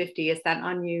 $450 is that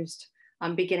unused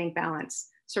beginning balance.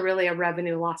 So really a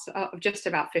revenue loss of just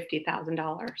about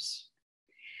 $50,000.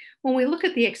 When we look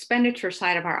at the expenditure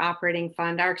side of our operating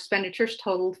fund, our expenditures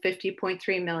totaled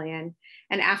 $50.3 million.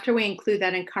 And after we include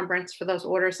that encumbrance for those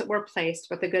orders that were placed,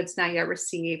 but the goods not yet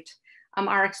received,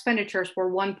 our expenditures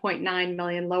were $1.9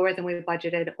 million lower than we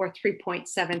budgeted, or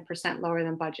 3.7% lower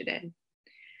than budgeted.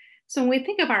 So when we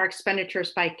think of our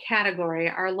expenditures by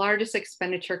category, our largest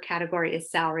expenditure category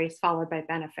is salaries, followed by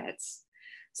benefits.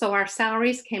 So our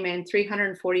salaries came in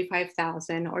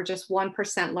 $345,000, or just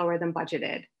 1% lower than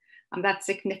budgeted. That's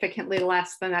significantly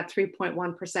less than that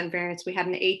 3.1% variance we had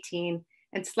in 18,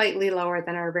 and slightly lower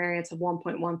than our variance of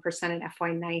 1.1% in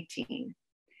FY19.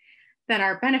 Then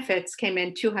our benefits came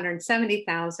in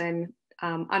 $270,000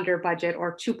 under budget,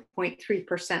 or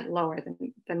 2.3% lower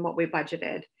than what we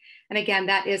budgeted. And again,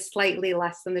 that is slightly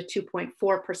less than the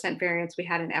 2.4% variance we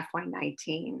had in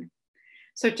FY19.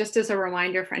 So just as a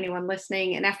reminder for anyone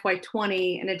listening, in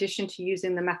FY20, in addition to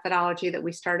using the methodology that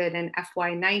we started in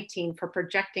FY19 for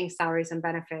projecting salaries and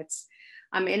benefits,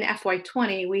 in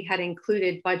FY20, we had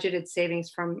included budgeted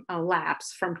savings from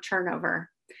lapse, from turnover.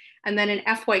 And then in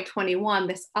FY21,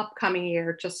 this upcoming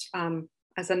year, just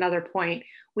as another point,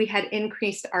 we had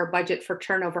increased our budget for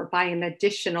turnover by an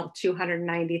additional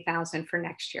 $290,000 for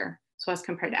next year, so as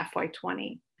compared to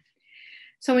FY20.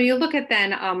 So when you look at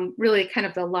then really kind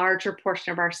of the larger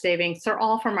portion of our savings, they're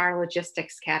all from our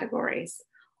logistics categories.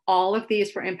 All of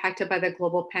these were impacted by the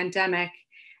global pandemic.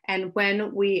 And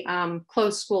when we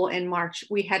closed school in March,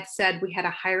 we had said we had a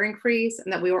hiring freeze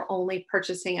and that we were only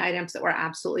purchasing items that were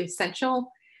absolutely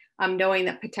essential, knowing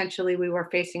that potentially we were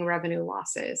facing revenue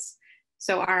losses.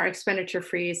 So our expenditure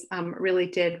freeze really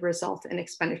did result in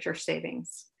expenditure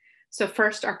savings. So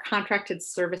first, our contracted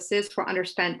services were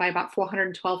underspent by about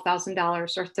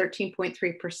 $412,000, or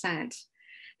 13.3%.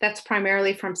 That's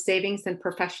primarily from savings in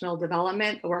professional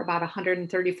development, or about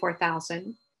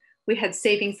 $134,000. We had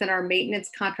savings in our maintenance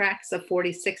contracts of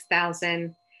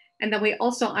 $46,000. And then we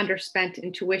also underspent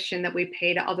in tuition that we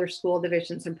pay to other school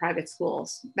divisions and private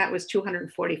schools. That was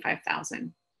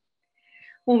 $245,000.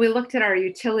 When we looked at our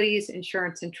utilities,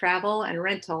 insurance, and travel and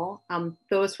rental,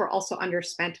 those were also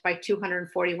underspent by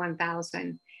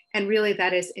 $241,000. And really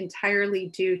that is entirely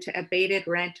due to abated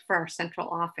rent for our central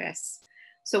office.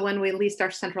 So when we leased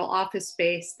our central office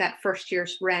space, that first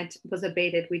year's rent was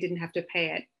abated. We didn't have to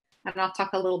pay it. And I'll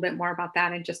talk a little bit more about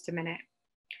that in just a minute.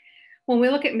 When we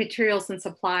look at materials and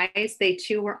supplies, they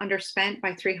too were underspent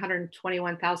by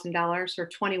 $321,000 or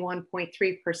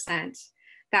 21.3%.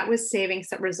 That was savings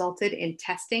that resulted in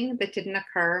testing that didn't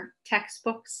occur,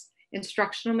 textbooks,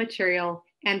 instructional material,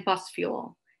 and bus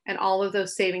fuel. And all of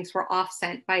those savings were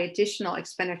offset by additional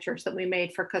expenditures that we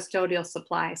made for custodial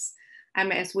supplies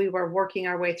as we were working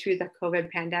our way through the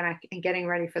COVID pandemic and getting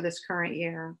ready for this current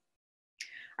year.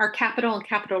 Our capital and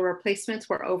capital replacements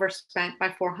were overspent by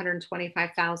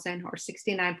 $425,000 or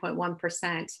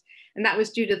 69.1%. And that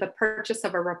was due to the purchase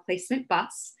of a replacement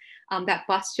bus. That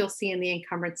bus you'll see in the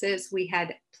encumbrances, we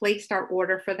had placed our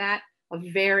order for that a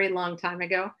very long time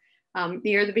ago,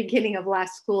 near the beginning of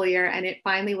last school year, and it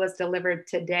finally was delivered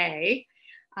today.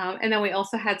 And then we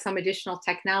also had some additional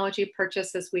technology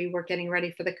purchases. We were getting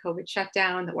ready for the COVID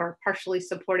shutdown that were partially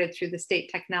supported through the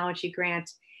state technology grant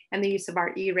and the use of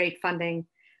our E-rate funding.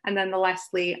 And then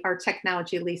lastly, our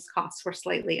technology lease costs were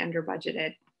slightly under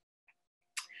budgeted.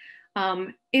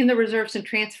 In the reserves and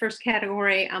transfers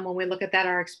category, when we look at that,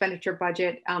 our expenditure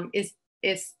budget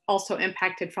is also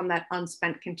impacted from that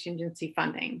unspent contingency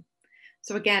funding.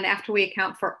 So again, after we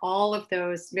account for all of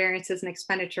those variances and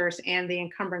expenditures and the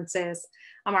encumbrances,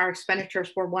 our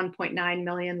expenditures were 1.9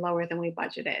 million lower than we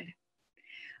budgeted.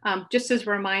 Just as a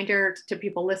reminder to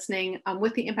people listening,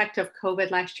 with the impact of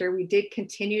COVID last year, we did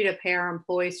continue to pay our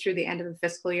employees through the end of the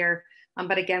fiscal year.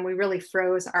 But again, we really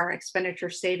froze our expenditure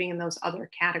saving in those other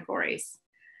categories.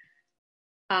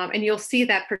 And you'll see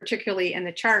that particularly in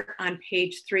the chart on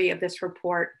page 3 of this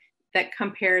report that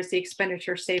compares the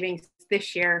expenditure savings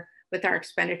this year with our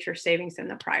expenditure savings in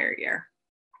the prior year.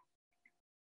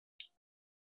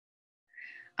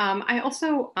 I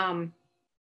also,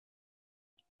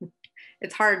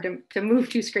 it's hard to move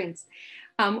 2 screens.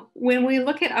 When we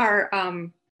look at our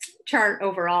chart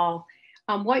overall,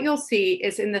 what you'll see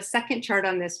is in the second chart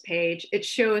on this page, it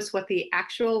shows what the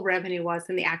actual revenue was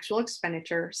and the actual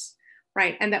expenditures,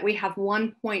 right? And that we have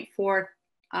 1.4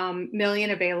 million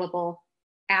available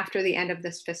after the end of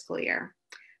this fiscal year.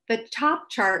 The top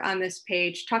chart on this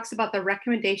page talks about the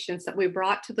recommendations that we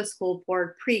brought to the school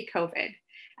board pre-COVID.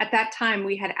 At that time,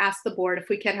 we had asked the board if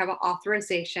we could have an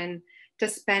authorization to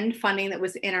spend funding that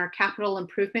was in our capital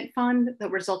improvement fund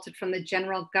that resulted from the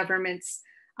general government's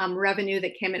revenue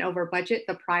that came in over budget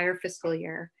the prior fiscal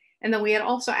year. And then we had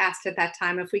also asked at that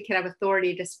time if we could have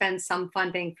authority to spend some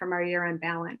funding from our year-end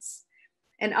balance.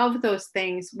 And of those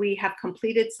things, we have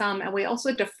completed some, and we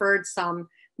also deferred some,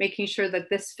 making sure that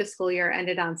this fiscal year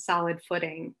ended on solid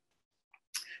footing.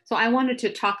 So I wanted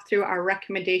to talk through our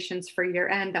recommendations for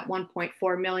year-end at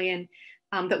 1.4 million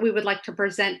that we would like to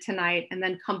present tonight and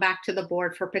then come back to the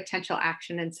board for potential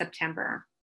action in September.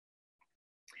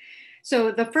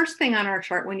 So the first thing on our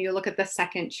chart, when you look at the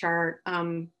second chart,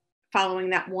 following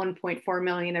that 1.4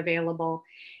 million available,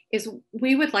 is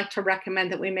we would like to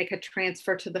recommend that we make a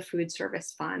transfer to the food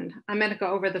service fund. I'm going to go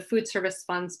over the food service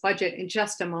fund's budget in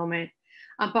just a moment.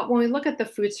 But when we look at the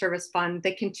food service fund,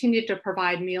 they continue to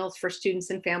provide meals for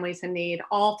students and families in need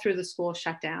all through the school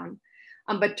shutdown.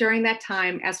 But during that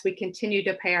time, as we continue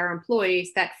to pay our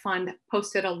employees, that fund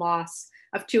posted a loss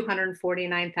of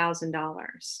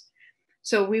 $249,000.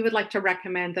 So we would like to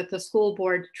recommend that the school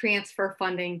board transfer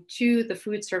funding to the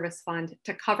food service fund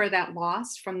to cover that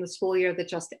loss from the school year that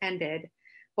just ended.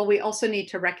 But we also need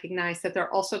to recognize that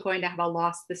they're also going to have a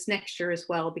loss this next year as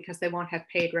well because they won't have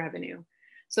paid revenue.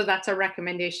 So that's a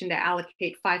recommendation to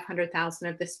allocate $500,000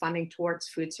 of this funding towards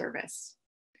food service.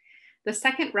 The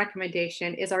second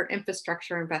recommendation is our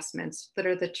infrastructure investments that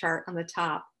are the chart on the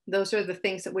top. Those are the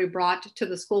things that we brought to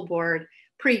the school board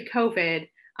pre-COVID,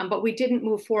 but we didn't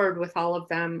move forward with all of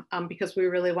them because we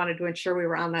really wanted to ensure we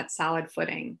were on that solid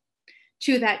footing.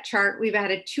 To that chart, we've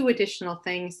added 2 additional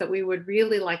things that we would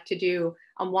really like to do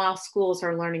while schools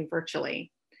are learning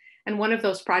virtually. And one of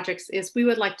those projects is we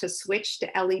would like to switch to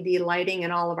LED lighting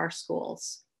in all of our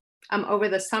schools. Over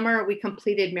the summer, we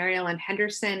completed Mary Ellen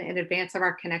Henderson in advance of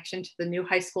our connection to the new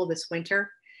high school this winter.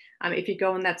 If you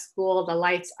go in that school, the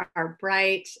lights are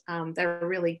bright, they're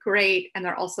really great, and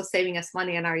they're also saving us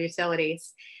money on our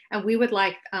utilities. And we would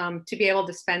like to be able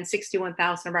to spend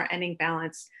 $61,000 of our ending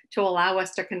balance to allow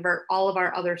us to convert all of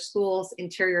our other schools'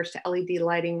 interiors to LED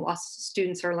lighting while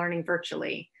students are learning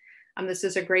virtually. This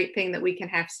is a great thing that we can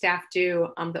have staff do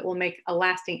that will make a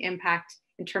lasting impact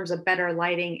in terms of better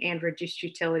lighting and reduced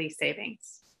utility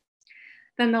savings.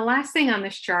 Then the last thing on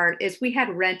this chart is we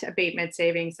had rent abatement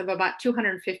savings of about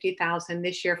 $250,000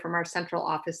 this year from our central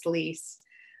office lease.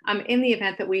 In the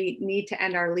event that we need to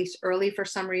end our lease early for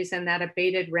some reason, that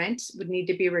abated rent would need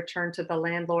to be returned to the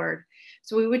landlord.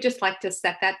 So we would just like to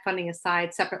set that funding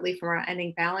aside separately from our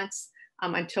ending balance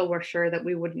until we're sure that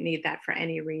we wouldn't need that for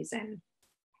any reason.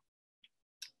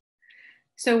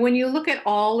 So when you look at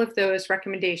all of those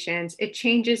recommendations, it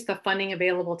changes the funding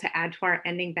available to add to our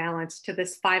ending balance to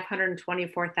this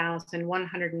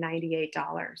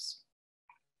 $524,198.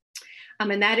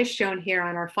 And that is shown here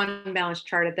on our fund balance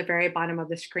chart at the very bottom of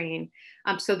the screen.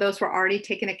 So those were already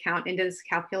taken account into this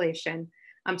calculation.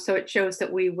 So it shows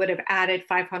that we would have added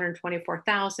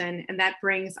 $524,000, and that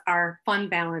brings our fund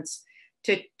balance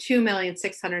to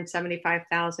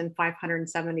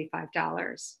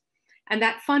 $2,675,575. And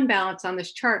that fund balance on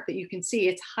this chart that you can see,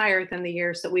 it's higher than the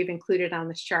years that we've included on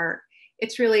this chart.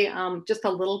 It's really just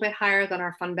a little bit higher than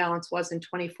our fund balance was in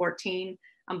 2014,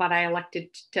 but I elected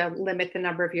to limit the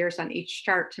number of years on each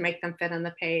chart to make them fit on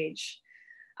the page.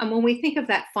 When we think of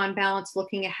that fund balance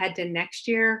looking ahead to next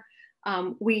year,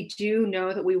 we do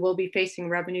know that we will be facing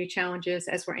revenue challenges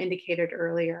as were indicated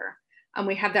earlier.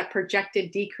 We have that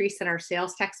projected decrease in our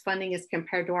sales tax funding as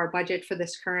compared to our budget for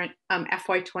this current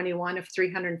FY21 of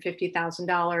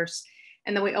 $350,000.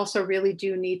 And then we also really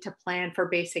do need to plan for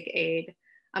basic aid.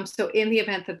 So in the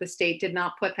event that the state did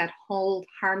not put that hold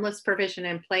harmless provision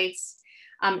in place,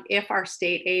 if our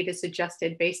state aid is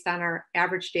adjusted based on our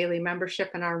average daily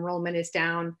membership and our enrollment is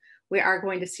down, we are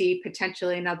going to see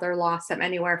potentially another loss of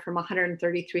anywhere from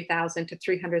 $133,000 to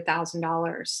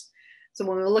 $300,000. So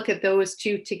when we look at those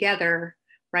two together,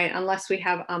 right, unless we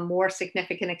have a more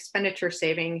significant expenditure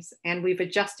savings and we've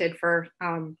adjusted for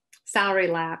salary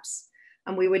lapse,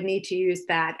 we would need to use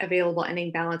that available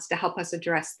ending balance to help us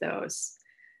address those.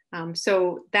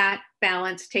 So that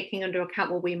balance, taking into account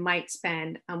what we might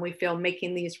spend, we feel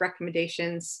making these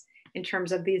recommendations in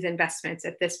terms of these investments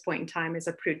at this point in time is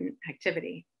a prudent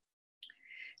activity.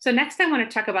 So next I want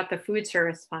to talk about the food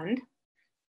service fund.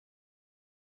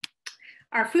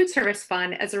 Our food service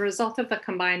fund, as a result of the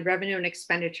combined revenue and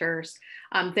expenditures,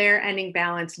 their ending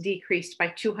balance decreased by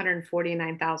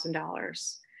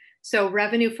 $249,000. So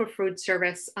revenue for food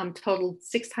service totaled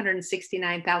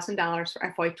 $669,000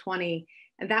 for FY20,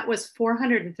 and that was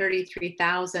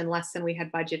 $433,000 less than we had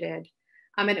budgeted.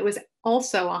 And it was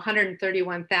also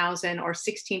 $131,000 or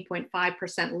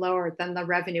 16.5% lower than the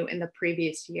revenue in the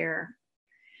previous year.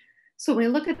 So when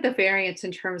we look at the variance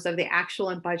in terms of the actual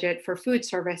and budget for food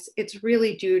service, it's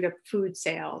really due to food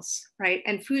sales, right?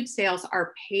 And food sales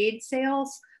are paid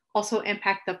sales, also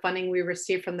impact the funding we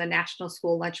receive from the National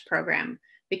School Lunch Program,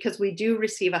 because we do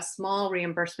receive a small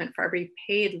reimbursement for every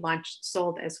paid lunch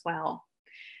sold as well.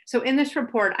 So in this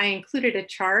report, I included a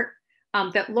chart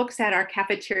that looks at our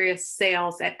cafeteria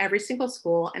sales at every single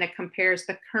school, and it compares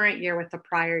the current year with the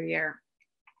prior year.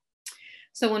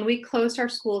 So when we closed our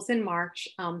schools in March,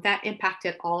 that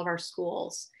impacted all of our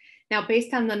schools. Now,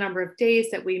 based on the number of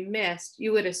days that we missed,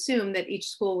 you would assume that each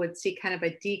school would see kind of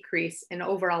a decrease in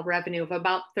overall revenue of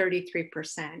about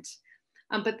 33%.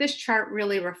 But this chart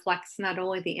really reflects not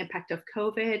only the impact of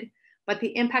COVID, but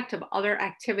the impact of other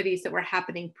activities that were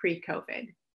happening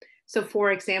pre-COVID. So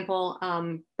for example,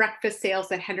 breakfast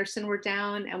sales at Henderson were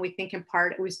down, and we think in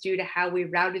part it was due to how we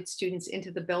routed students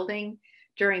into the building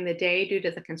during the day due to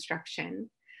the construction.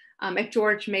 At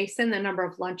George Mason, the number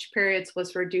of lunch periods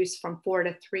was reduced from 4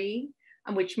 to 3,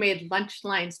 which made lunch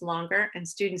lines longer, and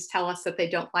students tell us that they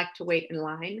don't like to wait in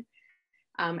line.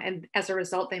 And as a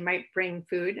result, they might bring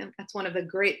food, and that's one of the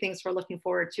great things we're looking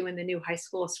forward to in the new high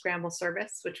school scramble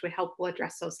service, which we hope will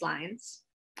address those lines.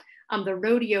 The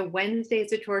rodeo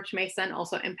Wednesdays at George Mason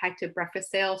also impacted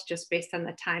breakfast sales just based on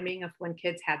the timing of when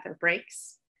kids had their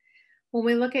breaks. When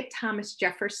we look at Thomas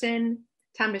Jefferson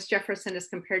as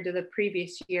compared to the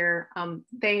previous year,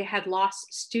 they had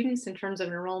lost students in terms of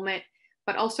enrollment,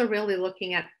 but also really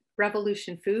looking at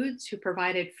Revolution Foods, who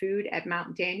provided food at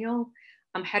Mount Daniel,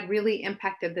 had really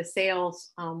impacted the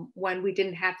sales when we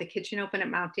didn't have the kitchen open at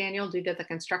Mount Daniel due to the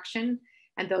construction,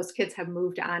 and those kids have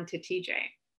moved on to TJ.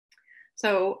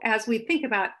 So as we think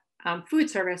about food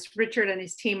service, Richard and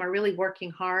his team are really working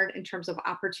hard in terms of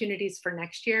opportunities for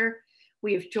next year.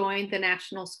 We've joined the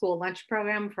National School Lunch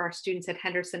Program for our students at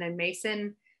Henderson and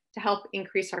Mason to help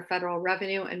increase our federal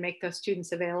revenue and make those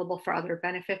students available for other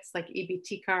benefits like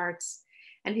EBT cards.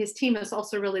 And his team is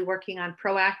also really working on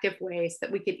proactive ways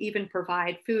that we could even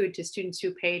provide food to students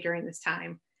who pay during this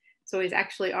time. So he's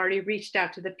actually already reached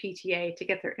out to the PTA to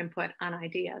get their input on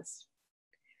ideas.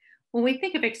 When we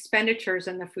think of expenditures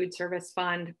in the food service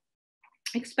fund,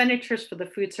 expenditures for the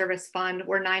food service fund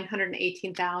were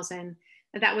 $918,000.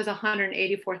 And that was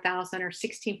 $184,000 or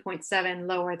 16.7%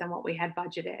 lower than what we had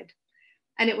budgeted.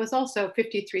 And it was also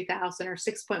 $53,000 or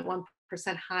 6.1%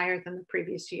 higher than the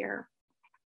previous year.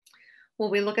 When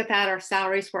we look at that, our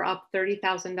salaries were up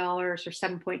 $30,000 or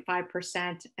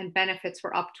 7.5%, and benefits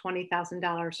were up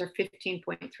 $20,000 or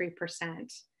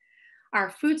 15.3%. Our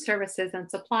food services and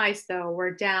supplies, though,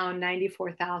 were down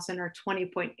 $94,000 or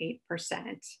 20.8%.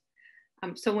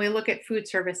 So when we look at food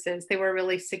services, they were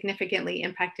really significantly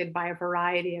impacted by a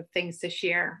variety of things this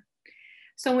year.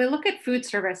 So when we look at food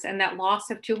service and that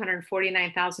loss of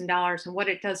 $249,000 and what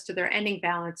it does to their ending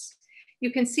balance,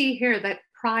 you can see here that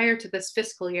prior to this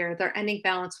fiscal year, their ending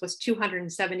balance was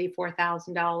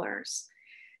 $274,000.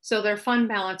 So their fund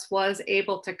balance was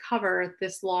able to cover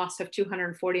this loss of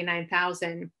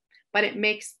 $249,000, but it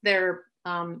makes their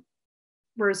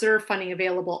reserve funding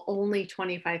available only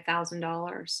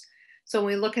 $25,000. So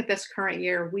when we look at this current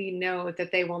year, we know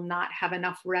that they will not have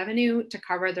enough revenue to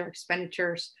cover their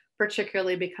expenditures,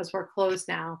 particularly because we're closed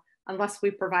now, unless we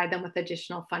provide them with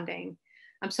additional funding.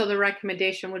 So the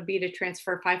recommendation would be to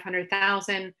transfer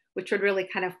 $500,000, which would really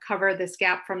kind of cover this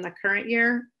gap from the current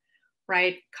year,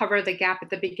 right? Cover the gap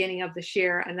at the beginning of this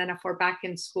year. And then if we're back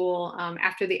in school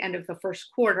after the end of the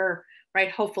first quarter,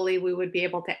 right, hopefully we would be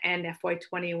able to end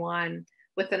FY21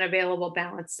 with an available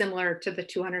balance similar to the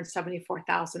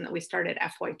 $274,000 that we started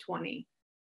FY20.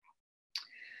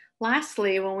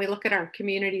 Lastly, when we look at our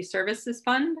community services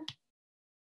fund,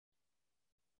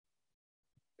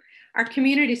 when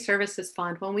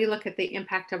we look at the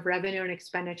impact of revenue and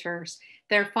expenditures,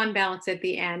 their fund balance at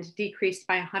the end decreased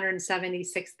by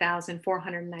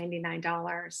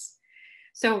 $176,499.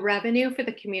 So revenue for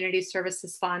the community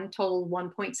services fund totaled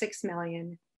 $1.6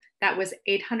 million. That was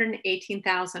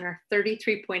 $818,000 or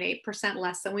 33.8%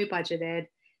 less than we budgeted.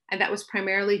 And that was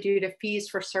primarily due to fees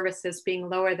for services being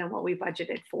lower than what we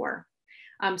budgeted for.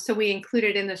 So we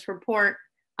included in this report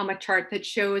a chart that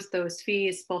shows those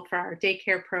fees both for our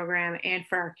daycare program and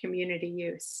for our community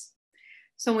use.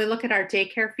 So when we look at our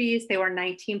daycare fees, they were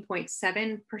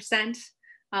 19.7%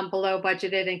 below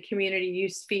budgeted, and community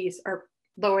use fees are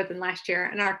lower than last year.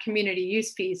 And our community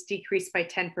use fees decreased by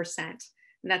 10%. And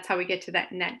that's how we get to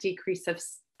that net decrease of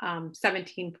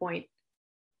 17.8%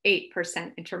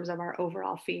 in terms of our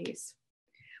overall fees.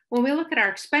 When we look at our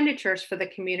expenditures for the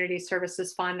Community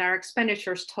Services Fund, our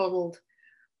expenditures totaled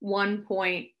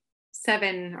 1.7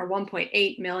 or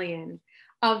 1.8 million.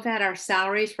 Of that, our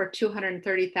salaries were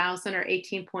 230,000 or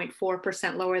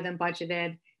 18.4% lower than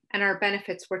budgeted, and our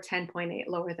benefits were 10.8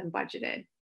 lower than budgeted.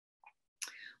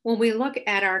 When we look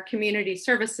at our Community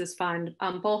Services Fund,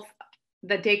 both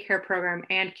the daycare program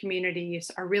and community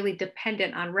use are really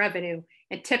dependent on revenue,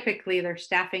 and typically their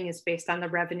staffing is based on the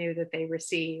revenue that they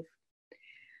receive.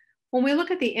 When we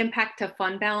look at the impact of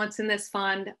fund balance in this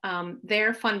fund,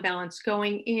 their fund balance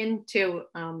going into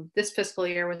this fiscal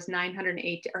year was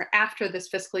after this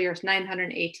fiscal year is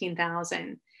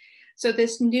 918,000. So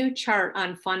this new chart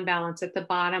on fund balance at the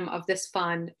bottom of this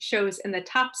fund shows in the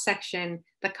top section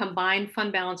the combined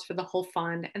fund balance for the whole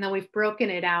fund, and then we've broken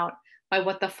it out by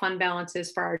what the fund balance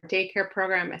is for our daycare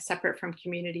program as separate from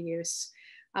community use.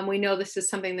 We know this is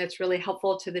something that's really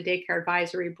helpful to the Daycare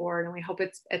Advisory Board, and we hope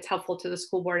it's helpful to the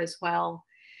school board as well.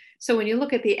 So when you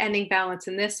look at the ending balance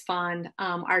in this fund,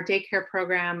 our daycare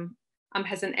program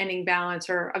has an ending balance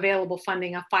or available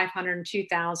funding of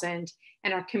 $502,000,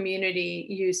 and our community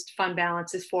used fund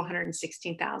balance is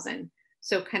 $416,000.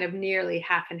 So kind of nearly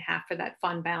half and half for that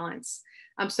fund balance.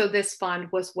 So this fund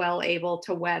was well able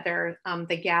to weather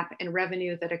the gap in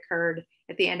revenue that occurred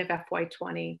at the end of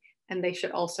FY20. And they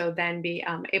should also then be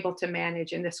able to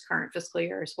manage in this current fiscal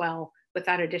year as well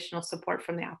without additional support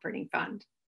from the operating fund.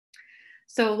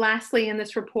 So lastly, in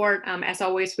this report, as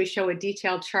always, we show a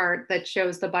detailed chart that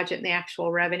shows the budget and the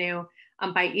actual revenue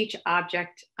by each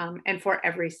object and for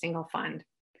every single fund.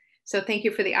 So thank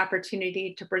you for the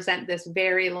opportunity to present this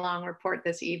very long report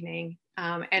this evening.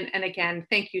 And again,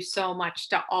 thank you so much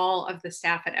to all of the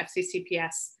staff at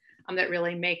FCCPS that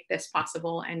really make this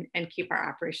possible and keep our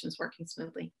operations working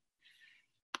smoothly.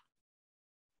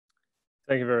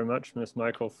 Thank you very much, Ms.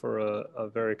 Michael, for a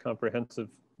very comprehensive,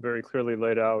 very clearly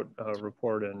laid out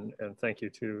report, and thank you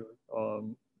to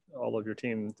all of your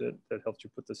team that helped you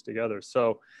put this together.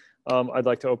 So I'd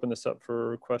like to open this up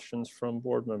for questions from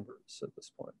board members at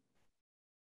this point.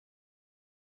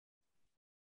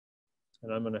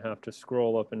 And I'm going to have to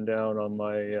scroll up and down on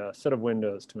my set of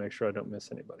windows to make sure I don't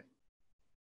miss anybody.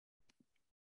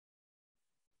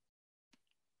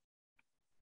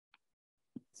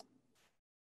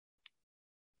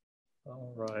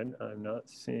 All right, I'm not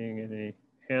seeing any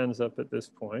hands up at this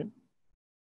point.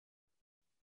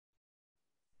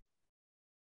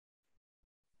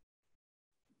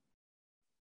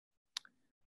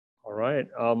 All right.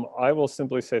 I will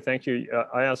simply say thank you.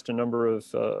 I asked a number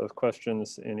of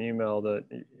questions in email that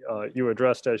you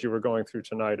addressed as you were going through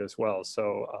tonight as well.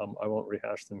 So I won't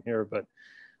rehash them here, but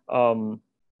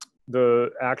the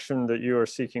action that you are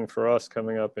seeking for us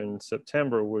coming up in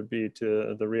September would be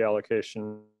to the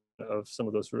reallocation of some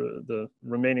of those, the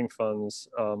remaining funds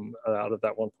out of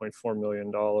that $1.4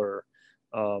 million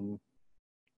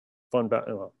fund balance.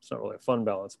 Well, it's not really a fund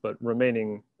balance, but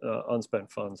remaining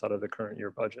unspent funds out of the current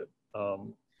year budget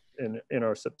in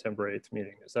our September 8th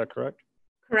meeting. Is that correct?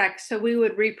 Correct. So we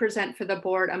would represent for the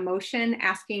board a motion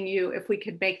asking you if we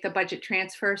could make the budget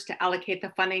transfers to allocate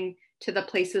the funding to the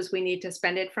places we need to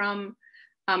spend it from.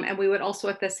 And we would also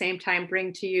at the same time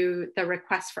bring to you the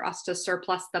request for us to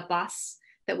surplus the bus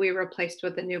that we replaced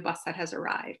with the new bus that has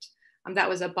arrived. That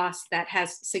was a bus that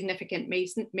has significant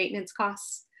maintenance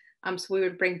costs. So we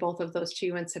would bring both of those to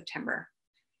you in September.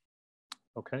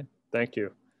 Okay, thank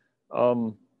you.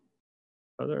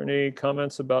 Are there any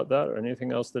comments about that or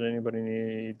anything else that anybody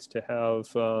needs to have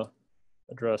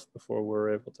addressed before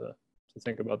we're able to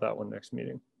think about that one next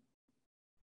meeting?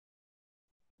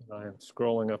 And I am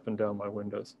scrolling up and down my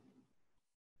windows.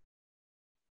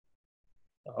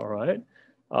 All right.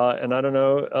 And I don't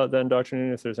know, then Dr.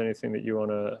 Noonan, if there's anything that you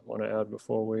want to add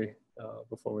before we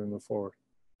move forward.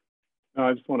 No,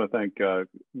 I just want to thank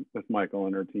Ms. Michael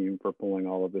and her team for pulling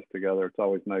all of this together. It's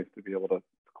always nice to be able to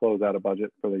close out a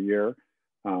budget for the year.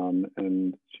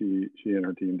 And she and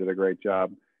her team did a great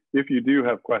job. If you do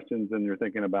have questions and you're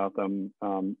thinking about them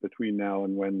between now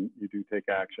and when you do take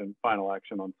action, final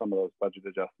action on some of those budget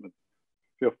adjustments,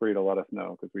 feel free to let us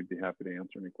know because we'd be happy to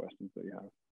answer any questions that you have.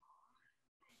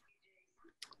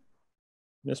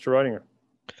 Mr. Reidinger.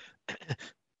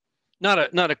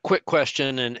 Not a quick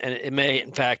question, and it may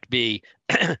in fact be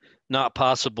not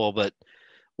possible, but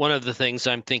one of the things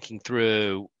I'm thinking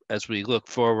through as we look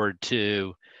forward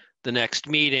to the next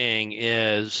meeting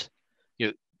is,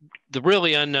 the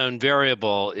really unknown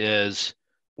variable is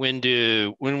when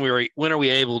are we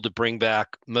able to bring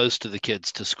back most of the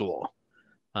kids to school?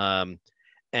 And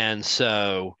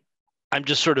so I'm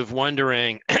just sort of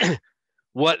wondering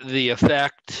what the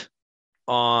effect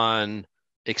on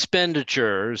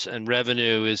expenditures and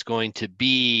revenue is going to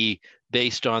be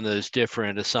based on those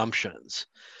different assumptions.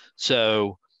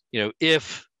 So,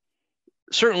 if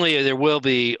certainly there will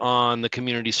be on the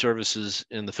community services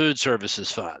and the food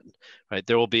services fund, right?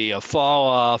 There will be a fall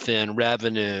off in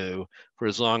revenue for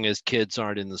as long as kids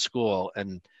aren't in the school.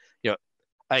 And,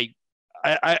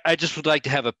 I just would like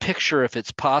to have a picture, if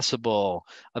it's possible,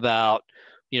 about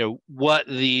what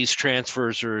these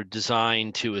transfers are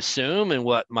designed to assume and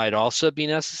what might also be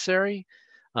necessary,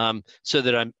 so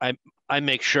that I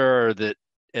make sure that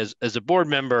as a board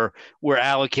member, we're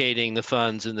allocating the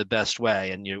funds in the best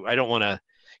way. And I don't want to,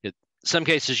 in some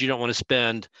cases, you don't want to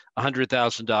spend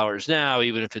 $100,000 now,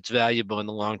 even if it's valuable in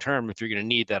the long term, if you're going to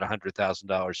need that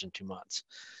 $100,000 in 2 months.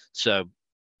 So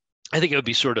I think it would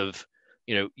be sort of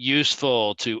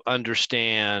useful to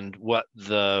understand what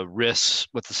the risks,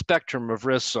 what the spectrum of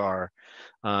risks are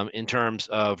in terms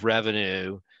of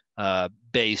revenue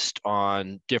based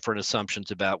on different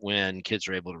assumptions about when kids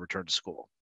are able to return to school.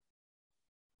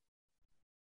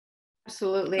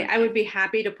 Absolutely. I would be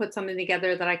happy to put something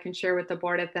together that I can share with the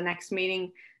board at the next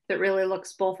meeting that really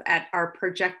looks both at our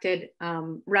projected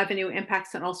revenue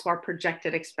impacts and also our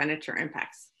projected expenditure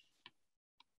impacts.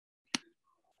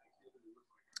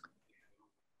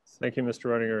 Thank you, Mr.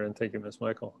 Reidinger, and thank you, Ms.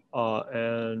 Michael.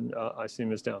 And I see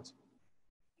Ms. Downs.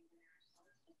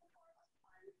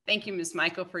 Thank you, Ms.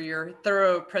 Michael, for your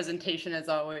thorough presentation as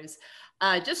always.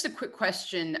 Just a quick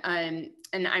question, and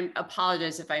I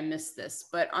apologize if I missed this,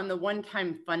 but on the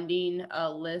one-time funding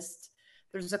list,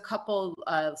 there's a couple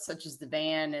such as the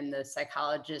van and the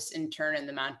psychologist intern and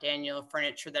the Mount Daniel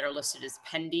furniture that are listed as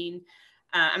pending.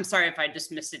 I'm sorry if I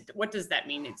just missed it. What does that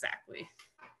mean exactly?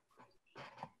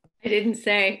 I didn't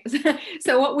say.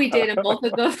 So what we did in both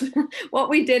of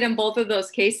those,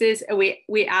 cases,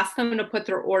 we asked them to put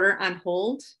their order on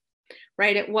hold,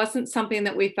 right? It wasn't something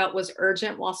that we felt was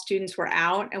urgent while students were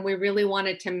out. And we really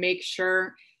wanted to make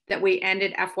sure that we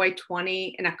ended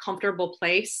FY20 in a comfortable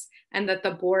place and that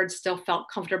the board still felt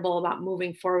comfortable about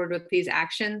moving forward with these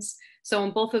actions. So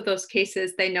in both of those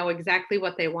cases, they know exactly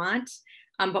what they want.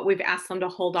 But we've asked them to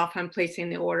hold off on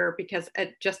placing the order because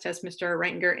just as Mr.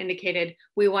 Reidinger indicated,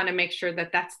 we want to make sure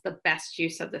that that's the best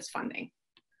use of this funding.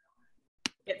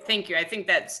 Yeah, thank you. I think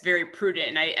that's very prudent.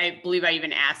 And I believe I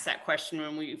even asked that question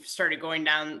when we started going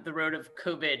down the road of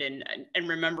COVID and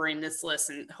remembering this list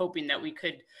and hoping that we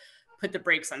could put the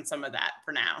brakes on some of that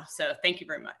for now. So thank you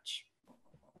very much.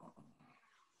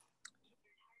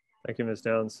 Thank you, Ms.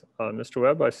 Downs. Mr.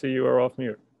 Webb, I see you are off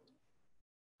mute.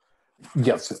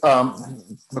 Yes. A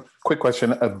quick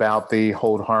question about the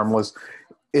hold harmless.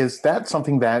 Is that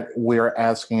something that we're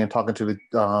asking and talking to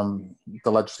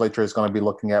the legislature is going to be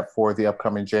looking at for the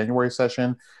upcoming January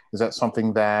session? Is that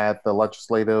something that the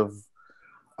legislative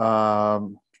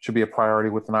should be a priority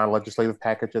within our legislative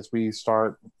package as we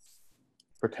start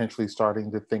potentially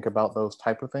starting to think about those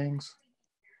type of things?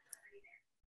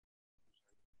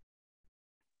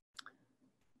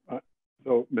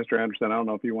 So, Mr. Anderson, I don't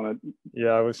know if you want to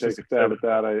I was take a stab at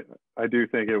that. I do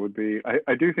think it would be,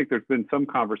 I do think there's been some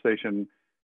conversation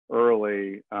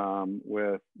early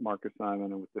with Marcus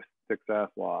Simon and with the Stick-SAS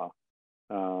law,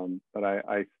 but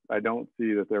I don't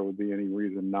see that there would be any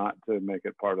reason not to make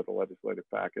it part of the legislative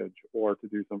package or to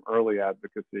do some early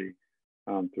advocacy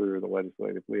through the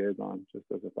legislative liaison, just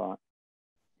as a thought.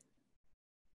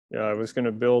 Yeah, I was going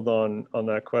to build on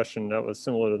that question. That was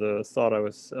similar to the thought I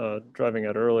was driving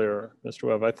at earlier, Mr.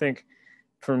 Webb. I think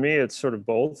for me, it's sort of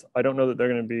both. I don't know that they're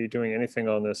going to be doing anything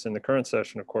on this in the current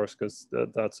session, of course, because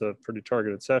that's a pretty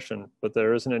targeted session, but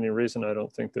there isn't any reason, I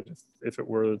don't think, that if it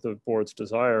were the board's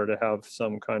desire to have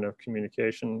some kind of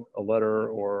communication, a letter,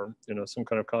 or some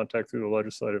kind of contact through our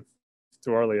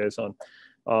liaison,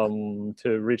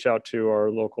 to reach out to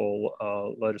our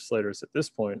local legislators at this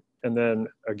point, and then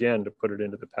again to put it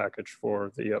into the package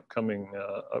for the upcoming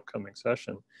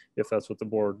session, if that's what the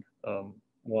board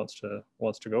wants to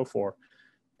go for.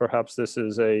 Perhaps this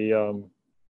is a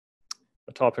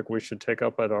topic we should take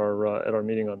up at our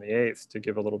meeting on the 8th to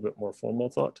give a little bit more formal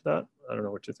thought to that. I don't know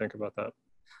what you think about that.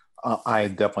 I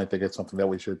definitely think it's something that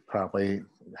we should probably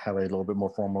have a little bit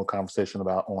more formal conversation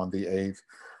about on the 8th.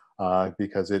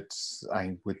 Because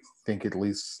I would think at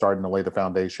least starting to lay the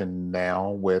foundation now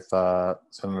with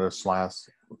Senator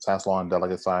Saslaw and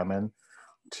Delegate Simon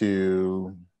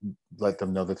to let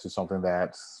them know this is something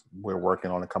that we're working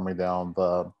on and coming down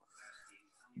the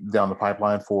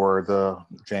pipeline for the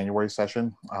January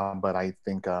session. But I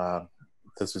think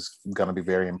this is going to be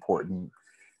very important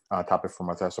topic for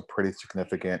us. That's a pretty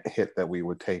significant hit that we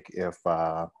would take if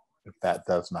that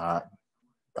does not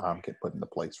get put into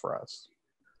place for us.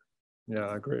 Yeah,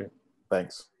 I agree.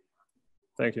 Thanks.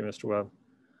 Thank you, Mr. Webb.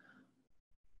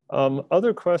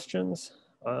 Other questions?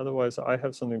 Otherwise, I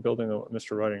have something building on what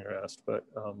Mr. Reidinger asked, but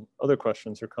other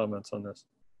questions or comments on this?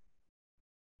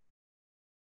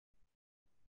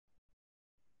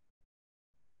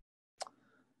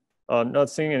 Not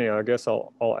seeing any, I guess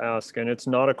I'll ask, and it's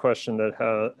not a question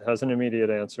that has an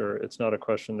immediate answer. It's not a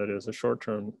question that is a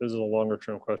short-term, this is a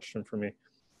longer-term question for me.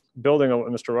 Building on what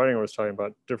Mr. Reidinger was talking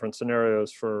about, different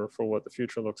scenarios for what the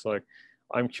future looks like,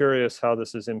 I'm curious how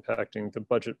this is impacting the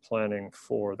budget planning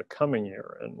for the coming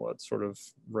year and what sort of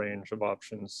range of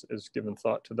options is given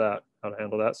thought to that, how to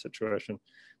handle that situation.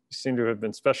 We seem to have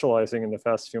been specializing in the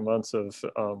past few months of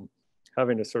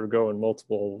having to sort of go in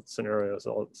multiple scenarios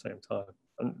all at the same time.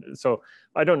 And so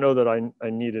I don't know that I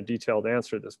need a detailed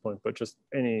answer at this point, but just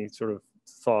any sort of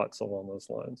thoughts along those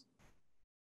lines.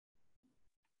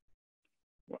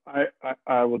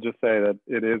 I will just say that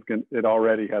it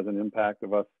already has an impact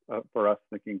of us for us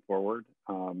thinking forward.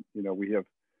 We have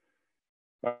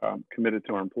committed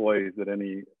to our employees that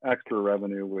any extra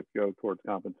revenue would go towards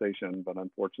compensation, but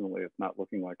unfortunately, it's not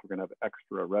looking like we're going to have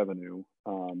extra revenue.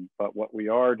 But what we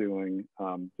are doing,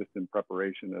 just in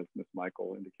preparation, as Ms.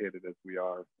 Michael indicated, is we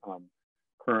are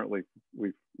currently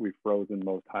we've frozen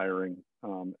most hiring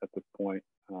at this point.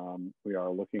 We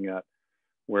are looking at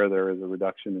where there is a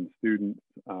reduction in students,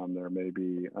 there may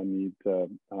be a need to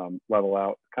level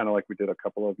out, kind of like we did a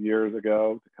couple of years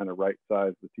ago, to kind of right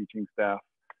size the teaching staff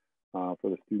for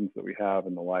the students that we have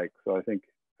and the like. So I think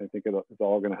it's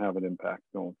all going to have an impact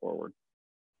going forward.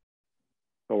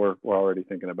 So we're already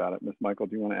thinking about it. Ms. Michael,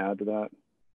 do you want to add to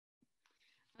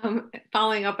that?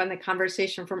 Following up on the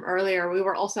conversation from earlier, we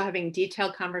were also having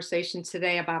detailed conversations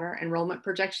today about our enrollment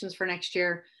projections for next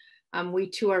year. We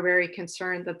too are very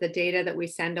concerned that the data that we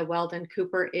send to Weldon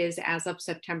Cooper is as of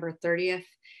September 30th.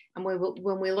 And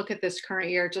when we look at this current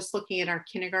year, just looking at our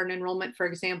kindergarten enrollment, for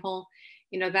example,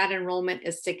 that enrollment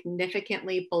is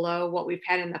significantly below what we've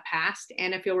had in the past.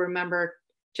 And if you'll remember,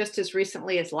 just as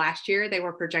recently as last year, they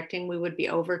were projecting we would be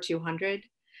over 200,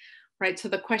 right? So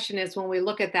the question is, when we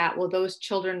look at that, will those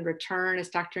children return, as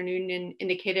Dr. Noonan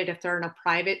indicated, if they're in a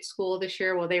private school this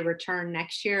year, will they return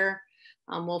next year?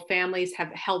 Will families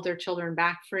have held their children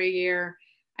back for a year?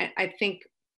 I think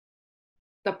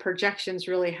the projections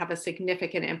really have a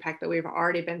significant impact that we've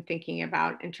already been thinking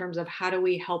about in terms of how do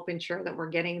we help ensure that we're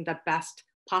getting the best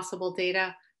possible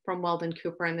data from Weldon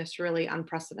Cooper in this really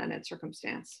unprecedented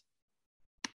circumstance.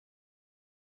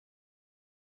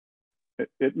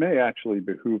 It may actually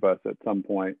behoove us at some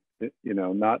point,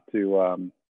 not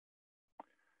to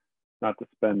not to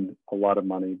spend a lot of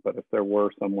money, but if there were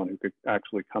someone who could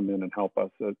actually come in and help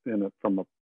us from a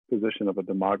position of a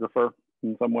demographer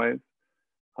in some ways,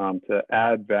 to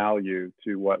add value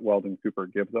to what Weldon Cooper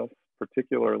gives us,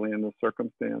 particularly in this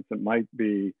circumstance, it might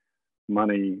be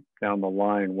money down the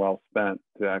line well spent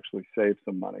to actually save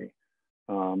some money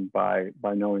by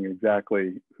knowing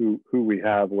exactly who we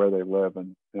have, where they live,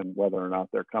 and whether or not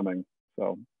they're coming.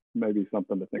 So maybe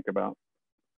something to think about.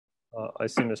 I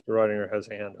see Mr. Reidinger has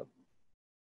a hand up.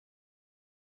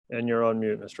 And you're on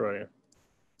mute, Mr. Reidinger.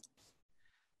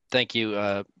 Thank you,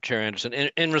 Chair Anderson.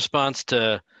 In response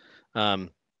to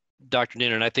Dr.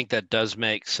 Noonan, I think that does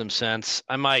make some sense.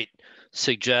 I might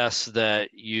suggest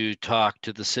that you talk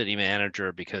to the city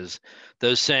manager, because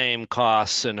those same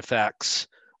costs and effects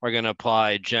are going to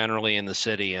apply generally in the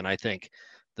city. And I think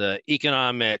the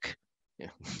economic,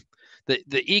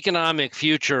 the economic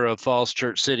future of Falls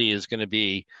Church City is going to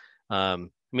be, I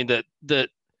mean, the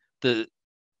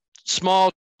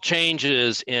small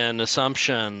changes in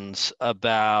assumptions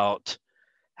about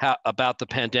the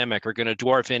pandemic are going to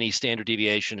dwarf any standard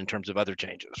deviation in terms of other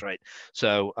changes, right?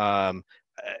 So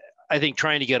I think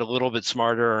trying to get a little bit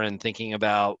smarter and thinking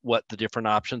about what the different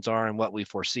options are and what we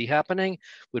foresee happening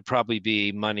would probably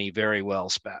be money very well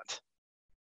spent.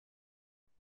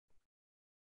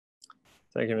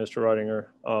 Thank you, Mr. Reidinger.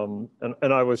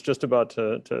 And I was just about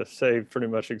to say pretty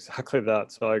much exactly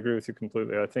that. So I agree with you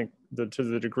completely. I think that to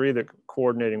the degree that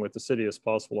coordinating with the city is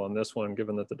possible on this one,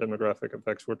 given that the demographic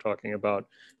effects we're talking about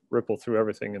ripple through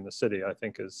everything in the city, I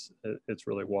think it's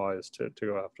really wise to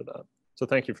go after that. So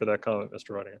thank you for that comment,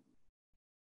 Mr. Reidinger.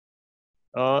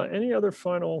 Any other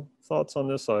final thoughts on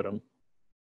this item?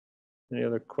 Any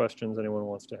other questions anyone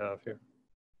wants to have here?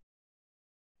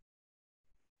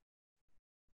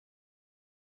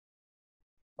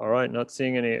 All right, not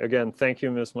seeing any. Again, thank you,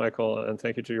 Ms. Michael, and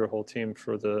thank you to your whole team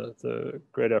for the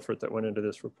great effort that went into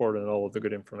this report and all of the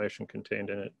good information contained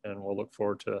in it. And we'll look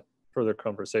forward to further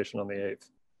conversation on the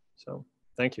 8th. So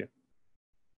thank you.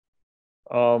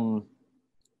 So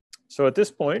at this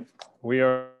point, we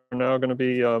are now going to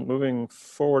be moving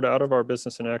forward out of our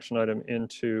business and action item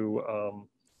into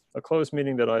a closed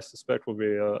meeting that I suspect will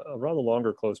be a rather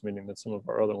longer closed meeting than some of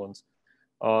our other ones.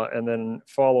 And then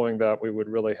following that, we would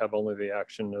really have only the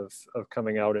action of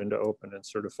coming out into open and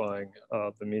certifying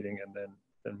the meeting, and then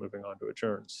moving on to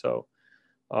adjourn. So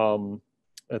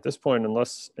at this point,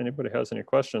 unless anybody has any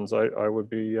questions, I would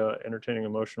be entertaining a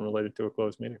motion related to a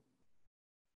closed meeting.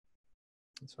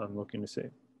 So I'm looking to see.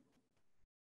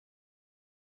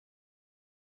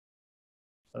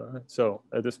 So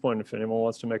at this point, if anyone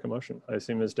wants to make a motion, I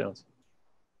see Ms. Downs.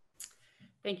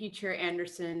 Thank you, Chair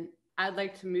Anderson. I'd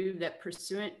like to move that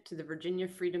pursuant to the Virginia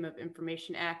Freedom of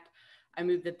Information Act, I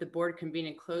move that the board convene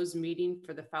a closed meeting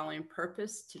for the following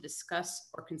purpose: to discuss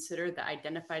or consider the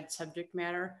identified subject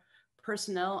matter,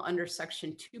 personnel under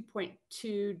section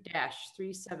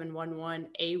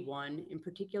 2.2-3711A1, in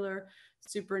particular,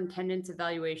 superintendent's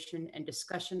evaluation and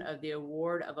discussion of the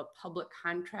award of a public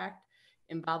contract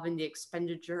involving the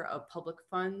expenditure of public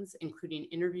funds, including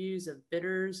interviews of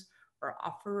bidders or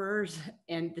offerers,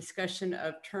 and discussion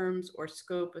of terms or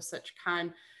scope of such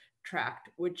contract,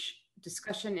 which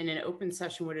discussion in an open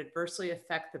session would adversely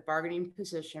affect the bargaining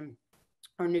position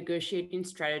or negotiating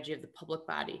strategy of the public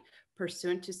body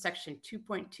pursuant to section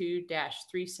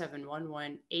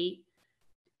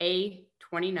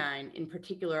 2.2-37118A29, in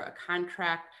particular, a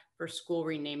contract for school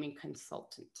renaming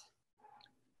consultant.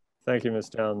 Thank you, Ms.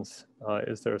 Downs.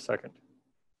 Is there a second?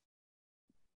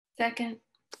 Second.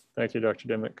 Thank you, Dr.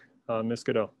 Dimick. Ms.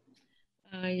 Goodell.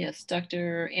 Yes,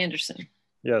 Dr. Anderson.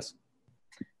 Yes.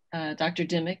 Dr.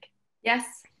 Dimick.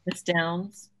 Yes. Ms.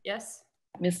 Downs. Yes.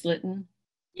 Ms. Litton.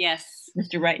 Yes.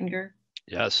 Mr. Reitinger.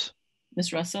 Yes.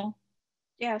 Ms. Russell.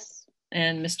 Yes.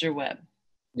 And Mr. Webb.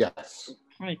 Yes.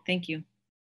 All right, thank you.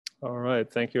 All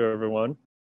right, thank you, everyone.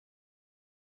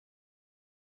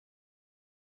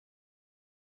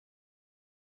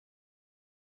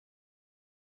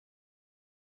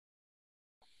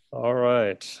 All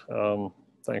right.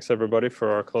 Thanks, everybody, for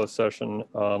our closed session.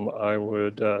 I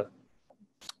would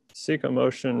seek a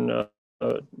motion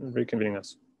reconvening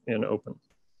us in open.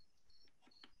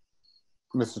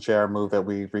 Mr. Chair, I move that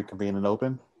we reconvene in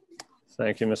open.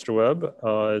 Thank you, Mr. Webb.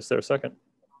 Is there a second?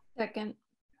 Second.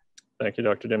 Thank you,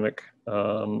 Dr. Dimick.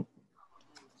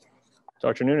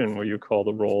 Dr. Noonan, will you call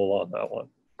the roll on that one?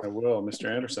 I will. Mr.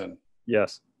 Anderson.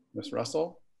 Yes. Ms.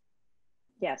 Russell.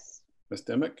 Yes. Ms.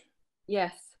 Dimick.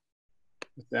 Yes.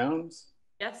 Ms. Downs.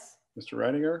 Yes. Mr.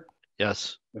 Reitinger.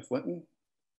 Yes. Ms. Linton.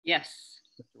 Yes.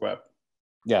 Mr. Webb.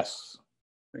 Yes.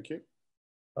 Thank you.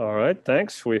 All right,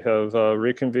 thanks. We have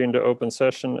reconvened to open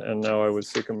session, and now I would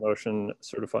seek a motion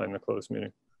certifying the closed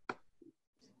meeting.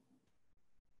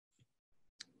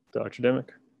 Dr. Dimick.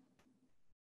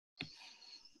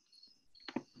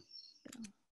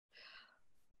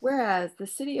 Whereas the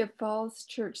City of Falls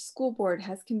Church School Board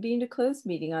has convened a closed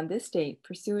meeting on this date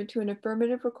pursuant to an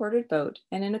affirmative recorded vote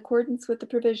and in accordance with the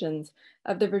provisions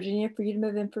of the Virginia Freedom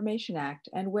of Information Act,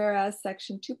 and whereas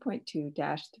Section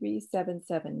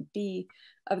 2.2-377B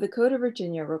of the Code of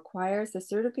Virginia requires the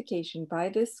certification by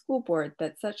this school board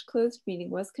that such closed meeting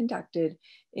was conducted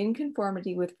in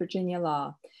conformity with Virginia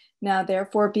law. Now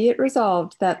therefore be it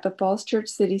resolved that the Falls Church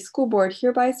City School Board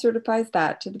hereby certifies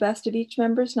that, to the best of each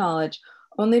member's knowledge,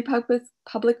 only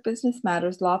public business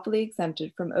matters lawfully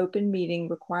exempted from open meeting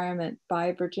requirement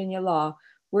by Virginia law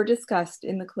were discussed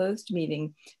in the closed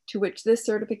meeting to which this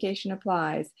certification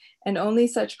applies, and only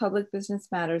such public business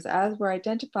matters as were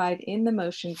identified in the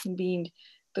motion convening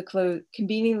the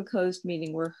closed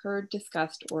meeting were heard,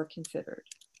 discussed, or considered.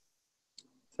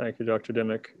 Thank you, Dr.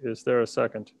 Dimick. Is there a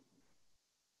second?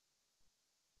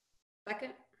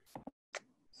 Second.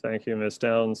 Thank you, Ms.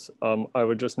 Downs. I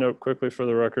would just note quickly for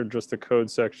the record, just the code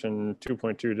section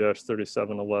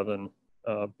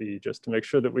 2.2-3711B, just to make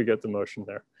sure that we get the motion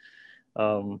there.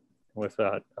 With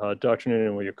that, Dr.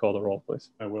 Noonan, will you call the roll,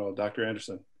 please? I will. Dr.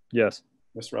 Anderson. Yes.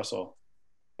 Ms. Russell.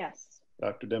 Yes.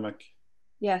 Dr. Dimick.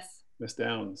 Yes. Ms.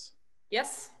 Downs.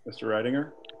 Yes. Mr.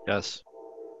 Reidinger. Yes.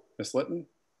 Ms. Litton.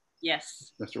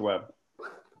 Yes. Mr. Webb.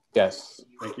 Yes.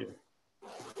 Thank you.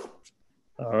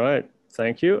 All right.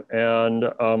 Thank you. And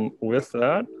with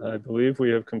that, I believe we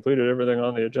have completed everything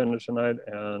on the agenda tonight,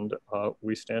 and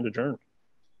we stand adjourned.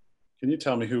 Can you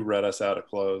tell me who read us out of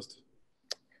closed?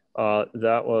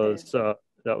 That was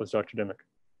Dr. Dimick.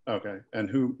 Okay. And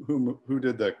who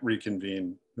did the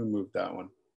reconvene? Who moved that one?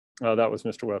 That was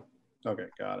Mr. Webb. Okay,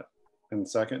 got it. And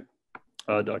second?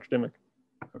 Dr. Dimick.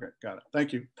 Okay, got it.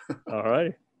 Thank you. All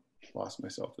right. Lost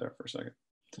myself there for a second.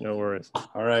 No worries.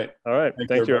 All right. All right.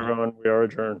 Thank you, everyone. We are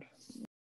adjourned.